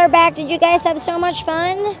Cheryl are back. Did you guys have so much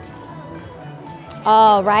fun?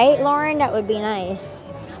 Oh, right, Lauren? That would be nice.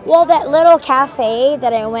 Well, that little cafe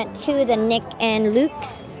that I went to, the Nick and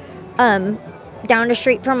Luke's, down the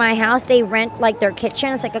street from my house, they rent like their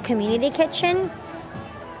kitchen. It's like a community kitchen.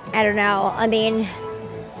 I don't know. I mean,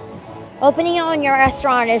 opening your own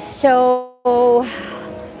restaurant is so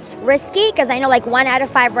risky, because I know like 1 out of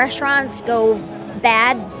 5 restaurants go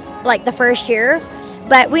bad like the first year.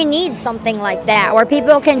 But we need something like that where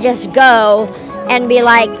people can just go and be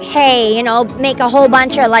like, hey, you know, make a whole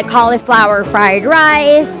bunch of like cauliflower fried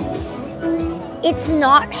rice. It's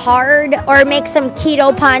not hard. Or make some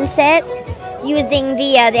keto pancit using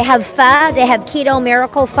the, they have pho, they have keto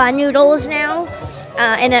miracle pho noodles now,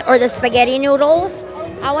 or the spaghetti noodles.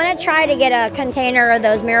 I want to try to get a container of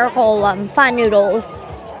those miracle pho noodles,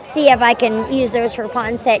 see if I can use those for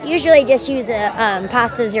pancit. Usually just use the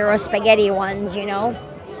pasta zero spaghetti ones, you know,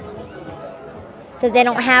 because they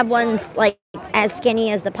don't have ones like as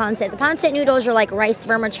skinny as the pancit. The pancit noodles are like rice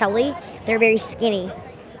vermicelli. They're very skinny,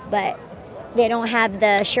 but they don't have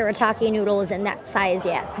the shirataki noodles in that size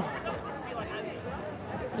yet.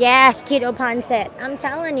 Yes, keto pancit. I'm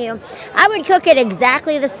telling you, I would cook it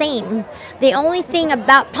exactly the same. The only thing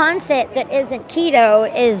about pancit that isn't keto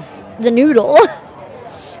is the noodle.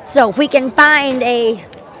 So if we can find a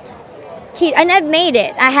keto, and I've made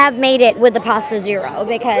it. I have made it with the pasta zero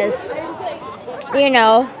because, you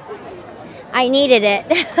know, I needed it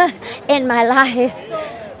in my life.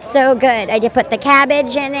 So good. I did put the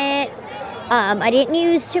cabbage in it. I didn't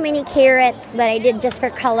use too many carrots, but I did just for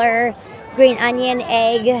color. Green onion,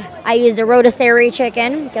 egg. I used a rotisserie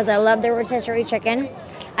chicken because I love the rotisserie chicken.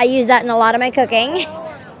 I use that in a lot of my cooking.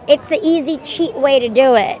 It's an easy, cheap way to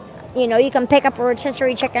do it. You know, you can pick up a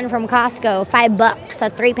rotisserie chicken from Costco, $5, a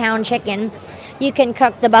 3-pound chicken. You can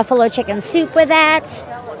cook the buffalo chicken soup with that.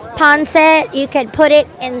 Pancit, you could put it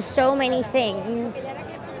in so many things.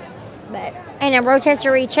 And a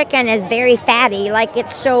rotisserie chicken is very fatty. Like,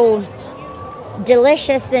 it's so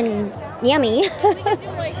delicious and yummy.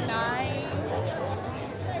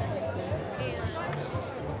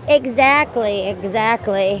 Exactly.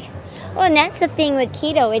 Well, and that's the thing with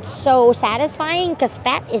keto. It's so satisfying because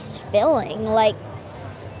fat is filling. Like,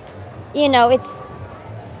 you know,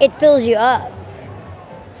 it fills you up.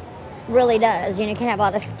 Really does. You know, you can have a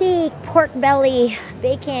lot of steak, pork belly,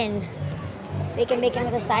 bacon. Bacon, bacon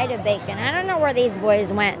with a side of bacon. I don't know where these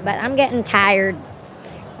boys went, but I'm getting tired.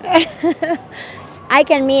 I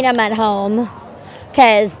can meet them at home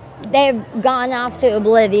because they've gone off to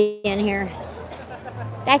oblivion here.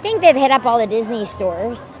 I think they've hit up all the Disney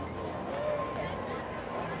stores.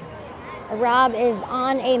 Rob is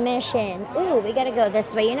on a mission. Ooh, we gotta go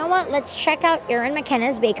this way. You know what? Let's check out Aaron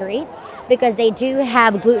McKenna's bakery because they do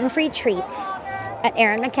have gluten-free treats at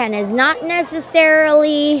Aaron McKenna's. Not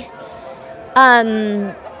necessarily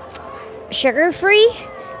sugar-free,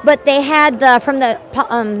 but they had the from the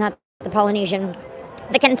not the Polynesian,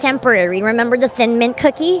 the contemporary. Remember the Thin Mint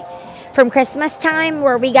cookie from Christmas time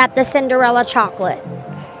where we got the Cinderella chocolate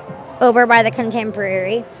over by the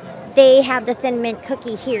Contemporary? They have the Thin Mint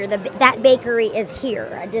cookie here. That bakery is here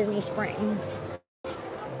at Disney Springs.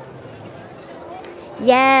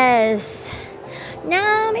 Yes.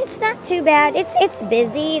 No, it's not too bad. It's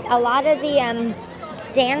busy. A lot of the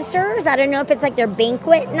dancers, I don't know if it's like their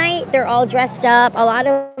banquet night. They're all dressed up. A lot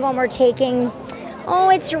of them are taking. Oh,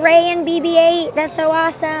 it's Ray and BB-8. That's so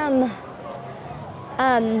awesome.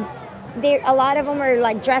 A lot of them were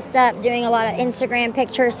like dressed up, doing a lot of Instagram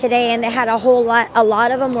pictures today, and they had a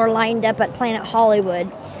lot of them were lined up at Planet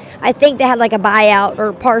Hollywood. I think they had like a buyout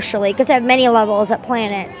or partially because they have many levels at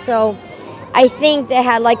Planet. So I think they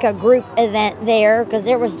had like a group event there because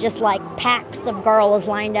there was just like packs of girls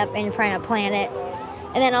lined up in front of Planet.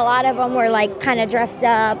 And then a lot of them were like kind of dressed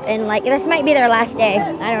up and like this might be their last day.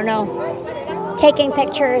 I don't know. Taking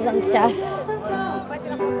pictures and stuff.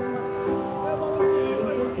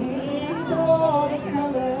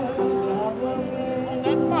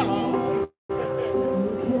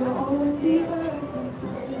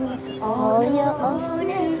 All you own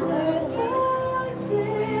is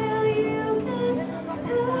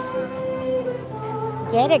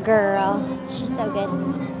get it, girl. She's so good.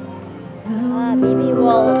 Baby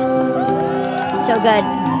wolves. So good.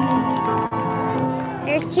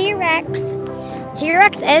 There's T-Rex.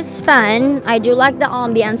 T-Rex is fun. I do like the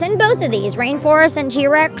ambience in both of these, Rainforest and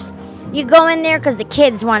T-Rex. You go in there because the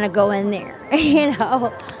kids want to go in there. You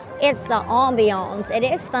know, it's the ambiance. It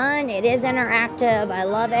is fun. It is interactive. I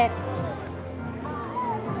love it.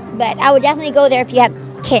 But I would definitely go there if you have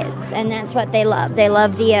kids, and that's what they love. They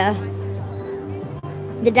love the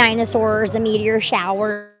dinosaurs, the meteor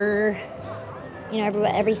shower. You know,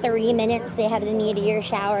 every 30 minutes they have the meteor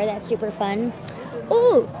shower. That's super fun.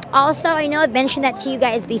 Ooh, also, I know I've mentioned that to you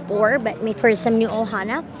guys before, but for some new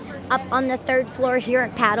Ohana, up on the 3rd floor here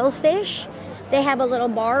at Paddlefish, they have a little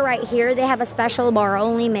bar right here. They have a special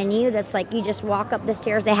bar-only menu that's like you just walk up the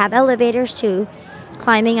stairs. They have elevators too.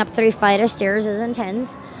 Climbing up 3 flights of stairs is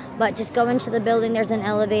intense. But just go into the building, there's an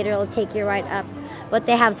elevator, it'll take you right up. But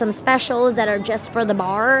they have some specials that are just for the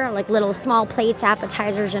bar, like little small plates,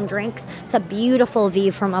 appetizers, and drinks. It's a beautiful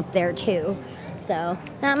view from up there too. So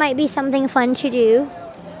that might be something fun to do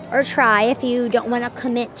or try if you don't want to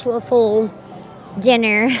commit to a full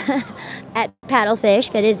dinner at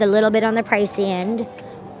Paddlefish. That is a little bit on the pricey end.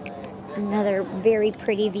 Another very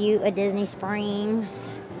pretty view of Disney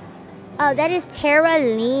Springs. Oh, that is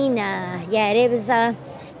Terralina. Yeah, it was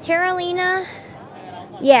Terralina.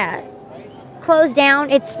 Yeah, closed down.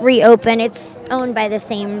 It's reopened. It's owned by the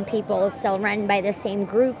same people. It's still run by the same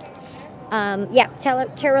group. Yeah,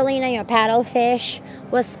 Terralina, you know, Paddlefish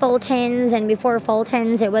was Fulton's, and before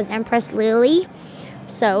Fulton's, it was Empress Lily.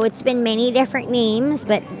 So it's been many different names,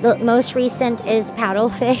 but the most recent is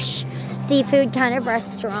Paddlefish. Seafood kind of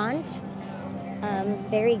restaurant.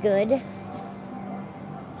 Very good.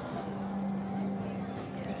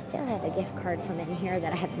 I still have a gift card from in here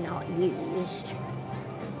that I have not used.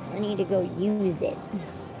 I need to go use it.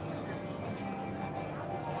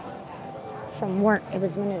 From work, it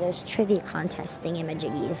was one of those trivia contest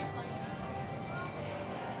thingamajiggies.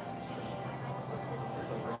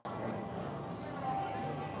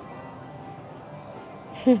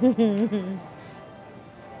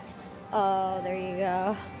 Oh, there you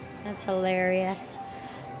go. That's hilarious.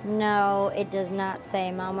 No, it does not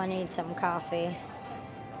say Mama needs some coffee.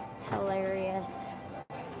 Hilarious.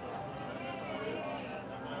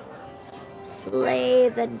 Slay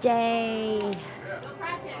the day.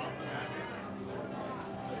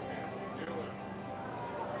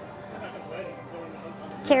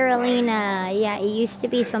 Terralina. Yeah, it used to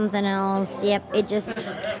be something else. Yep, it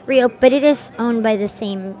just reopened, but it is owned by the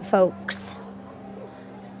same folks.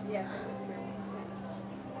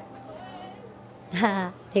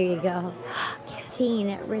 There you go. Caffeine,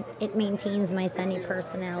 it maintains my sunny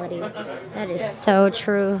personality. That is so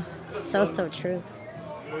true. So true.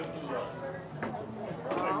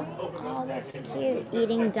 Oh, that's cute.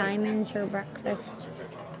 Eating diamonds for breakfast.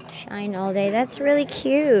 Shine all day. That's really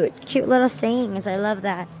cute. Cute little sayings. I love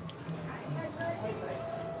that.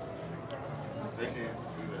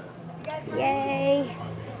 Yay.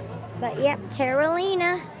 But yep,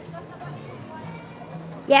 Terralina.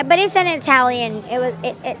 Yeah, but it's an Italian.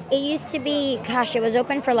 It used to be, gosh, it was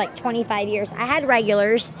open for like 25 years. I had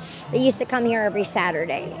regulars. They used to come here every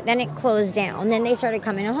Saturday. Then it closed down. Then they started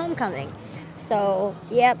coming to homecoming. So,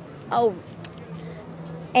 yep. Oh,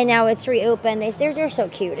 and now it's reopened. They're so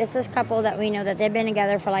cute. It's this couple that we know that they've been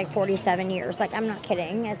together for like 47 years. Like, I'm not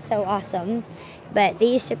kidding. It's so awesome. But they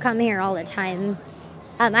used to come here all the time.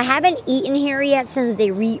 I haven't eaten here yet since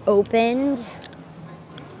they reopened.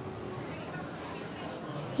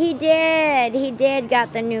 He did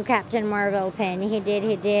got the new Captain Marvel pin. He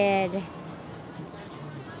did.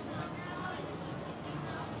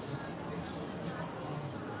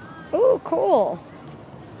 Ooh, cool.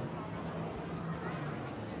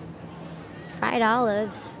 Fried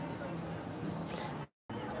olives.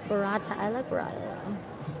 Burrata. I like burrata though.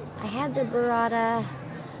 I had the burrata.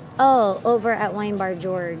 Oh, over at Wine Bar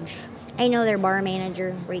George. I know their bar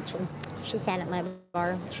manager, Rachel. She sat at my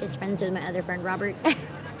bar. She's friends with my other friend, Robert.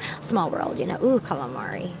 Small world, you know. Ooh,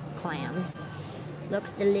 calamari. Clams.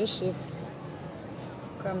 Looks delicious.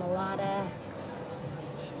 Gremolata.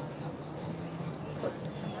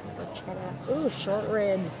 Porchetta. Ooh, short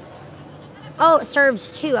ribs. Oh, it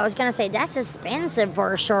serves two. I was going to say, that's expensive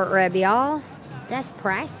for a short rib, y'all. That's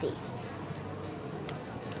pricey.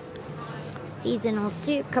 Seasonal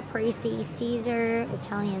soup, caprese, Caesar,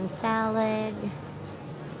 Italian salad.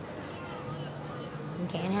 You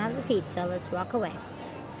can't have the pizza. Let's walk away.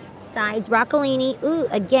 Sides, broccolini. Ooh,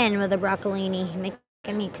 again with a broccolini.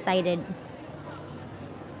 Making me excited.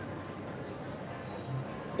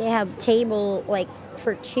 They have table, like,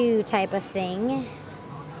 for two type of thing.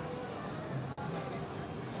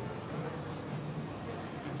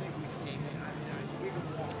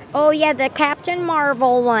 Oh yeah, the Captain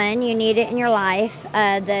Marvel one, you need it in your life.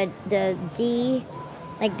 The D,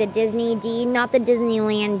 like the Disney D, not the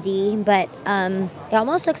Disneyland D, but it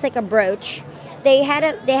almost looks like a brooch. They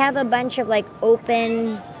have a bunch of like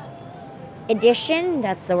open edition,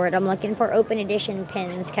 that's the word I'm looking for, open edition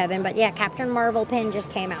pins, Kevin. But yeah, Captain Marvel pin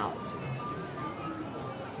just came out.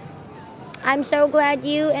 I'm so glad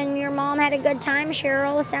you and your mom had a good time,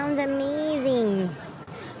 Cheryl. Sounds amazing.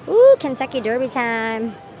 Ooh, Kentucky Derby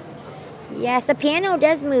time. Yes, the piano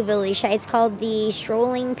does move, Alicia. It's called the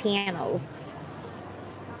strolling piano.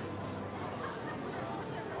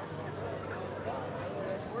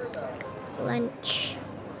 Lunch.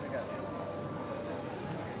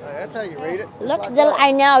 That's how you read it. Looks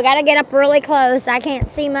I know. Gotta get up really close. I can't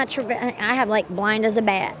see much. I have like blind as a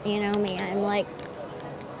bat. You know me. I'm like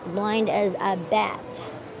blind as a bat.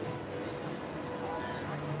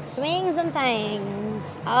 Swings and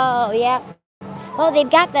things. Oh, yep. Oh, they've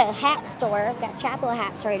got the hat store. Got chapel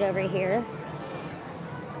hats right over here.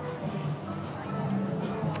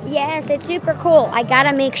 Yes, it's super cool. I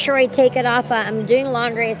gotta make sure I take it off. I'm doing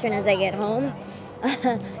laundry as soon as I get home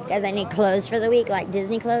because I need clothes for the week, like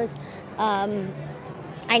Disney clothes.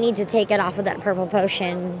 I need to take it off of that Purple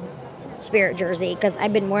Potion Spirit jersey because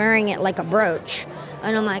I've been wearing it like a brooch.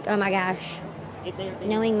 And I'm like, oh my gosh.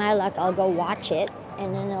 Knowing my luck, I'll go watch it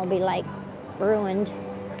and then it'll be like ruined.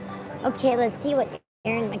 Okay, let's see what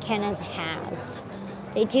Erin McKenna's has.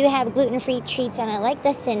 They do have gluten-free treats, and I like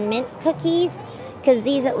the Thin Mint cookies because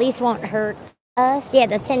these at least won't hurt us. Yeah,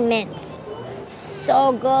 the Thin Mints.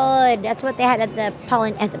 So good. That's what they had at the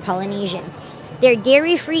Polynesian. They're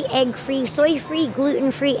dairy-free, egg-free, soy-free,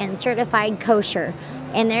 gluten-free, and certified kosher.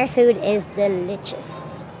 And their food is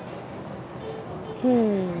delicious.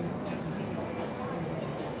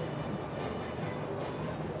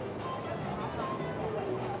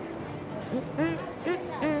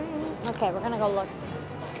 Okay, we're gonna go look.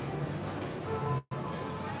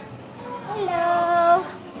 Hello.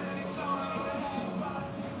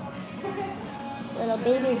 Little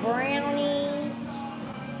baby brownies.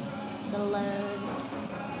 The loaves.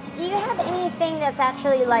 Do you have anything that's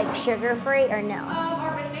actually like sugar-free or no?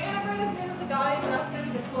 Our banana bread is made with agave, and that's going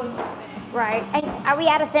to be the closest thing. Right. And are we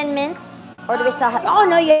out of Thin Mints? Or do we still have? Oh,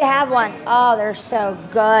 no, you have one. Oh, they're so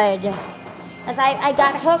good. As I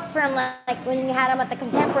got hooked from like when you had them at the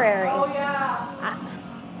Contemporary. Oh, yeah.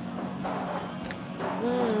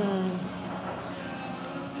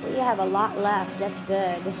 We have a lot left. That's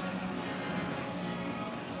good.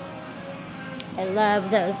 I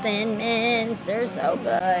love those Thin Mints. They're so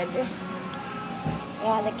good.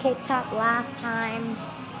 Yeah, the cake top last time.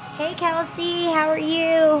 Hey, Kelsey, how are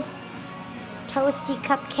you? Toasty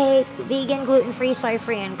cupcake, vegan, gluten-free,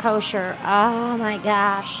 soy-free, and kosher. Oh my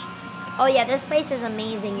gosh. Oh yeah, this place is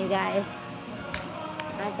amazing, you guys.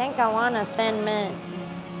 I think I want a Thin Mint.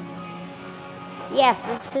 Yes,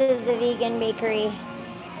 this is the vegan bakery.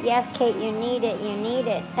 Yes, Kate, you need it. You need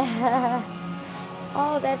it.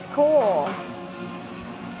 Oh, that's cool.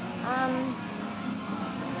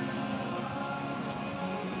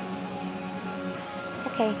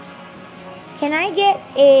 Okay. Can I get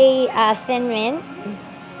a Thin Mint?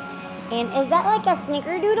 And is that like a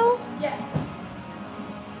snickerdoodle? Yes.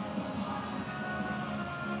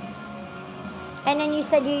 And then you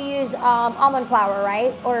said you use almond flour,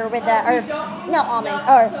 right? Or with the We don't use no almond nuts,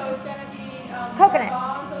 or so it's gonna be coconut.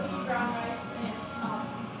 bombs, it'll be brown rice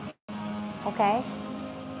and okay,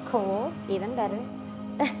 cool, even better.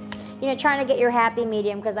 You know, trying to get your happy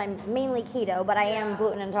medium because I'm mainly keto, but I am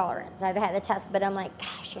gluten intolerant. I've had the test, but I'm like,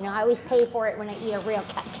 gosh, you know, I always pay for it when I eat a real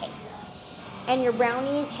cupcake. And your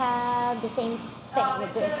brownies have the same thing. it's gonna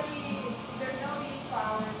be, there's no wheat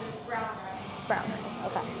flour, there's brown rice. Brown rice,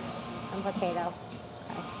 okay. And potato.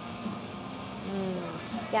 Okay.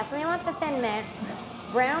 Definitely want the Thin Mint.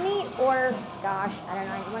 Brownie or, gosh, I don't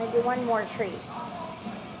know, I want to do one more treat.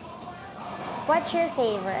 What's your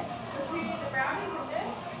favorite? Between the brownies and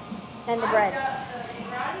this, And the breads. the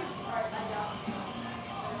brownies are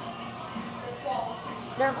quality.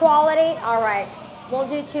 They're quality? All right. We'll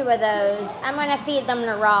do 2 of those. I'm going to feed them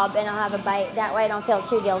to Rob and I'll have a bite. That way I don't feel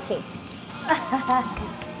too guilty.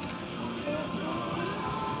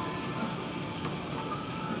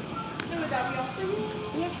 Would that be all for you?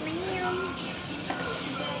 Yes, ma'am.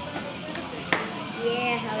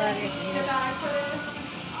 Yeah, I love it. The bag for this?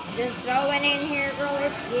 Just throw it in here, girl.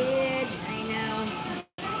 It's good. I know.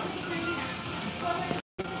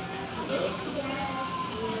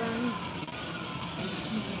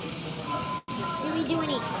 Do we do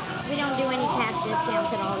any? We don't do any cash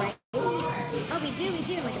discounts at all, right? Oh, we do. We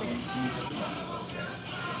do. Look at it.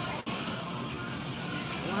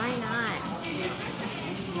 Why not?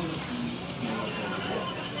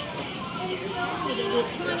 We give you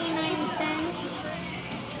 29 cents.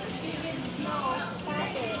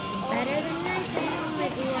 Better than nothing,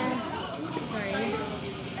 Olivia. Sorry.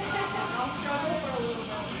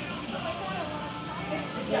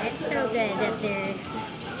 Yeah, it's so good that they're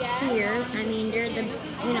here. I mean, they're the,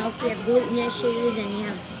 you know, if you have gluten issues and you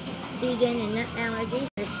have vegan and nut allergies,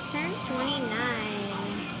 there's $10.29.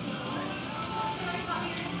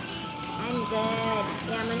 I'm good.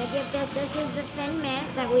 Yeah, I'm gonna give this. This is the Thin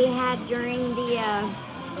Mint that we had during the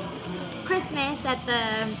Christmas at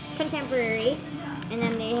the Contemporary. And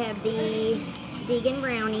then they have the vegan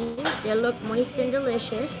brownies. They look moist and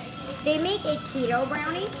delicious. They make a keto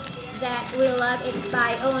brownie that we love. It's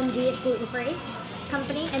by OMG, it's gluten-free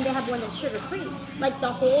company, and they have one that's sugar-free. Like the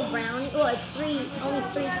whole brownie, well, it's only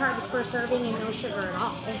 3 carbs per serving and no sugar at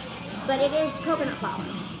all. But it is coconut flour.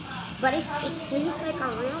 But it tastes like a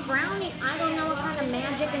real brownie. I don't know what kind of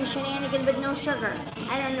magic and shenanigans with no sugar.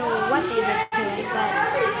 I don't know what they did to it, but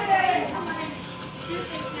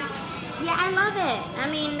yeah, I love it. I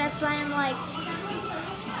mean, that's why I'm like,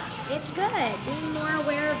 it's good. Being more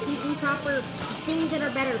aware of eating proper things that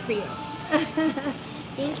are better for you.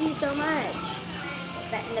 Thank you so much.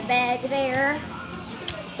 Put that in the bag there.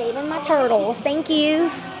 Saving my turtles. Thank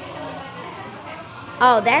you.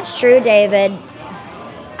 Oh, that's true, David.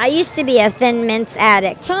 I used to be a Thin Mints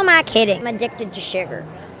addict. Who am I kidding? I'm addicted to sugar.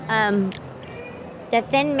 The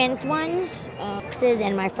Thin Mint ones, is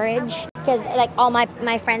in my fridge. Because like all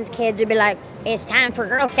my friends' kids would be like, it's time for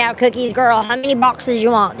Girl Scout cookies, girl. How many boxes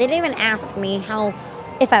you want? They didn't even ask me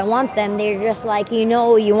if I want them. They're just like, you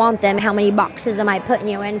know you want them. How many boxes am I putting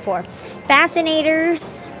you in for?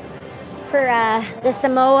 Fascinators for the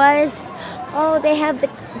Samoas. Oh, they have the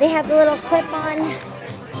little clip-on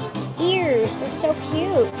ears. It's so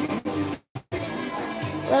cute.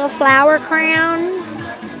 Little flower crowns.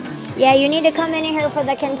 Yeah, you need to come in here for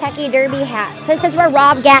the Kentucky Derby hats. This is where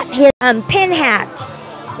Rob got his pin hat.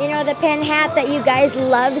 You know, the pin hat that you guys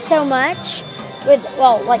love so much?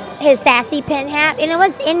 Like his Sassy pin hat. And it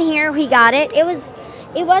was in here, he got it. It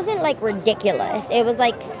wasn't like ridiculous. It was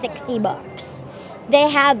like 60 bucks. They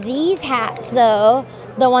have these hats though,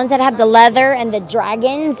 the ones that have the leather and the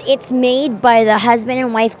dragons. It's made by the husband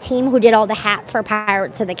and wife team who did all the hats for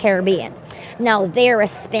Pirates of the Caribbean. Now, they're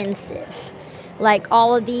expensive. Like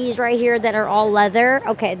all of these right here that are all leather.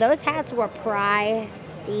 Okay, those hats were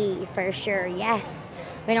pricey for sure. Yes.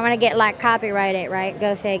 We don't want to get like copyrighted, right?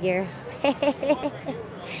 Go figure. Might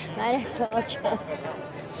as well joke.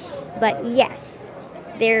 But yes,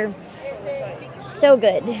 they're so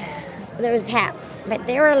good. Those hats. But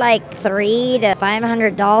they were like $300 to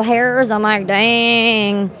 $500 hairs. I'm like,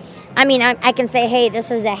 dang. I mean, I can say, hey,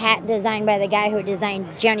 this is a hat designed by the guy who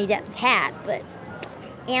designed Johnny Depp's hat, but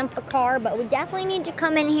Amphicar. But we definitely need to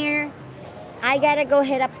come in here. I gotta go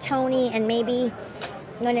hit up Tony, and maybe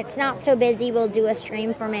when it's not so busy, we'll do a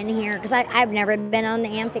stream from in here, because I've never been on the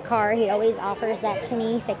Amphicar. He always offers that to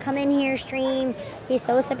me. He said, come in here, stream. He's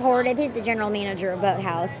so supportive. He's the general manager of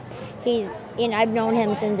Boathouse. He's, you know, I've known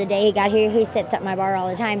him since the day he got here. He sits at my bar all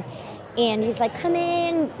the time. And he's like, come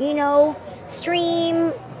in, you know,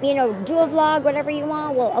 stream, you know, do a vlog, whatever you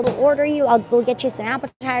want. We'll order you. We'll get you some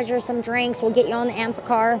appetizers, some drinks. We'll get you on the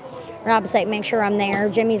Amphicar. Rob's like, make sure I'm there.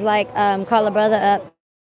 Jimmy's like, call a brother up.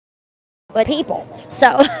 But people.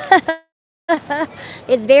 So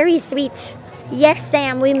it's very sweet. Yes,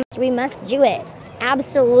 Sam, we must do it.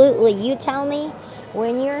 Absolutely. You tell me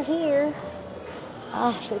when you're here.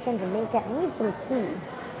 Oh, shaken Jamaica. I need some tea.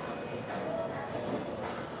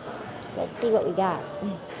 Let's see what we got.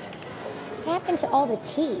 What happened to all the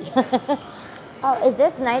tea? Oh, is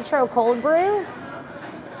this nitro cold brew?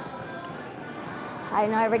 I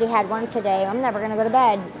know I already had one today. I'm never going to go to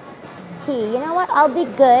bed. Tea. You know what? I'll be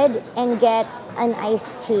good and get an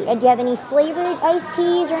iced tea. Do you have any flavored iced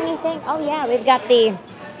teas or anything? Oh, yeah. We've got the...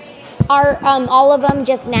 Are all of them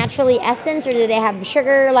just naturally essence, or do they have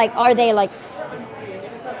sugar? Like, are they like...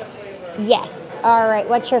 Yes. All right.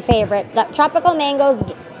 What's your favorite? The tropical mangoes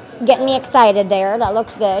getting me excited there. That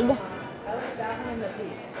looks good.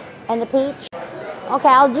 And the peach? Okay,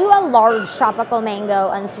 I'll do a large tropical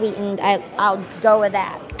mango unsweetened. I'll go with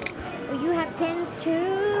that. Oh, you have pins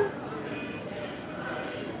too?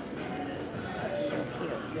 That's so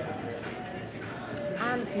cute.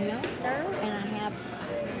 No, sir. And I have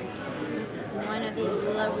one of these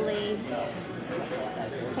lovely,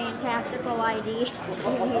 fantastical IDs.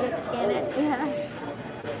 You need to scan it. Yeah.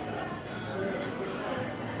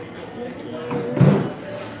 Thank you.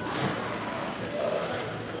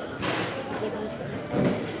 Give me some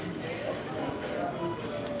cents.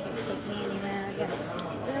 Can't take me anywhere. I got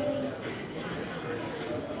really.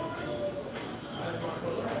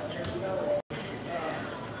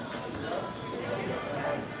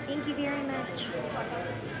 Thank you very much.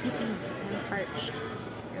 I'm parched.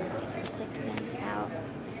 There's 6 cents out.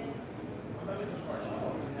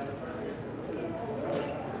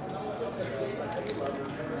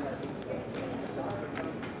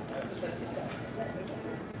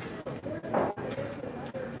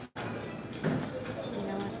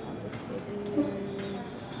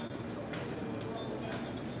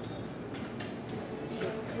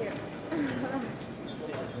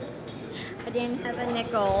 I didn't have a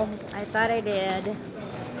nickel. I thought I did.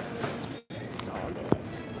 It's all good.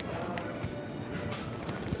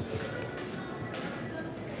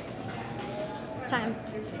 It's time.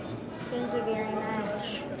 Thank you very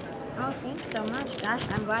much. Oh, thanks so much. Gosh,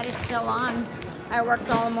 I'm glad it's still on. I worked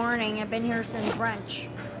all morning. I've been here since brunch.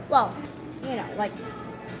 Well, you know, like...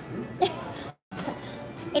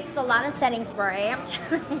 It's a lot of setting spray.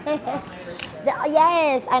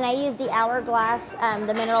 Yes, and I use the Hourglass,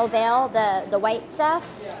 the mineral veil, the white stuff,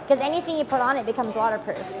 because anything you put on it becomes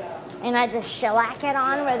waterproof. And I just shellac it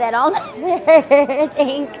on with it all nighter.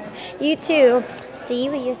 Thanks. You too. See,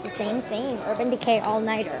 we use the same thing. Urban Decay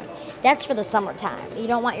all-nighter. That's for the summertime. You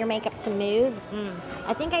don't want your makeup to move.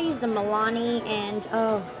 I think I use the Milani and,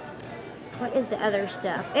 oh, what is the other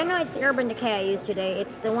stuff? Oh, no, it's the Urban Decay I used today.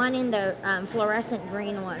 It's the one in the fluorescent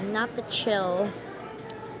green one, not the chill.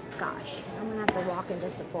 Gosh, I'm going to have to walk into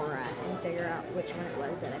Sephora and figure out which one it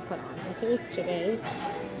was that I put on my face today.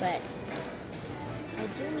 But I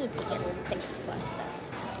do need to get a Fix Plus,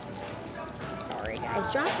 though. Sorry, guys.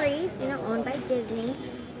 Joffrey's, you know, owned by Disney.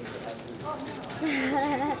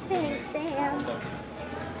 Thanks, Sam.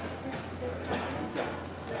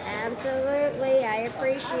 Absolutely, I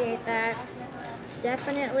appreciate that.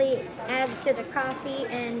 Definitely adds to the coffee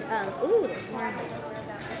and, ooh, there's more.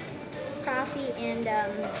 Coffee and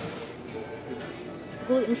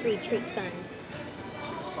gluten-free treat fun.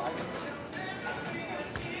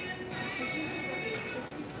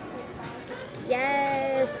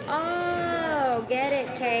 Yes. Oh, get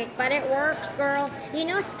it, Kate. But it works, girl. You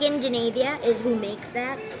know Skindinavia is who makes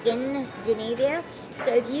that. Skindinavia.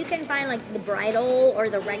 So if you can find like the bridal or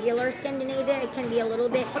the regular Skindinavia, it can be a little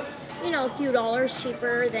bit, you know, a few dollars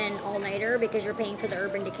cheaper than All Nighter because you're paying for the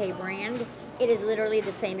Urban Decay brand. It is literally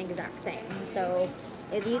the same exact thing. So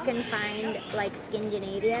if you can find like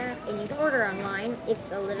Skindinavia and you can order online,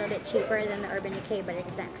 it's a little bit cheaper than the Urban Decay, but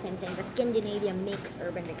exact same thing. But Skindinavia makes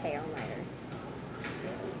Urban Decay All Nighter.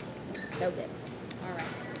 So good. All right.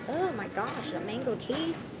 Oh my gosh, the mango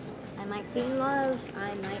tea. I might be in love.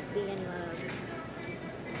 I might be in love.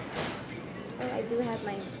 Oh, I do have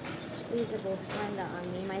my squeezable Splenda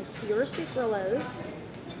on me. My pure sucralose,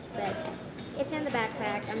 but it's in the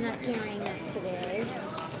backpack. I'm not carrying that today.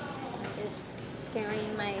 I'm just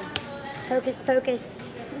carrying my Hocus Pocus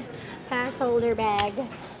pass holder bag.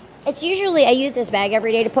 It's usually, I use this bag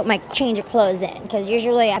every day to put my change of clothes in, because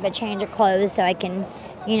usually I have a change of clothes so I can,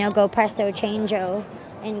 you know, go presto changeo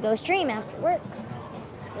and go stream after work.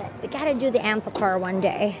 But we gotta do the amplifier one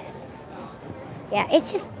day. Yeah,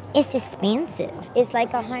 it's expensive. It's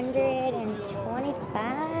like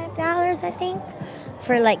 $125, I think,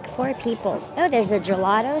 for like 4 people. Oh, there's a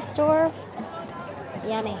gelato store.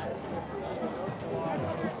 Yummy.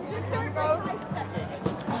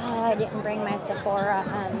 Oh, I didn't bring my Sephora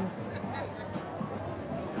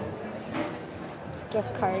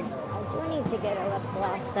gift card. I do need to get a lip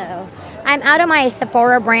gloss though. I'm out of my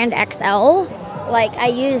Sephora brand XL. Like I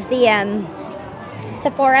use the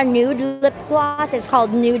Sephora Nude lip gloss. It's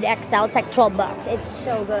called Nude XL. It's like 12 bucks. It's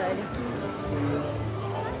so good.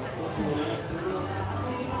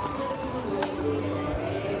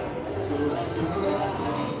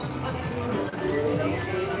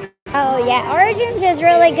 Oh yeah, Origins is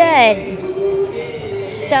really good.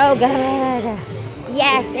 So good.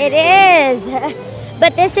 Yes, it is.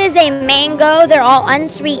 But this is a mango. They're all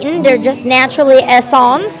unsweetened. They're just naturally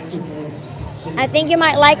essenced. I think you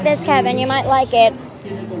might like this, Kevin. You might like it.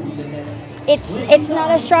 It's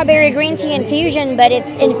not a strawberry green tea infusion, but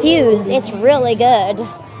it's infused. It's really good.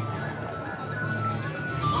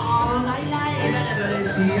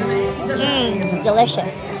 It's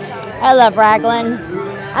delicious. I love Raglan.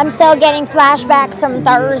 I'm still getting flashbacks from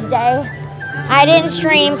Thursday. I didn't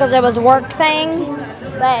stream because it was a work thing,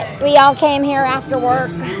 but we all came here after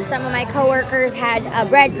work. Some of my coworkers had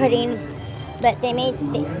bread pudding, but they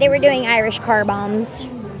were doing Irish car bombs.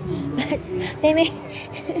 But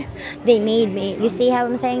they made me. You see how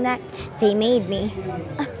I'm saying that? They made me.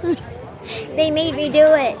 They made me do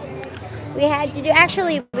it. We had to do.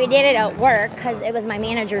 Actually, we did it at work because it was my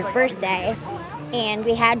manager's birthday. And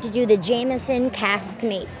we had to do the Jameson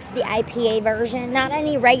Caskmates, the IPA version, not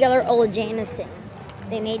any regular old Jameson.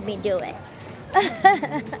 They made me do it.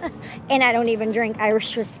 And I don't even drink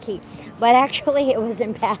Irish whiskey, but actually it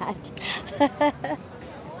wasn't bad.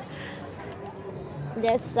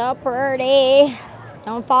 That's so pretty.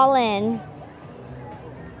 Don't fall in.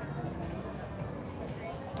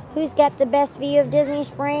 Who's got the best view of Disney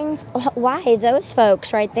Springs? Why? Those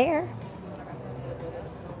folks right there.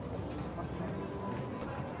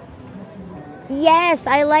 Yes,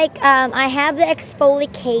 I like, I have the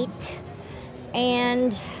Exfoliate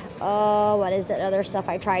and, what is that other stuff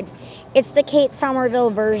I tried? It's the Kate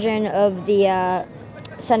Somerville version of the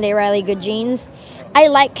Sunday Riley Good Jeans. I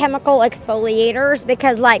like chemical exfoliators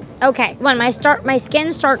because, like, okay, when my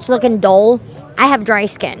skin starts looking dull, I have dry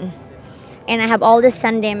skin. And I have all this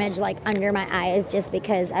sun damage, like, under my eyes just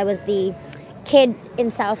because I was the kid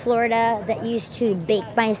in South Florida that used to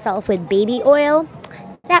bake myself with baby oil.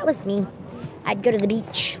 That was me. I'd go to the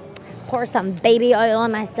beach, pour some baby oil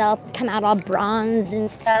on myself, come out all bronzed and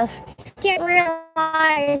stuff. Didn't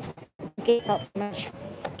realize it gets so much.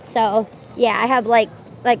 So yeah, I have like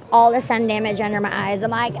all the sun damage under my eyes.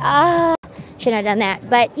 I'm like, shouldn't have done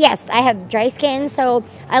that. But yes, I have dry skin, so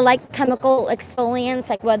I like chemical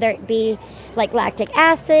exfoliants, like whether it be like lactic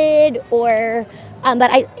acid or.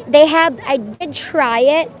 But I did try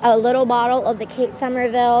it, a little bottle of the Kate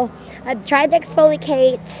Somerville. I tried the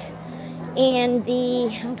Exfoliate. And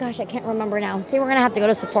oh gosh, I can't remember now. See, we're going to have to go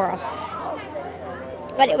to Sephora.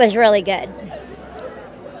 But it was really good.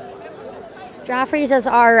 Joffrey says,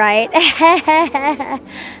 all right.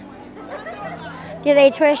 Do they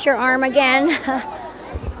twist your arm again?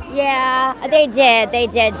 Yeah, they did. They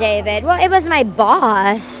did, David. Well, it was my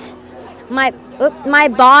boss. My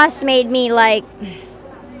boss made me like...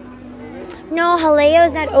 No,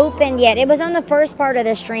 Haleo's not opened yet. It was on the first part of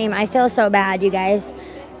the stream. I feel so bad, you guys.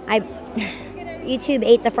 YouTube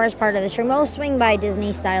ate the first part of the stream. We'll swing by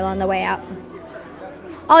Disney Style on the way out.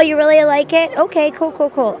 Oh, you really like it? Okay, cool, cool,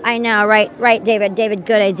 cool. I know, right, David. David,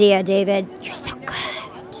 good idea, David. You're so good.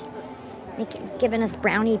 Giving us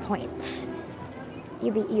brownie points.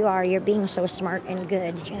 You're being so smart and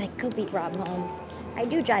good. You're like, go beat Rob home. I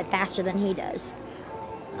do drive faster than he does.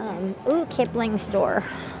 Ooh, Kipling store.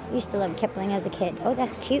 Used to love Kipling as a kid. Oh,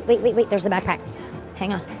 that's cute. Wait. There's the backpack.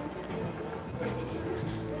 Hang on.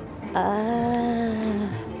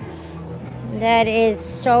 That is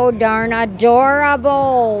so darn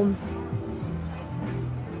adorable.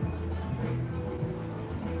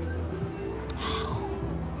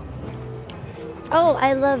 Oh,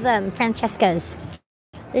 I love Francesca's.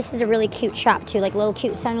 This is a really cute shop too, like little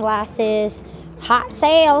cute sunglasses. Hot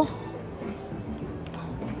sale.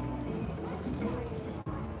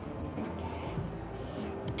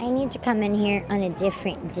 to come in here on a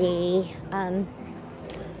different day. I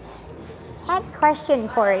have a question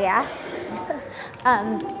for you.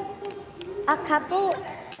 A couple,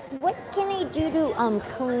 what can I do to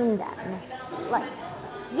clean them? Like,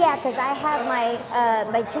 yeah, because I have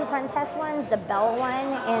my two princess ones, the Belle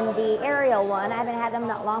one and the Ariel one. I haven't had them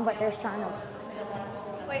that long, but they're starting to.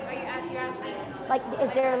 Wait, are you asking? Like, is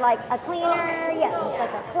there like a cleaner? Yeah, it's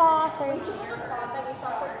like a cloth or. We do have a cloth that we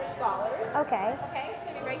sell for $6. Okay. Okay, it's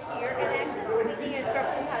gonna be right here, and actually it's cleaning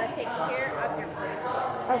instructions how to take care of your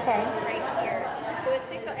bracelet. Okay. Right here. So it's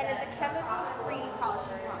 $6, and it's a chemical-free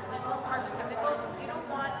polishing cloth. So there's no harsh chemicals. So you don't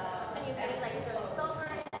want to use any like sterling silver.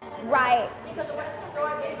 Right. Because when it's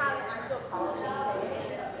store, they have an actual polishing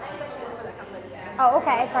finish. I used to actually work for that company. Oh,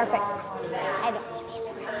 okay, perfect.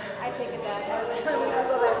 I take it back. I'm gonna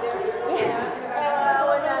go back there. Yeah.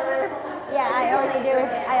 Whatever. Yeah, I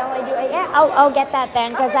only do it. Yeah, I'll get that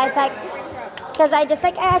then, because I just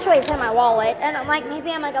like actually it's in my wallet, and I'm like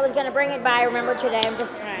I was gonna bring it by. I remember today I'm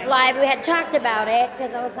just live. We had talked about it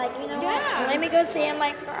because I was like, you know what? Let me go see. I'm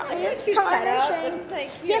like, girl, it's tarnishing.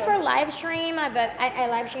 Yeah, for live stream, but I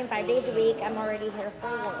live stream 5 days a week. I'm already here for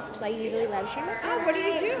work, so I usually live stream. Oh, what do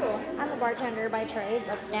you do? I'm a bartender by trade,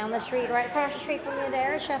 like down the street, right across the street from you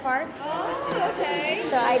there, Chef Arts. Oh, okay.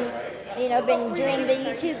 So I'm, been doing the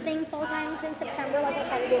YouTube thing full time since September, like I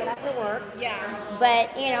had to do it after work. Yeah. But,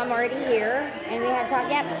 I'm already here, and we had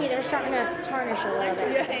talked, see, they're starting to tarnish a little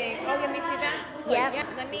bit. Oh, let me see that? Yeah. Yeah,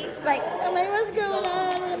 let me. Like, I'm like, what's going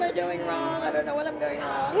on? What am I doing wrong? I don't know what I'm doing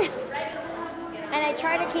wrong. And I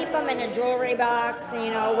try to keep them in a jewelry box,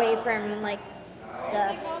 away from, like,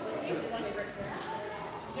 stuff.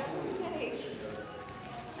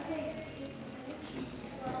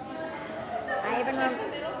 I even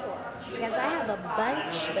because I have a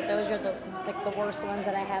bunch, but those are the worst ones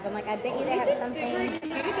that I have. I'm like, I bet you they have something. Super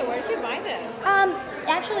cute. Where did you buy this?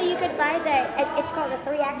 Actually, you could buy it's called a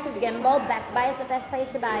 3-axis gimbal. Best Buy is the best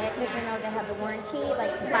place to buy it because they have the warranty.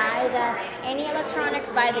 Like, buy any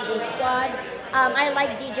electronics, buy the Geek Squad. I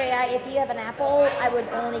like DJI. If you have an Apple, I would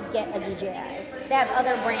only get a DJI. They have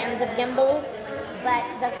other brands of gimbals. But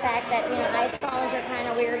the fact that, iPhones are kind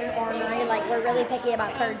of weird and ornery, like, we're really picky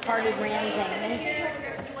about third-party brand things.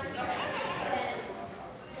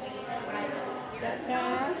 Get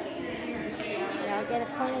that. I'll get a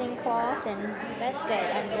cleaning cloth, and that's good.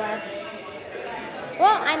 I'm glad.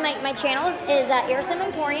 Well, my channel is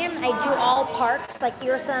EarsomEmporiuM. I do all parks, like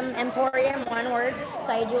EarsomEmporiuM, one word.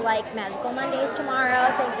 So I do like Magical Mondays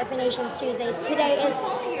tomorrow, Thank the Nations Tuesdays. Today is,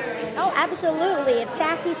 oh, absolutely. It's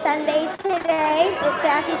Sassy Sunday today. It's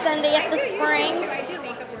Sassy Sunday at the Spraaaangs. I do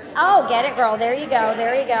makeup. Oh, get it, girl. There you go.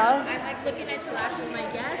 There you go. I'm like looking at the lashes of my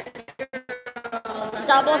guest.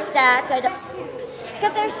 Double stack.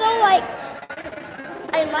 Because they're so like,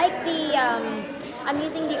 I like the, I'm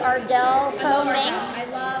using the Ardell Faux Mink. I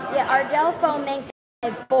love. Yeah, Ardell Faux Mink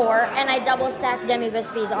 4, and I double stacked Demi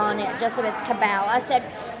Wispies on it just so it's cabal. I said,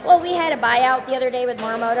 well, we had a buyout the other day with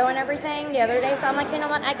Morimoto and everything the other day, so I'm like, you know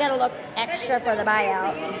what, I gotta look extra for the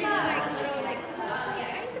buyout.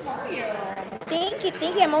 Thank you.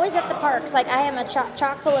 I'm always at the parks. Like, I am a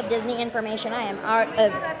chock full of Disney information. I am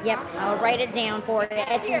yep, I'll write it down for you.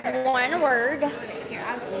 It's one word.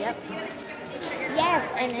 Yep.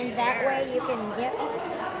 Yes, and in that way you can, yep,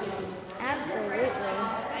 absolutely.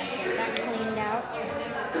 Get that cleaned out.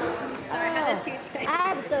 Oh,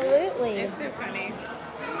 absolutely. It's so funny.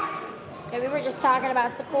 Yeah, we were just talking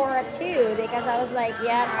about Sephora too, because I was like,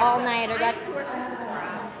 yeah, all nighter. I used to work for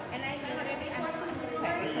Sephora, and I know that I'm so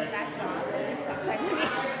glad because that job really sucks. I mean,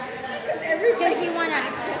 because you want to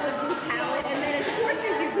access the blue palette, and then it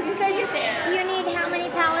tortures you because you sit there. You need how many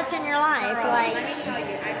palettes in your life? Like, let me tell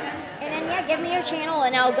you, I've done. And then, yeah, give me your channel,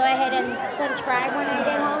 and I'll go ahead and subscribe when I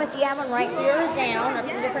get home. If you haven't, write yours down or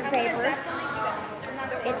different paper.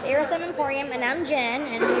 It's EarsomEmporiuM, and I'm Jen,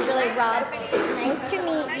 and usually Rob. Nice to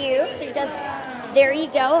meet you. So you just, there you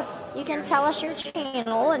go. You can tell us your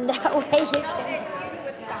channel, and that way you can.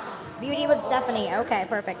 Beauty with Stephanie. Okay,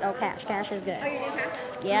 perfect. Oh, cash. Cash is good. Oh, you need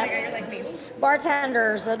cash? Yep. Oh my God, you're like me.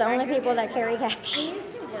 Bartenders are the only people that carry cash. I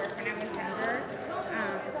used to work when I was younger.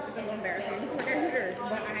 It's a little embarrassing. I used to work at Hooters,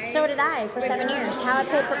 but So did I for 7 years. How I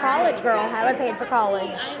paid for college, girl. How I paid for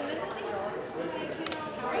college.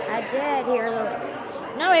 I did. Here's a.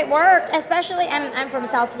 No, it worked. Especially, I'm from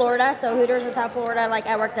South Florida, so Hooters in South Florida. Like,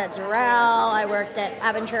 I worked at Doral. I worked at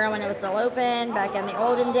Aventura when it was still open back in the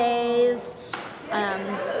olden days.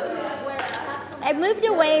 I moved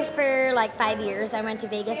away for like 5 years. I went to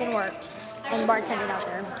Vegas and worked and bartended out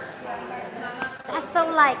there. That's so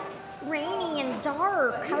like rainy and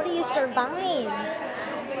dark. How do you survive?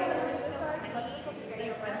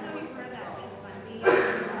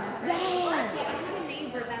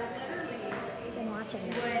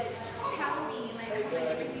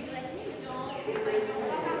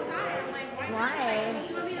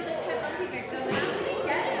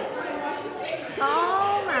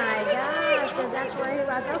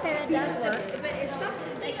 Okay, that does work. But it's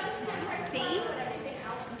something like, see?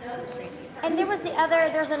 And there was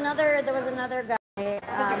there was another guy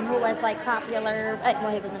who was like popular.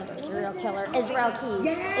 Well, he was another serial killer. Israel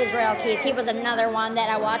Keys. He was another one that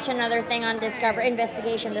I watched another thing on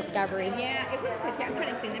Investigation Discovery. Yeah, it was good. I'm trying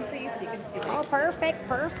to clean them for you so you can see. Oh, perfect.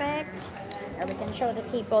 Here we can show the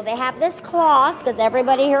people. They have this cloth because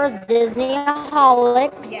everybody here is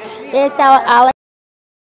Disney-aholics. They sell Alex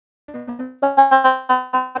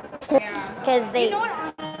because they. You know what?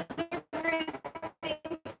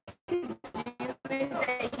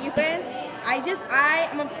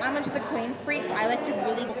 I'm just a clean freak, so I like to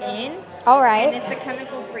really go in. All right. And it's the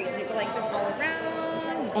chemical free. So you go like this all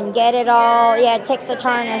around. And get it all. Yeah, it takes the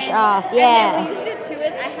tarnish off. Yeah. And then what you can do too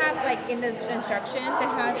is I have like in the instructions it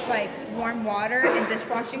has like warm water and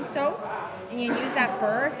dishwashing soap. And you use that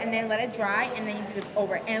first, and then let it dry, and then you do this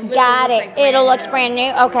over. And got it. Like It'll look brand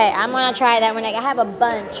new. Okay, I'm gonna try that when I have a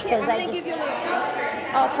bunch because I'm gonna give you a little pouch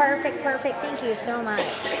first. Oh, perfect. Thank you so much.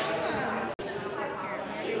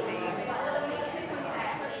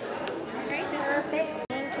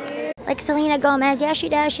 Like Selena Gomez, yeah, she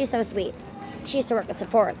does. She's so sweet. She used to work at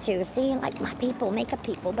Sephora too. See, like my people, makeup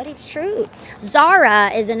people, but it's true. Zara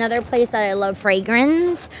is another place that I love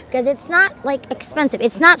fragrance because it's not like expensive.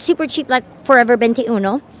 It's not super cheap like Forever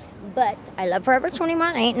 21, but I love Forever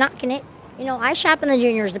 21. I ain't knocking it. You know, I shop in the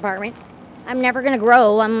juniors department. I'm never gonna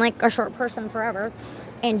grow. I'm like a short person forever,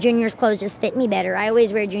 and juniors clothes just fit me better. I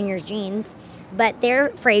always wear juniors jeans. But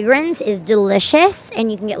their fragrance is delicious, and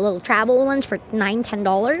you can get little travel ones for $9,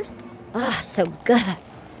 $10. Oh, so good.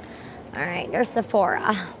 All right, there's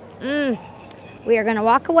Sephora. We are gonna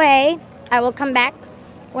walk away. I will come back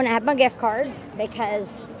when I have my gift card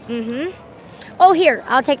because, Oh, here,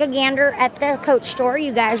 I'll take a gander at the Coach store.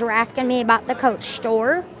 You guys were asking me about the Coach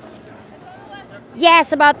store.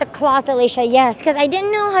 Yes, about the cloth, Alicia, yes, because I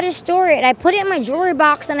didn't know how to store it. I put it in my jewelry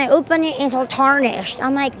box and I opened it and it's all tarnished.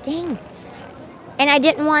 I'm like, dang. And I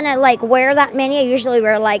didn't want to like wear that many. I usually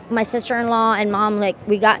wear like my sister-in-law and mom, like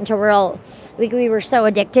we got into we were so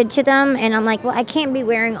addicted to them. And I'm like, well, I can't be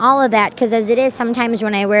wearing all of that because as it is, sometimes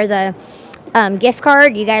when I wear the gift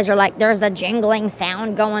card, you guys are like, there's a jingling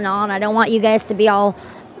sound going on. I don't want you guys to be all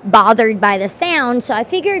bothered by the sound. So I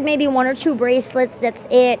figured maybe 1 or 2 bracelets, that's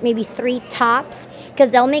it. Maybe 3 tops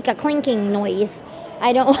because they'll make a clinking noise.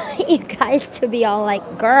 I don't want you guys to be all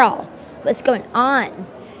like, girl, what's going on?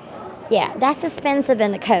 Yeah, that's expensive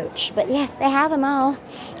in the Coach. But yes, they have them all.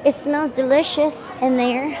 It smells delicious in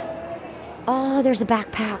there. Oh, there's a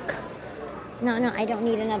backpack. No, I don't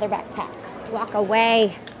need another backpack. Walk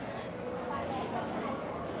away.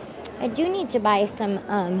 I do need to buy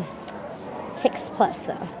some Fix Plus,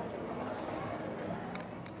 though.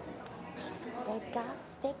 They've got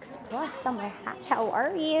Fix Plus somewhere. Hi, how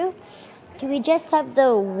are you? Do we just have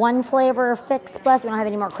the one flavor of Fix Plus? We don't have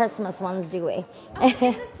any more Christmas ones, do we? Oh,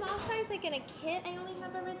 in the small size, like in a kit, I only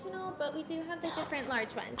have original, but we do have the different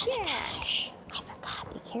large ones. Oh my gosh, I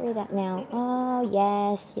forgot they carry that now. Oh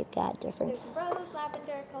yes, you've got different. There's rose,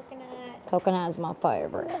 lavender, coconut. Coconut is my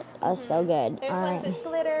favorite. That's so good. There's all ones right. with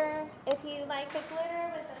glitter. If you like the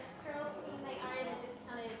glitter with a strobe cream, they are in a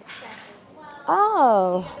discounted set as well. Oh.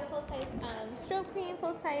 So you have the full size strobe cream,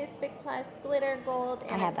 full size Fix Plus, glitter, gold,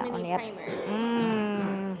 I and have a that mini one, yep. primer.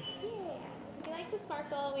 Mmm. Yeah. So if you like to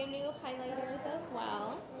sparkle, we have new highlighters as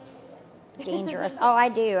well. Dangerous. Oh, I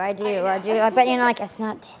do. But you know, like it's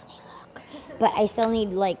not Disney look. But I still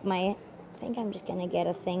need like I think I'm just gonna get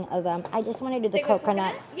a thing of I just want to do the Stick with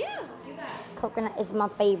coconut. Yeah, you got it. Coconut is my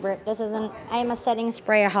favorite. This isn't. I am a setting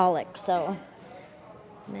sprayaholic, so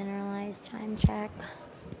mineralized time check.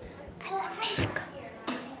 I love MAC.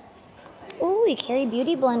 Ooh, we carry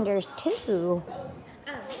beauty blenders too.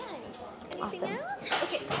 Yeah. Anything Awesome. else?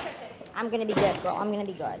 Okay, perfect. I'm gonna be good, girl. I'm gonna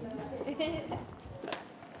be good.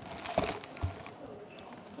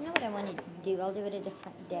 You know what I wanted to do? I'll do it a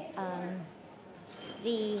different day.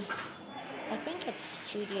 I think it's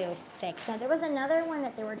Studio Fix. Now there was another one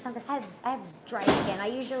that they were talking. Cause I have dry skin. I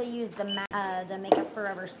usually use the Makeup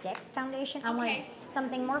Forever stick foundation. I want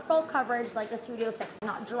something more full coverage like the Studio Fix,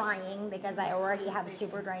 not drying because I already have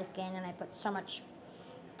super dry skin and I put so much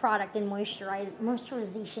product and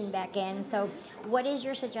moisturization back in. So what is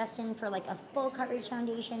your suggestion for like a full coverage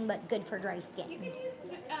foundation but good for dry skin? You can use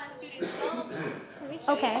Studio Sculpt. Let me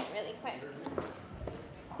show Okay. you really quick.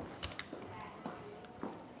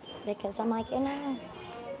 Because I'm like,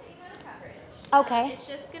 okay. It's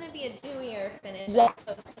just going to be a dewier finish. Yes.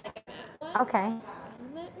 So it's like a matte one. Okay.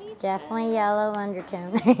 Let me Definitely yellow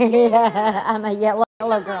undertone. Yeah, I'm a yellow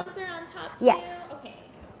girl. bronzer on top too. Yes. Okay.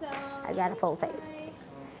 So I got a full face.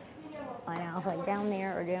 I know, like down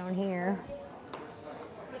there or down here.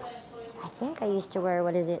 I think I used to wear,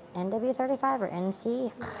 what is it, NW35 or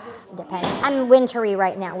NC? Depends. I'm wintry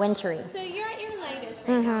right now, wintry. So you're at your lightest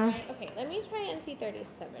right now, right? Okay, let me try NC37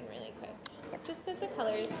 really quick. Just because the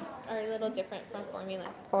colors are a little different from formula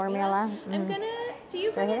to formula. I'm gonna, do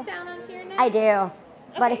you bring it down onto your neck? I do.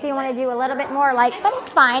 But if you want to do a little bit more light, but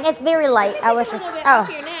it's fine. It's very light. I was just, off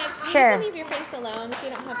your neck. Sure. You can leave your face alone so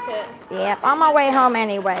you don't have to. Yep, on my way home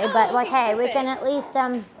anyway. But like, hey, we can at least, I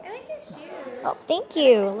like your shoes. oh, thank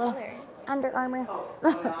you. Color. Under Armour.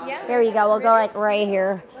 Yeah. There you go. We'll go like right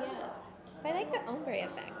here. Yeah. I like the ombre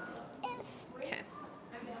effect. Yes. Okay.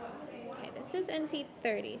 Okay, this is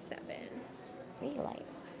NC37. Pretty light.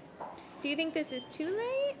 Do you think this is too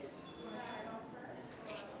light?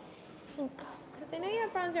 Because I know you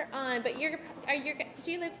have bronzer on, but do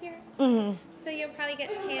you live here? Mm-hmm. So you'll probably get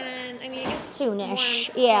tan. I mean, I guess Soonish.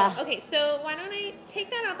 one, Yeah. Okay, so why don't I take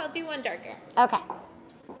that off? I'll do one darker. Okay.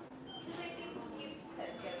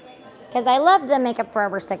 Because I love the Makeup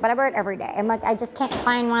Forever stick, but I wear it every day. I'm like, I just can't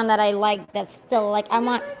find one that I like that's still like, I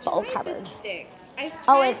want full coverage. Stick. I've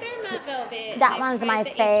tried their matte velvet. That one's my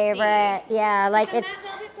favorite. Yeah, like the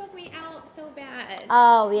it's. matte velvet broke me out so bad.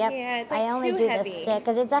 Oh, yep. Yeah, it's like I only too do heavy. the stick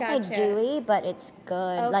because it's definitely dewy, but it's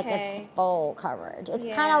good. Like it's full coverage. It's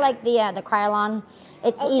kind of like the Krylon.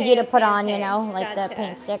 It's easy to put on, you know, like the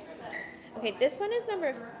paint stick. Okay, this one is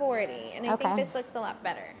number 40, and I think this looks a lot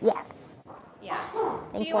better. Yes. Yeah.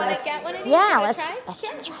 Do you want to get one of these? Yeah, let's just try it. Let's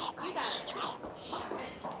just try it.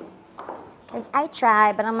 Because I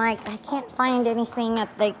try, but I'm like, I can't find anything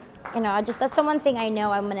that like, you know, that's the one thing I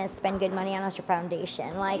know I'm gonna spend good money on is your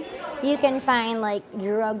foundation. Like, you can find like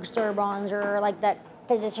drugstore bronzer, like that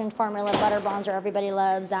Physician Formula butter bronzer. Everybody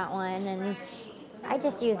loves that one, and I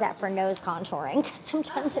just use that for nose contouring because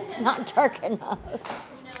sometimes it's not dark enough.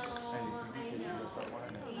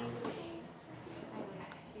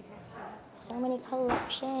 So many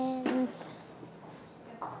collections.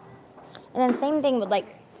 And then same thing with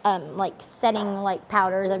like setting like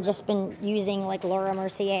powders. I've just been using like Laura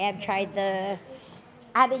Mercier.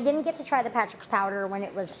 I didn't get to try the Patrick's powder when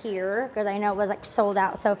it was here because I know it was like sold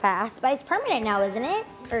out so fast. But it's permanent now, isn't it?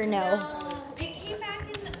 Or no? No, it came back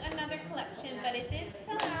in another collection, but it did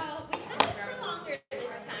sell out. We had it for longer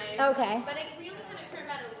this time. Okay. But we only had it for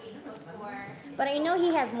about a week before. But I know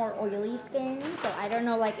he has more oily skin, so I don't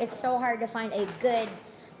know, like, it's so hard to find a good,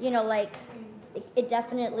 you know, like, it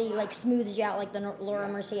definitely, like, smooths you out like the Laura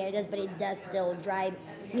Mercier does, but it does still dry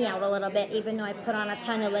me out a little bit, even though I put on a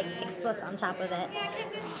ton of, like, Fix Plus on top of it. Yeah,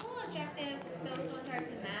 because its whole objective, those ones are to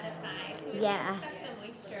mattify, so it doesn't suck the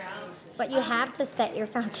moisture out. But you have to set your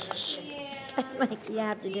foundation. Yeah. Like, you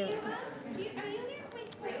have to do it. Are you on your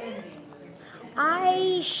points for it?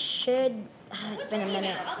 I should... it's been a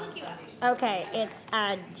minute. I'll look you up. Okay, it's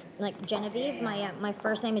like Genevieve. My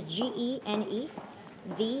first name is GENEVIEVE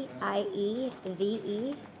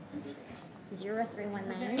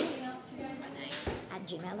 0319 at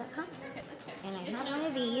gmail.com. And I have one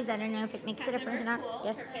of these. I don't know if it makes a difference or not.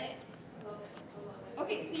 Yes. Perfect.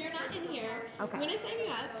 Okay, so you're not in here. Okay. I'm gonna sign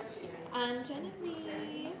you up.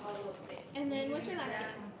 Genevieve. And then what's your last name?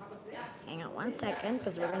 Hang on one second,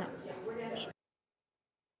 because we're gonna.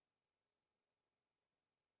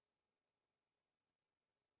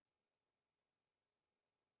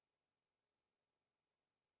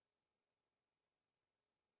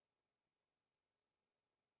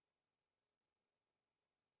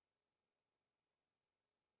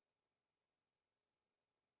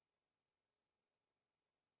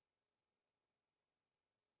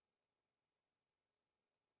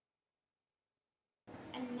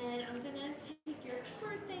 And then I'm gonna take your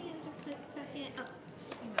birthday in just a second. Oh,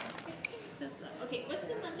 hang on. It's so slow. Okay, what's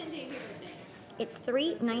the month and day of your birthday? It's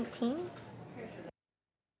 3/19.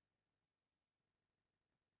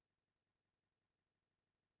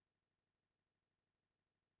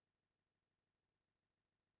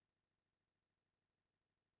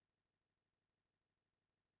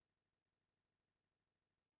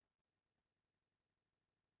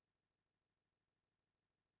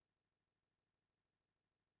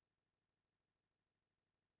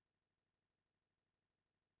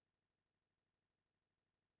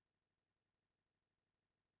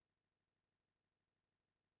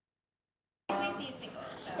 Always these singles.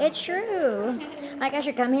 It's true. Like, I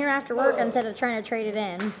should come here after work instead of trying to trade it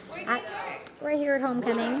in. Right here at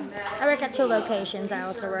Homecoming. I work at 2 locations. I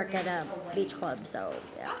also work at a beach club, so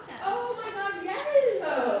yeah. Oh my god,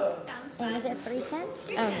 yes! And is it 3 cents?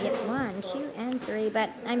 Oh, yep, 1, 2, and 3.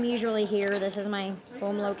 But I'm usually here. This is my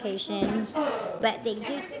home location. But they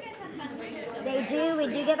do. We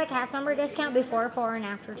do give a cast member discount before, 4, and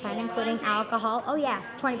after 10, including alcohol. Oh yeah,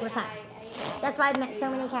 20%. That's why I've met so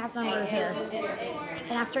many cast members here.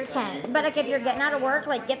 And after 10. But like if you're getting out of work,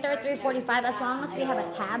 like get there at 3:45. As long as we have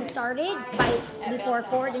a tab started before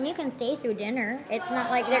 4, then you can stay through dinner. It's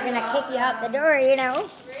not like they're gonna kick you out the door, you know.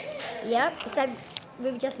 Yep. So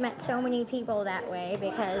we've just met so many people that way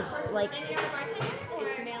because like.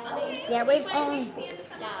 Yeah, we've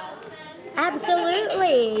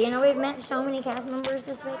absolutely. You know, we've met so many cast members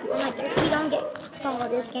this week. Cause I'm like, you don't get all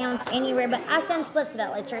discounts anywhere, but us and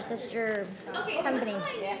Splitsville, it's our sister company.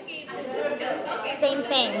 Same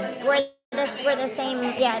thing. We're the same.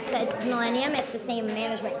 Yeah, it's Millennium. It's the same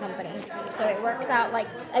management company. So it works out like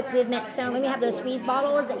we've met so. When we have those squeeze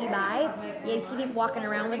bottles that you buy, you see people walking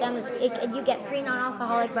around with them. You get free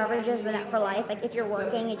non-alcoholic beverages with that for life. Like if you're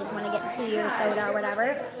working, you just want to get tea or soda or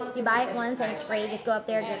whatever. You buy it once and it's free. Just go up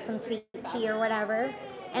there, get some sweet tea or whatever.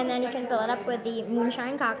 And then you can fill it up with the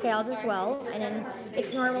moonshine cocktails as well. And then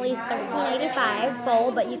it's normally $13.85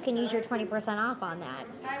 full, but you can use your 20% off on that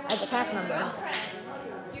as a cast member.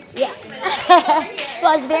 Yeah.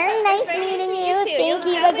 Well, it's very nice meeting you. Thank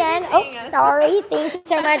you again. Oh, sorry. Thank you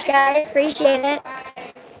so much, guys. Appreciate it.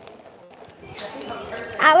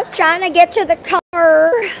 I was trying to get to the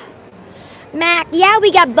car. Mac. Yeah,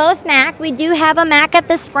 we got both Mac. We do have a Mac at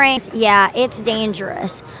the Spraaaangs. Yeah, it's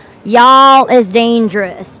dangerous. Y'all is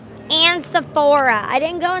dangerous. And Sephora. I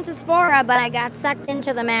didn't go into Sephora, but I got sucked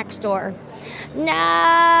into the Mac store. No,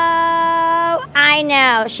 I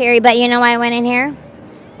know, Sherry, but you know why I went in here?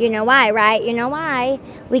 You know why, right? You know why?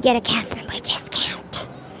 We get a cast member discount.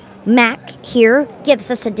 Mac here gives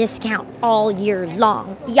us a discount all year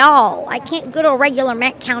long. Y'all, I can't go to a regular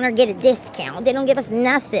Mac counter get a discount. They don't give us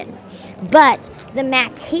nothing. But the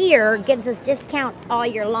Mac here gives us discount all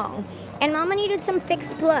year long. And Mama needed some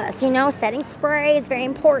Fix Plus, you know, setting spray is very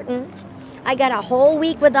important. I got a whole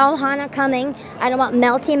week with Ohana coming. I don't want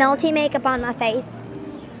melty makeup on my face.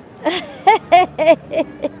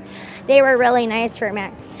 They were really nice for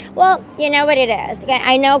Mac. Well, you know what it is. Okay,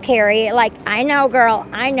 I know, Carrie. Like, I know, girl.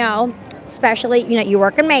 I know. Especially, you know, you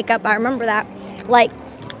work in makeup. I remember that. Like,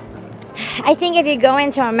 I think if you go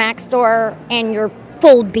into a Mac store and you're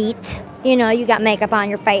full beat, you know, you got makeup on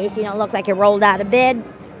your face, you don't look like you rolled out of bed,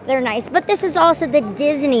 they're nice. But this is also the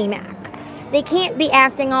Disney Mac. They can't be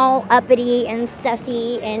acting all uppity and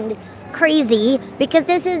stuffy and crazy because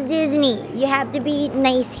this is Disney. You have to be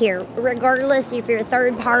nice here, regardless if you're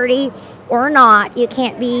third party or not. You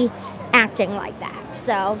can't be acting like that.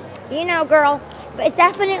 So, you know, girl. But it's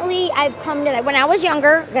definitely, I've come to that. When I was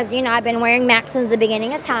younger, because, you know, I've been wearing Mac since the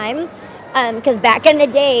beginning of time. Because back in the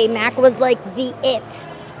day, Mac was like the it.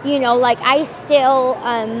 You know, like I still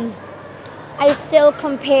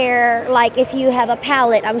compare, like if you have a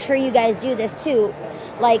palette, I'm sure you guys do this too.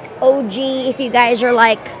 Like OG, if you guys are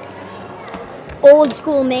like old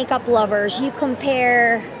school makeup lovers, you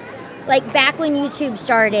compare, like back when YouTube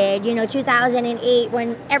started, you know, 2008,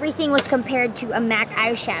 when everything was compared to a MAC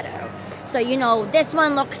eyeshadow. So, you know, this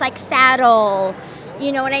one looks like saddle,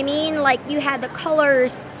 you know what I mean? Like you had the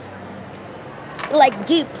colors, like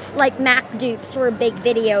dupes, like MAC dupes were big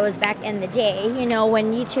videos back in the day, you know,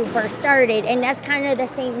 when YouTube first started. And that's kind of the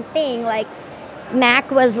same thing, like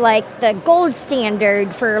MAC was like the gold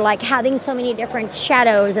standard for like having so many different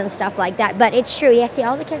shadows and stuff like that. But it's true. Yeah, see,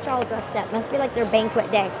 all the kids are all dressed up. Must be like their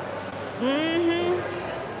banquet day.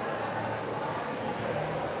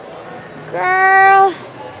 Girl.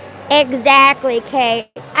 Exactly,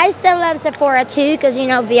 Kay. I still love Sephora too because, you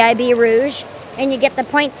know, VIB Rouge and you get the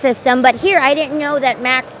point system. But here, I didn't know that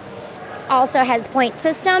MAC also has point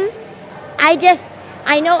system. I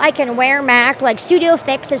know I can wear MAC. Like Studio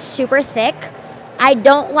Fix is super thick. I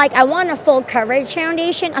want a full coverage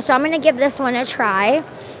foundation, so I'm going to give this one a try.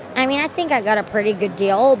 I mean, I think I got a pretty good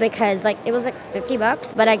deal because, like, it was like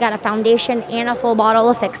 $50, but I got a foundation and a full bottle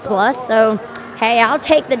of Fix Plus, so, hey, I'll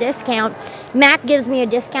take the discount. MAC gives me a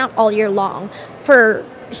discount all year long. For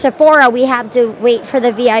Sephora, we have to wait for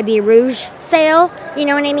the VIB Rouge sale, you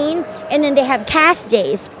know what I mean? And then they have cast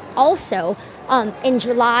days also in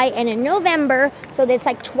July and in November, so it's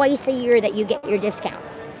like twice a year that you get your discount.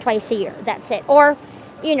 Twice a year, that's it. Or,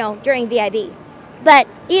 you know, during VIB. But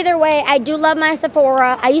either way, I do love my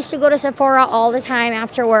Sephora. I used to go to Sephora all the time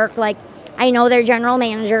after work. Like, I know their general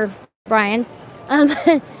manager, Brian,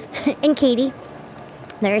 and Katie,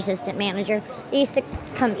 their assistant manager. They used to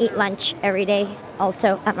come eat lunch every day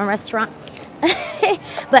also at my restaurant.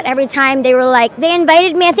 But every time they were like, they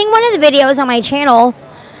invited me. I think one of the videos on my channel,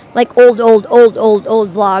 like old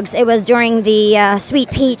vlogs, it was during the Sweet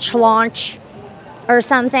Peach launch or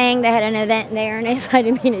something. They had an event there and they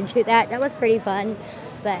invited me to do that. That was pretty fun.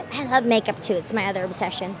 But I love makeup too. It's my other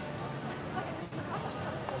obsession.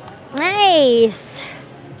 Nice.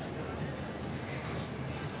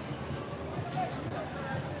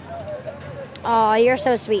 Oh, you're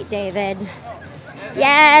so sweet, David.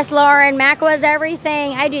 Yes, Lauren, MAC was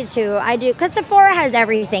everything. I do too. I do. Because Sephora has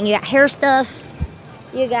everything. You got hair stuff.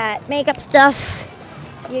 You got makeup stuff.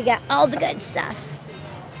 You got all the good stuff.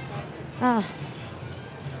 Oh.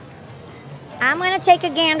 I'm going to take a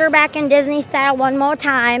gander back in Disney style one more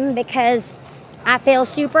time because I feel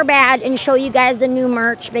super bad and show you guys the new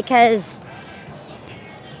merch because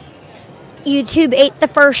YouTube ate the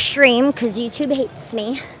first stream because YouTube hates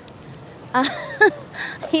me.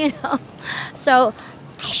 You know, so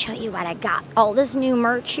I show you what I got. All this new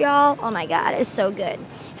merch, y'all. Oh my God, it's so good.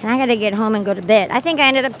 And I gotta get home and go to bed. I think I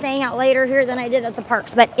ended up staying out later here than I did at the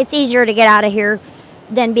parks, but it's easier to get out of here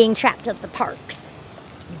than being trapped at the parks.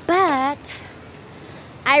 But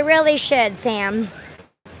I really should, Sam.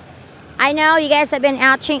 I know you guys have been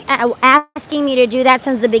asking me to do that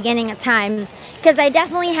since the beginning of time because I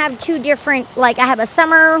definitely have two different, like I have a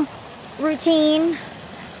summer routine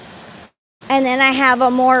and then I have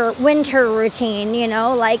a more winter routine, you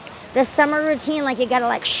know, like the summer routine, like you gotta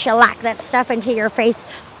like shellac that stuff into your face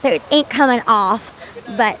so it ain't coming off.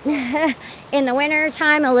 But in the winter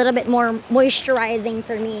time, a little bit more moisturizing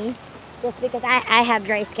for me just because I have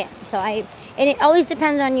dry skin. So and it always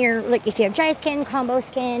depends on your, like if you have dry skin, combo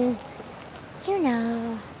skin, you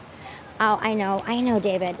know. Oh, I know,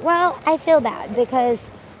 David. Well, I feel bad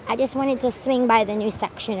because I just wanted to swing by the new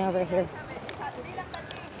section over here.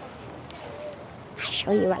 I'll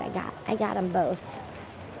show you what I got. I got them both.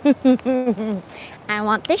 I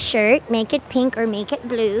want this shirt. Make it pink or make it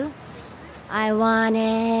blue. I want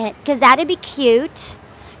it, because that'd be cute.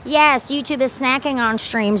 Yes, YouTube is snacking on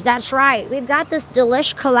streams. That's right. We've got this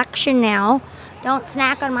delish collection now. Don't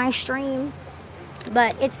snack on my stream.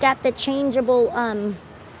 But it's got the changeable,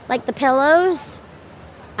 like the pillows.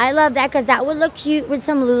 I love that because that would look cute with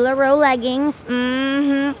some LuLaRoe leggings.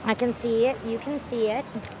 I can see it. You can see it.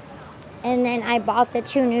 And then I bought the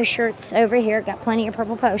two new shirts over here. Got plenty of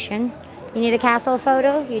Purple Potion. You need a castle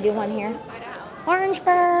photo? You do one here. Orange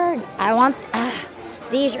bird. I want,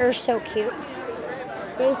 these are so cute.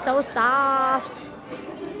 They're so soft.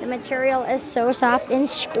 The material is so soft and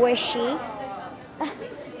squishy.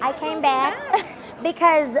 I came back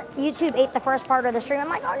because YouTube ate the first part of the stream. I'm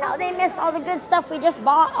like, oh no, they missed all the good stuff we just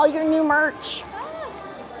bought, all your new merch.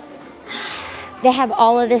 They have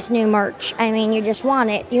all of this new merch. I mean, you just want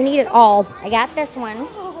it. You need it all. I got this one.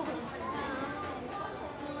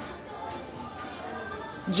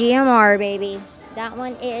 GMR, baby. That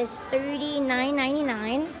one is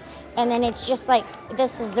 $39.99. And then it's just like,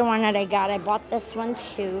 this is the one that I got. I bought this one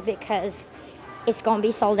too because it's going to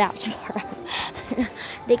be sold out tomorrow.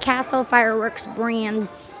 The Castle Fireworks brand.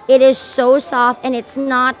 It is so soft and it's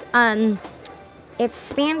not,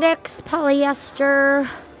 it's spandex, polyester,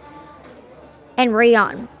 and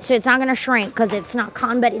rayon. So it's not going to shrink because it's not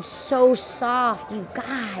cotton, but it's so soft, you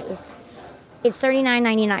guys. It's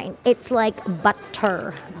 $39.99. It's like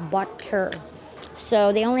butter.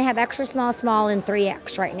 So they only have extra small, small, and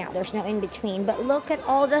 3X right now. There's no in between. But look at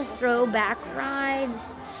all the throwback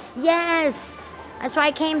rides. Yes. That's why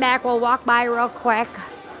I came back. We'll walk by real quick.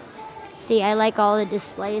 See, I like all the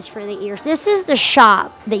displays for the ears. This is the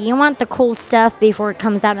shop that you want the cool stuff before it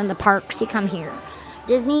comes out in the parks. You come here.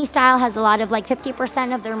 Disney Style has a lot of like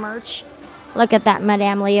 50% of their merch. Look at that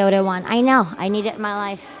Madame Leota one. I know. I need it in my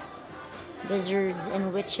life. Wizards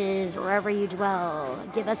and witches, wherever you dwell,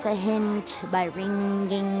 give us a hint by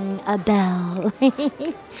ringing a bell.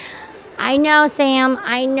 I know, Sam.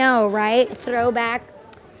 I know, right? Throwback.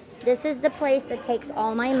 This is the place that takes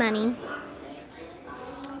all my money.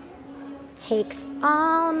 Takes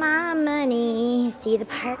all my money. See the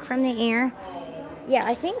park from the air? Yeah,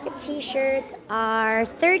 I think the t-shirts are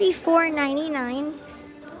 $34.99.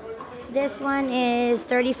 This one is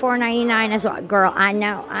 $34.99 as well. Girl, I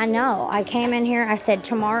know. I came in here, I said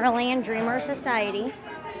Tomorrowland Dreamer Society.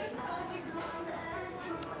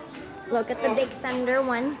 Look at the Big Thunder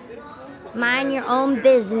one. Mind your own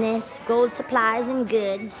business. Gold supplies and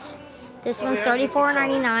goods. This one's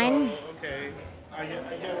 $34.99. Okay, I know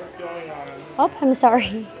what's going on. Oh, I'm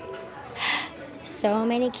sorry. So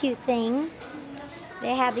many cute things.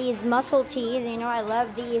 They have these muscle tees. You know, I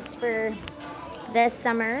love these for this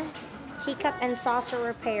summer. Teacup and saucer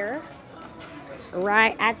repair.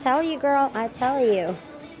 Right, I tell you, girl, I tell you.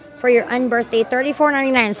 For your unbirthday,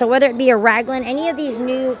 $34.99. So whether it be a raglan, any of these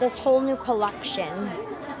new, this whole new collection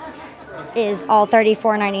is all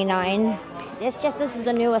 $34.99. This is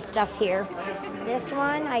the newest stuff here. This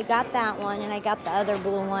one, I got that one, and I got the other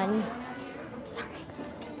blue one. Sorry.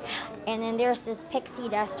 And then there's this pixie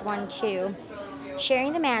dust one too.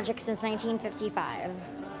 Sharing the magic since 1955.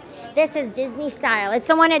 This is Disney style. It's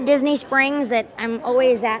the one at Disney Springs that I'm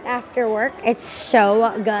always at after work. It's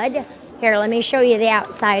so good. Here, let me show you the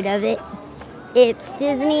outside of it. It's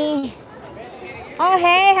Disney. Oh,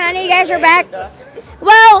 hey, honey, you guys are back.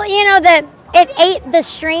 Well, you know, it ate the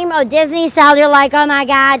stream of Disney style. You're like, oh my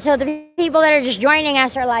God. So the people that are just joining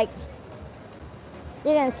us are like,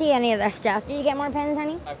 you didn't see any of that stuff. Did you get more pens,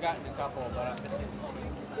 honey? I've gotten a couple, but I'm missing.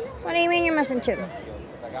 What do you mean you're missing two?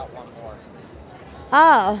 I got one more.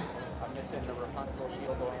 Oh. I'm missing the Rapunzel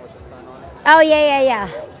shield, the one with the sun on it. Oh, yeah.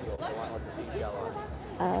 Shield, the one with the seashell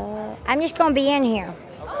on it. I'm just going to be in here.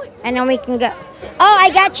 And then we can go. Oh, I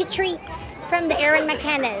got you treats from the ARE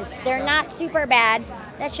McKenna's. They're not super bad.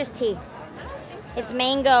 That's just tea. It's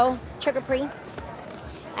mango, sugar-free.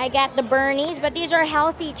 I got the Bernies, but these are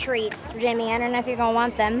healthy treats, Jimmy. I don't know if you're going to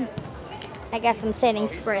want them. I got some setting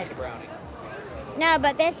spread. No,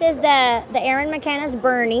 but this is the ARE McKenna's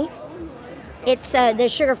Bernie. It's the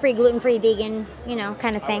sugar-free, gluten-free, vegan, you know,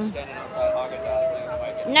 kind of thing.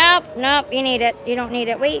 Nope, you need it. You don't need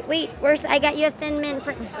it. Wait, where's, I got you a Thin Mint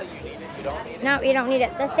from, no, you don't need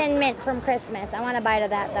it. The Thin Mint from Christmas. I want a bite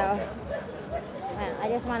of that, though. Well, I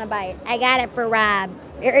just want a bite. I got it for Rob.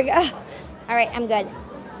 Here we go. All right, I'm good.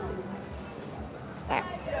 Right.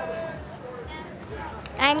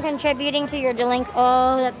 I'm contributing to your delink.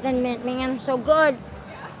 Oh, that Thin Mint, man. So good.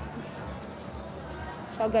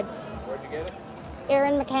 So good. Where'd you get it?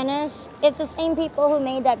 ARE McKenna's. It's the same people who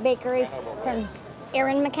made that bakery from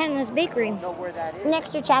ARE McKenna's Bakery. I know where that is. Next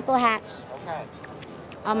to Chapel Hats. Okay.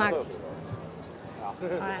 Oh my.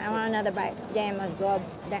 I want another bite. Damn, that's good.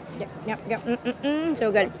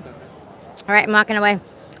 So good. All right, I'm walking away.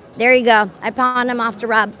 There you go. I pawned him off to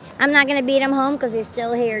Rob. I'm not going to beat him home because he's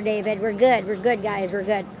still here, David. We're good. We're good, guys. We're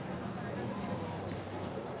good.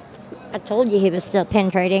 I told you he was still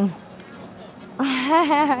penetrating.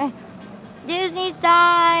 Disney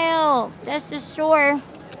style. That's the store.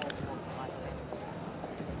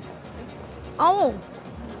 Oh.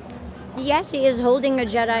 Yes, he is holding a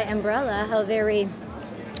Jedi umbrella. How very...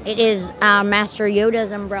 It is Master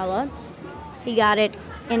Yoda's umbrella. He got it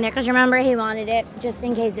in there because remember he wanted it just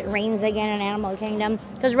in case it rains again in Animal Kingdom.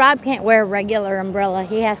 Because Rob can't wear a regular umbrella.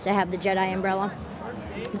 He has to have the Jedi umbrella.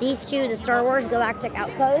 These two, the Star Wars Galactic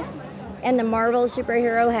Outpost and the Marvel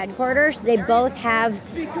Superhero Headquarters, they both have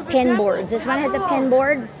pin boards. This one has a pin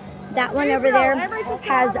board. That one over there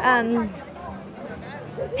has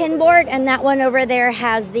pin board, and that one over there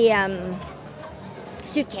has the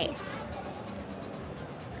suitcase.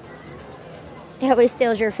 He always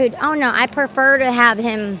steals your food. Oh no, I prefer to have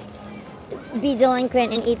him be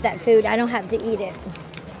delinquent and eat that food. I don't have to eat it.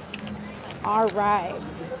 All right.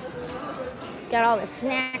 Got all the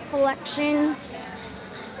snack collection.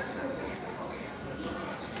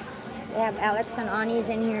 We have Alex and Ani's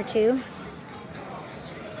in here too.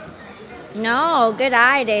 No, good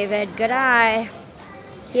eye, David. Good eye.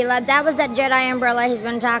 He loved, that was that Jedi umbrella he's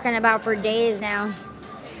been talking about for days now.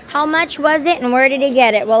 How much was it and where did he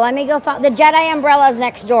get it? Well, let me go find the Jedi umbrella's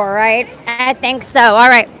next door, right? I think so. All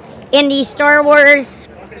right. In the Star Wars.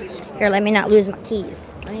 Here, let me not lose my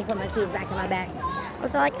keys. Let me put my keys back in my bag. I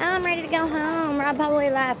was like, oh, I'm ready to go home. Rob probably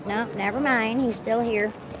left. No, never mind. He's still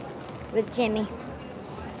here with Jimmy.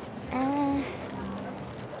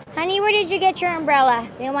 Honey, where did you get your umbrella?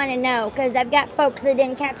 They want to know because I've got folks that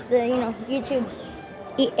didn't catch the, YouTube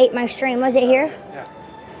ate my stream. Was it here? Yeah.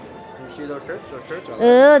 You see those shirts? Those shirts are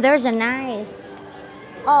Oh, those are nice.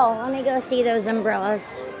 Oh, let me go see those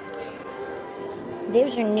umbrellas.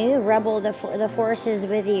 Those are new. Rebel, the Force is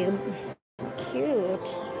with you.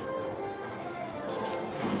 Cute.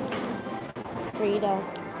 Frito.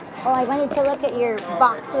 Oh, I wanted to look at your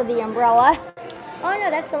box with the umbrella. Oh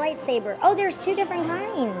no, that's the lightsaber. Oh, there's two different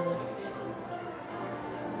kinds.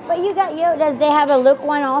 But you got Yoda. Does they have a Luke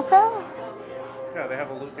one also? Yeah, they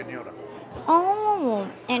have a Luke and Yoda. Oh,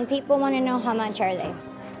 and people want to know how much are they?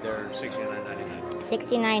 They're $69.99.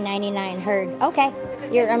 $69.99. Heard. Okay,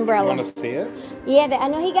 your umbrella. Want to see it? Yeah, I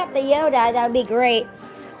know he got the Yoda. That would be great.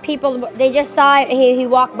 People, they just saw it. He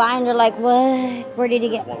walked by and they're like, "What? Where did he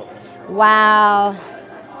get?" Wow.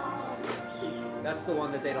 That's the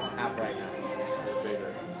one that they don't have right now.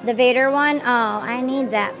 The Vader one? Oh, I need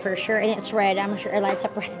that for sure. And it's red. I'm sure it lights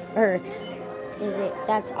up red. Or is it?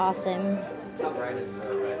 That's awesome. How bright is the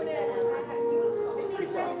red?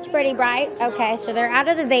 It's pretty bright. Okay, so they're out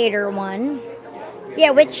of the Vader one. Yeah,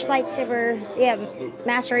 which lightsabers? Yeah,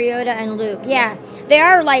 Master Yoda and Luke. Yeah,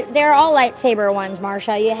 they're all lightsaber ones,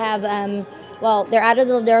 Marsha. You have well, they're out of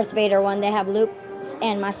the Darth Vader one. They have Luke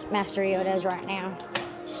and Master Yoda's right now.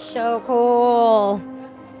 So cool.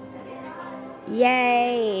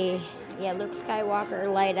 Yay. Yeah, Luke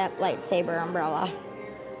Skywalker light up lightsaber umbrella.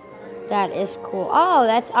 That is cool. Oh,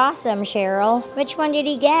 that's awesome, Cheryl. Which one did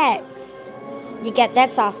he get?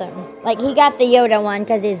 That's awesome. Like, he got the Yoda one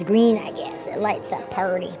because it's green, I guess. It lights up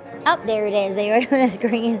party. Oh, there it is. The Yoda one is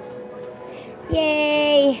green.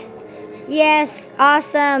 Yay. Yes,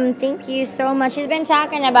 awesome. Thank you so much. He's been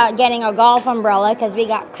talking about getting a golf umbrella because we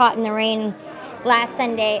got caught in the rain last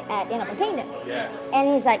Sunday at Animal Kingdom. Yes.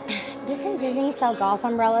 And he's like, doesn't Disney sell golf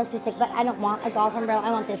umbrellas? He's like, but I don't want a golf umbrella.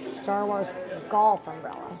 I want this Star Wars golf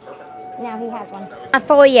umbrella. Now he has one. A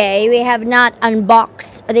foyer. We have not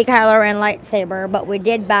unboxed the Kylo Ren lightsaber, but we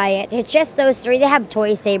did buy it. It's just those three. They have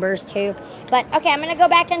toy sabers too. But okay, I'm going to go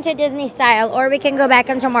back into Disney style, or we can go back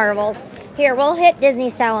into Marvel. Here, we'll hit Disney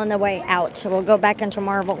style on the way out. We'll go back into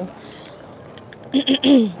Marvel.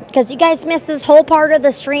 Because you guys missed this whole part of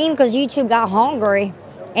the stream because YouTube got hungry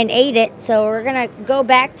and ate it. So we're going to go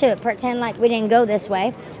back to pretend like we didn't go this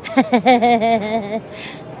way.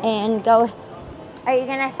 And go. Are you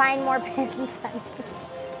going to find more pins?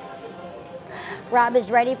 Rob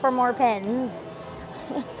is ready for more pins.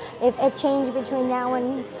 If it changed between now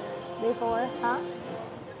and before, huh?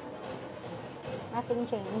 Nothing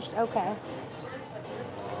changed. Okay.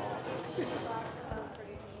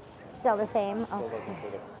 Still the same. Still Okay. looking for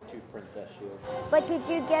the 2 princess shields. But did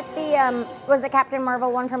you get the was the Captain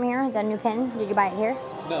Marvel one from here? The new pin? Did you buy it here?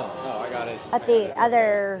 No, I got it. At the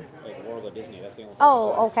other. Like World of Disney. That's the only.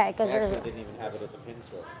 Oh, okay. Because They there's. actually didn't even have it at the pin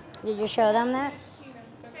store. Did you show them that?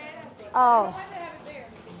 Oh.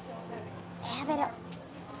 Have it up.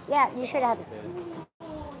 Yeah, you should have it.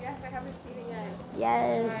 Yes, I haven't seen it yet.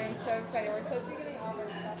 Yes. I'm so excited. We're supposed to be getting all of our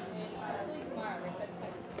stuff in hopefully tomorrow. They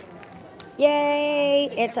said Yay!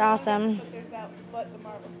 It's awesome. there's that but the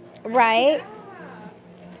Marvel stuff. Right?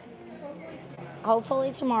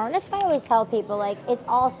 Hopefully tomorrow. That's why I always tell people, like, it's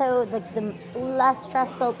also the less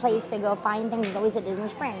stressful place to go find things is always at Disney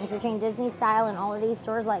Springs. Between Disney Style and all of these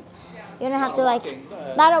stores, like, you don't have to, like,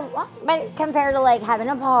 but compared to, like, having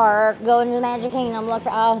a park, going to the Magic Kingdom, look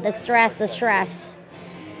for, the stress.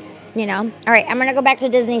 You know? All right, I'm going to go back to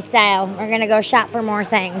Disney Style. We're going to go shop for more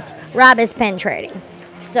things. Rob is pen trading.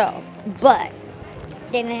 So, but,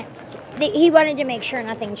 he wanted to make sure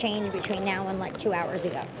nothing changed between now and, like, 2 hours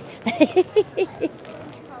ago.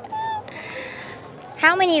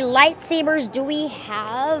 How many lightsabers do we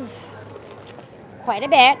have? Quite a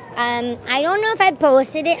bit. I don't know if I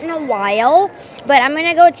posted it in a while, but I'm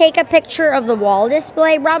gonna go take a picture of the wall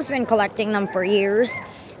display. Rob's been collecting them for years.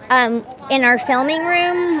 In our filming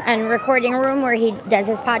room and recording room where he does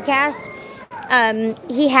his podcast,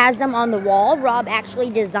 he has them on the wall. Rob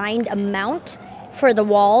actually designed a mount for the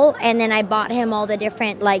wall, and then I bought him all the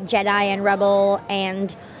different, like, Jedi and Rebel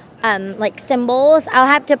and like symbols. I'll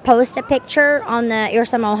have to post a picture on the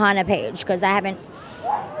EarsomEmporiuM Ohana page because I haven't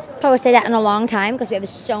posted that in a long time because we have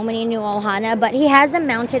so many new Ohana, but he has them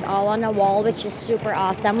mounted all on the wall, which is super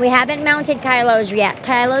awesome. We haven't mounted Kylo's yet.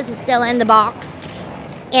 Kylo's is still in the box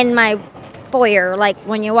in my foyer. Like,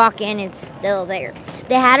 when you walk in, it's still there.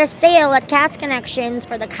 They had a sale at Cast Connections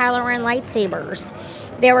for the Kylo Ren lightsabers.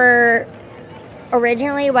 They were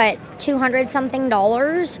originally, what, $200-something?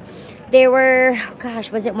 They were, oh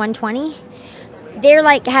gosh, was it $120? They're,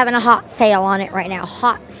 like, having a hot sale on it right now.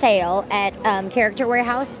 Hot sale at Character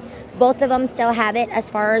Warehouse. Both of them still have it as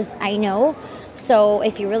far as I know. So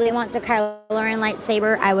if you really want the Kylo Ren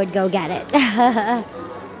lightsaber, I would go get it.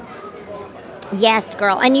 Yes,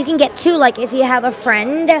 girl. And you can get 2, like, if you have a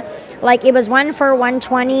friend. Like, it was 1 for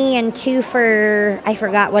 $120 and 2 for, I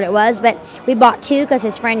forgot what it was. But we bought 2 because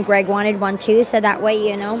his friend Greg wanted one too. So that way,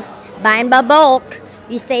 you know, buying by bulk,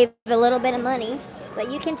 you save a little bit of money. But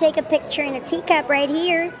you can take a picture in a teacup right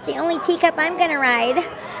here. It's the only teacup I'm going to ride.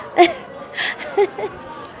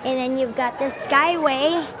 And then you've got the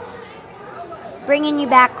Skyway bringing you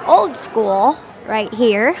back old school right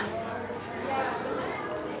here.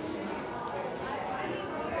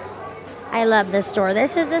 I love this store.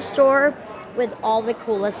 This is the store with all the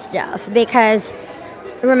coolest stuff because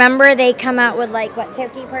remember they come out with, like, what,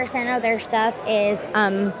 50% of their stuff is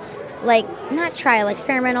like, not trial,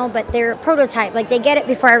 experimental, but they're prototype. Like, they get it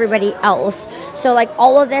before everybody else. So, like,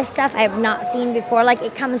 all of this stuff I have not seen before. Like,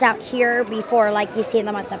 it comes out here before, like, you see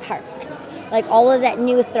them at the parks. Like, all of that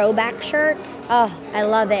new throwback shirts. Oh, I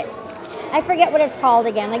love it. I forget what it's called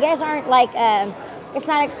again. The guys aren't, like, it's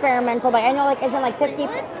not experimental, but I know, like, isn't, like, 50,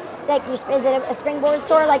 like, is it a springboard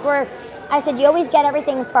store? Like, where I said you always get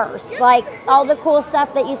everything first. Like, all the cool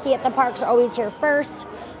stuff that you see at the parks are always here first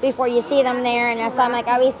before you see them there, and that's why I'm like,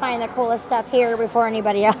 I always find the coolest stuff here before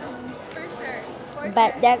anybody else. For sure.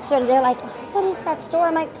 But that's when they're like, what is that store?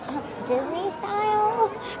 I'm like, Disney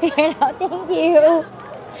style? You know, thank you.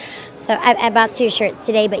 So So I bought 2 shirts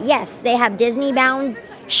today. But yes, they have Disney-bound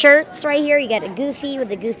shirts right here. You got a Goofy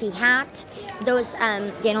with a Goofy hat. Those,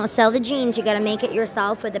 they don't sell the jeans. You got to make it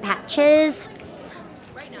yourself with the patches.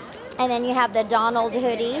 And then you have the Donald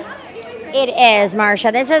hoodie. It is,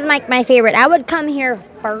 Marsha. This is my favorite. I would come here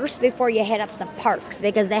first before you hit up the parks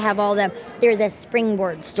because they have all the, they're the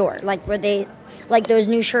springboard store. Like where they, like those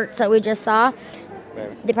new shirts that we just saw.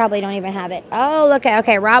 They probably don't even have it. Oh, look at,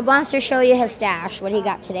 okay, Rob wants to show you his stash, what he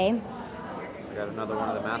got today. I got another one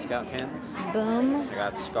of the mascot pins. Boom. I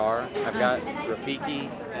got Scar. I've got Rafiki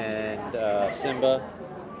and Simba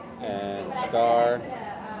and Scar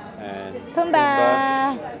and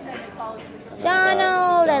Pumbaa.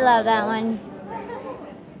 Donald, I love that one.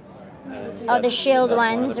 And Oh, the shield that's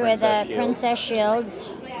one of ones with the shields. princess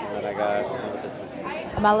shields. And then I got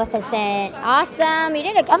Maleficent. Maleficent. Awesome. You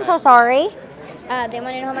did it. I'm so sorry. They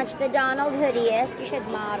want to know how much the Donald hoodie is. You should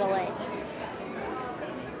model it.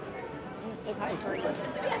 It's free.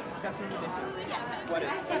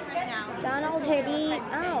 Donald hoodie.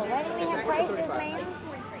 Oh, why do we have prices, man?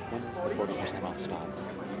 When is the 40% off stop?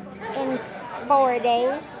 In 4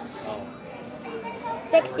 days.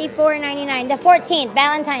 $64.99. The 14th,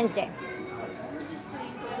 Valentine's Day.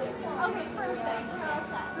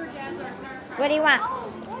 What do you want?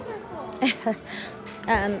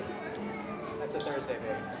 That's a Thursday,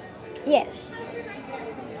 baby. Yes.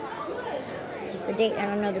 Just the date. I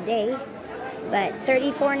don't know the day. But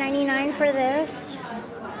 $34.99 for this.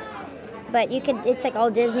 But you could, it's like all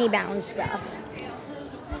Disney bound stuff.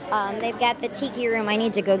 They've got the Tiki Room. I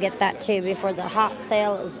need to go get that too before the hot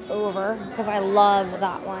sale is over because I love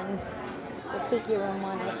that one. The Tiki Room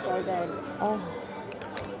one is so good. Oh,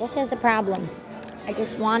 this is the problem. I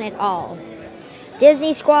just want it all.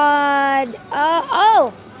 Disney Squad.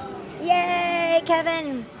 Oh, yay,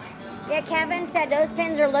 Kevin. Yeah, Kevin said those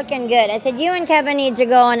pins are looking good. I said, you and Kevin need to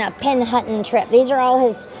go on a pin hunting trip. These are all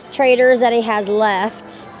his traders that he has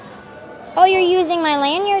left. Oh, you're using my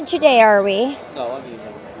lanyard today, are we? No, I'm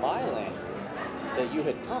using my lanyard that you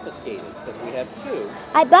had confiscated because we have 2.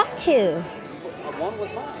 I bought 2. One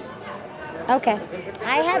was mine. Okay.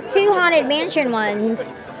 I have 2 Haunted Mansion ones,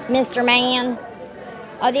 Mr. Man.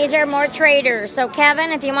 Oh, these are more traders. So,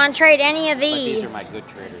 Kevin, if you want to trade any of But these. these are my good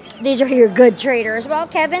traders. These are your good traders. Well,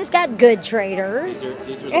 Kevin's got good traders.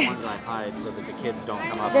 These are the ones I hide so that the kids don't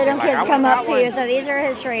come up. They don't and be like, kids "I come want up that to you, one. so these are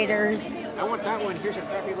his traders. I want that one. Here's a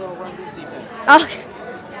crappy little Run Disney pin. Oh,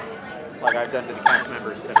 Like I've done to the cast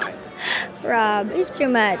members tonight. Rob, he's too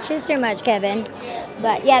much. He's too much, Kevin.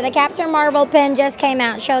 But yeah, the Captain Marvel pin just came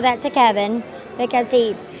out. Show that to Kevin because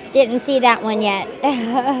he didn't see that one yet.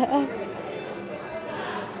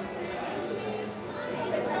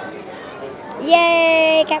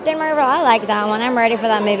 Yay, Captain Marvel. I like that one. I'm ready for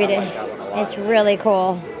that movie too. It's really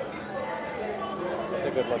cool. It's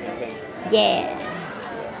a good looking pin. Yeah.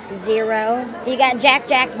 0. You got Jack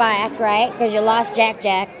back, right? Because you lost Jack.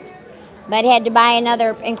 But he had to buy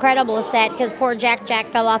another Incredible set because poor Jack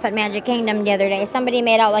fell off at Magic Kingdom the other day. Somebody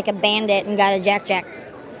made out like a bandit and got a Jack. Jack's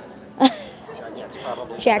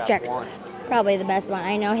probably Jack's the best one. probably the best one.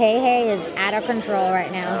 I know Hey is out of control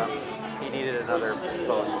right now. He needed another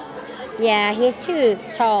post. Yeah, he's too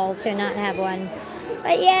tall to not have one.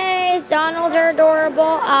 But yes, Donalds are adorable.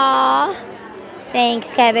 Aw.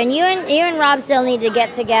 Thanks, Kevin. You and Rob still need to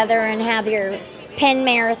get together and have your pin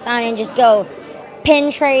marathon and just go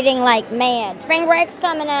pin trading like mad. Spring break's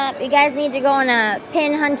coming up. You guys need to go on a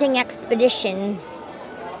pin hunting expedition.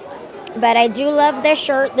 But I do love this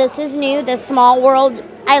shirt. This is new, the Small World.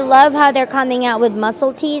 I love how they're coming out with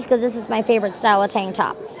muscle tees because this is my favorite style of tank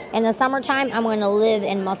top. In the summertime, I'm going to live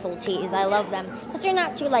in muscle tees. I love them because they're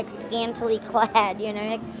not too like scantily clad, you know.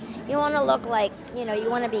 Like, you want to look like, you know, you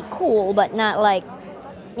want to be cool, but not like,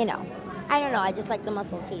 you know. I don't know. I just like the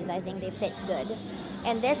muscle tees. I think they fit good.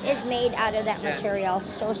 And this is made out of that material.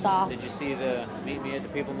 So soft. Did you see the Meet Me at the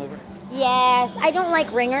People Mover? Yes. I don't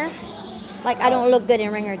like ringer. Like, I don't look good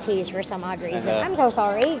in ringer tees for some odd reason. I'm so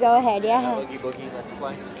sorry. Go ahead, yeah. Oogie Boogie, let's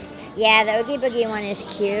play. Yeah, the Oogie Boogie one is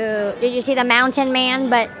cute. Did you see the Mountain Man?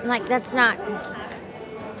 But, like, that's not...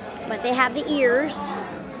 But they have the ears.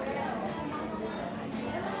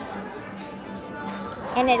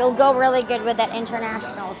 And it'll go really good with that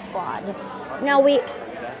international squad. No, we...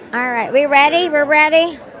 All right, we ready? We're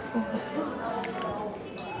ready?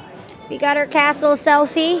 We got our castle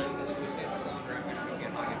selfie.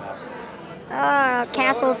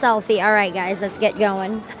 Castle selfie. All right, guys, let's get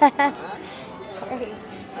going. Sorry.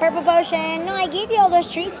 Purple Potion. No, I gave you all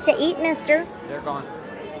those treats to eat, mister. They're gone.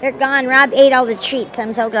 They're gone. Rob ate all the treats.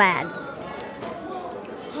 I'm so glad.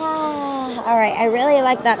 All right, I really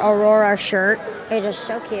like that Aurora shirt. It is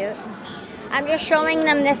so cute. I'm just showing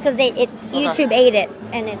them this because YouTube ate it,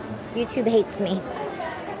 and YouTube hates me.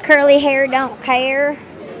 Curly hair, don't care.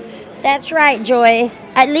 That's right, Joyce.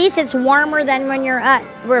 At least it's warmer than when you're at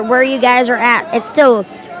where you guys are at. It's still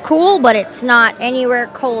cool, but it's not anywhere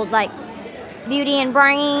cold like Beauty and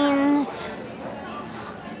Brains.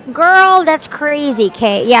 Girl, that's crazy,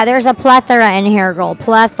 Kate. Yeah, there's a plethora in here, girl.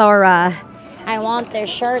 Plethora. I want this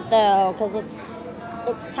shirt though, because it's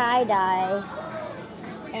tie-dye.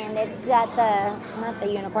 And it's got not the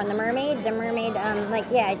unicorn, the mermaid. The mermaid, like,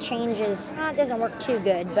 yeah, it changes. Oh, it doesn't work too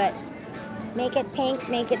good, but make it pink,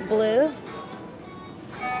 make it blue.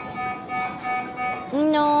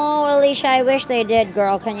 No, Alicia, I wish they did,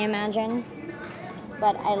 girl. Can you imagine?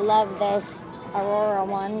 But I love this Aurora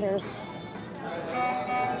one.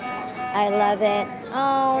 I love it.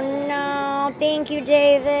 Oh, no. Thank you,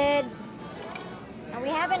 David. We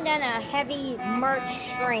haven't done a heavy merch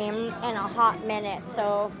stream in a hot minute,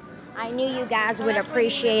 so I knew you guys would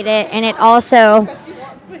appreciate it. And it also,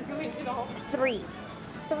 three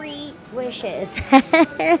wishes.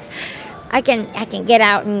 I can get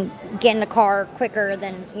out and get in the car quicker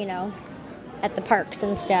than, you know, at the parks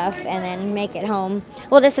and stuff, and then make it home.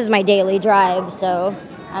 Well, this is my daily drive, so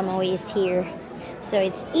I'm always here. So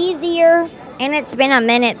it's easier, and it's been a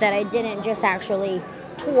minute that I didn't just actually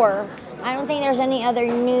tour. I don't think there's any other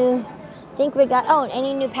new,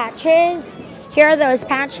 any new patches? Here are those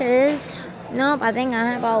patches. Nope, I think I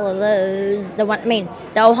have all of those. The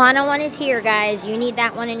Ohana one is here, guys. You need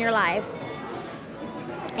that one in your life.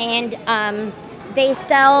 And they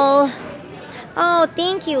sell, oh,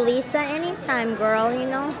 thank you, Lisa. Anytime, girl, you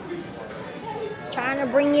know. Trying to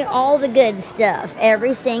bring you all the good stuff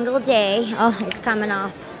every single day. Oh, it's coming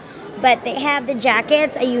off. But they have the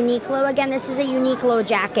jackets, a Uniqlo. Again, this is a Uniqlo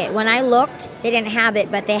jacket. When I looked, they didn't have it,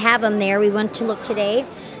 but they have them there. We went to look today.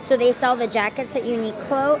 So they sell the jackets at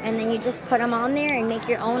Uniqlo, and then you just put them on there and make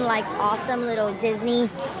your own, like, awesome little Disney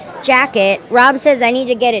jacket. Rob says I need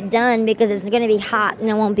to get it done because it's going to be hot and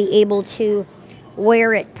I won't be able to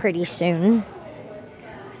wear it pretty soon.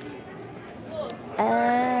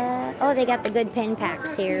 Oh, they got the good pin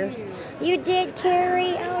packs here. You did,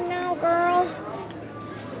 Carrie? Oh, no, girl.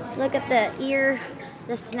 Look at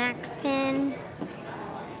the snacks pin.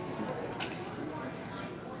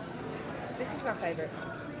 This is my favorite.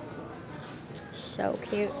 So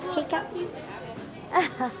cute. Teacups.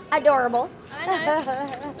 Adorable. I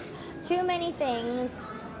know. Too many things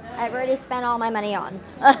I've already spent all my money on.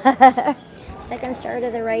 Second star to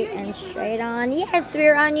the right and straight on. Yes,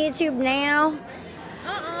 we're on YouTube now.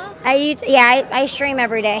 I stream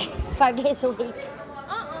every day, 5 days a week.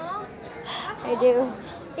 I do.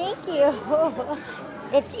 Thank you.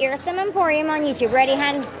 It's EarsomEmporiuM on YouTube. Ready,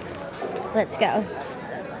 hun? Let's go.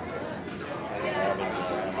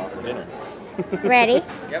 Ready?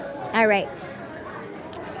 Yep. All right.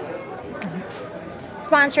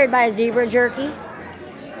 Sponsored by Zebra Jerky.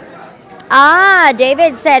 Ah,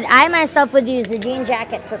 David said, I myself would use the jean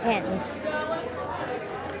jacket for pins.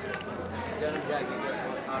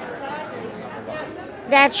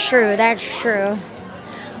 That's true. That's true.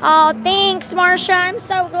 Oh, thanks, Marsha. I'm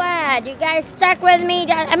so glad you guys stuck with me.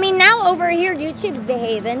 I mean, now over here, YouTube's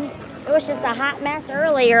behaving. It was just a hot mess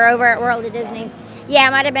earlier over at World of Disney. Yeah,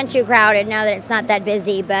 it might have been too crowded now that it's not that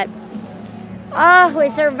busy, but oh, we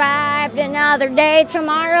survived another day.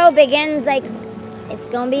 Tomorrow begins, like, it's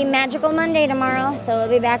going to be Magical Monday tomorrow, so we'll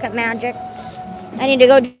be back at Magic. I need to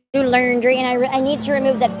go do laundry, and I need to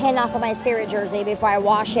remove that pin off of my Spirit jersey before I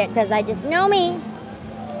wash it, because I just know me.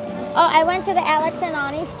 Oh, I went to the Alex and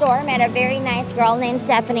Ani store, met a very nice girl named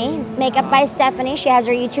Stephanie. Makeup by Stephanie. She has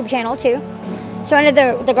her YouTube channel, too. So one of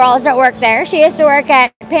the girls that work there, she used to work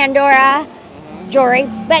at Pandora Jewelry,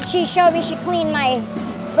 but she showed me, she cleaned my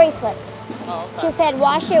bracelets. Oh, okay. She said,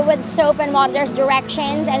 wash it with soap and water. There's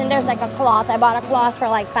directions, and then there's like a cloth. I bought a cloth for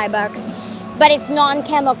like $5, but it's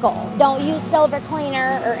non-chemical. Don't use silver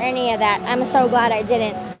cleaner or any of that. I'm so glad I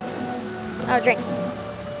didn't. Oh, drink.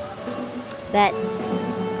 But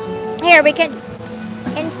here we can,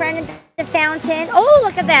 in front of the fountain. Oh,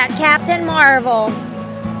 look at that, Captain Marvel.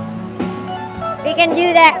 We can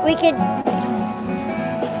do that. We could.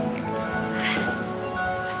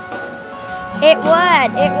 It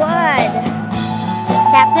would.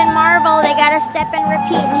 Captain Marvel, they got to step and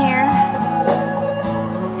repeat in here.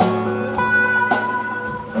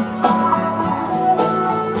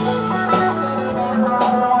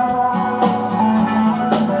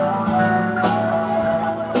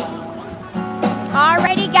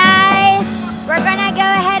 Alrighty, guys. We're going to go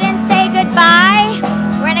ahead and say goodbye.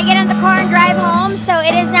 We're going to get in the car and drive home. So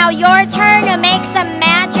it is now your turn to make some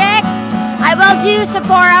magic. I will do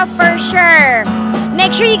Sephora for sure.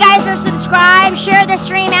 Make sure you guys are subscribed. Share the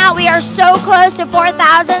stream out. We are so close to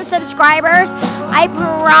 4,000 subscribers. I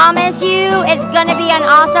promise you it's going to be an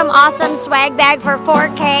awesome, awesome swag bag for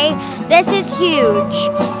 4K. This is huge.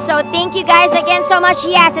 So thank you guys again so much.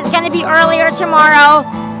 Yes, it's going to be earlier tomorrow.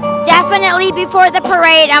 Definitely before the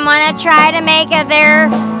parade. I'm going to try to make it there.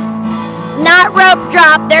 Not rope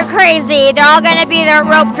drop. They're crazy. They're all going to be their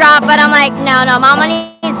rope drop. But I'm like, no, Mama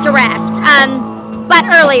needs to rest. But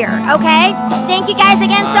earlier, okay? Thank you guys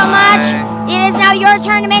again so much. It is now your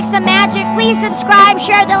turn to make some magic. Please subscribe,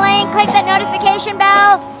 share the link, click that notification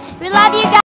bell. We love you guys.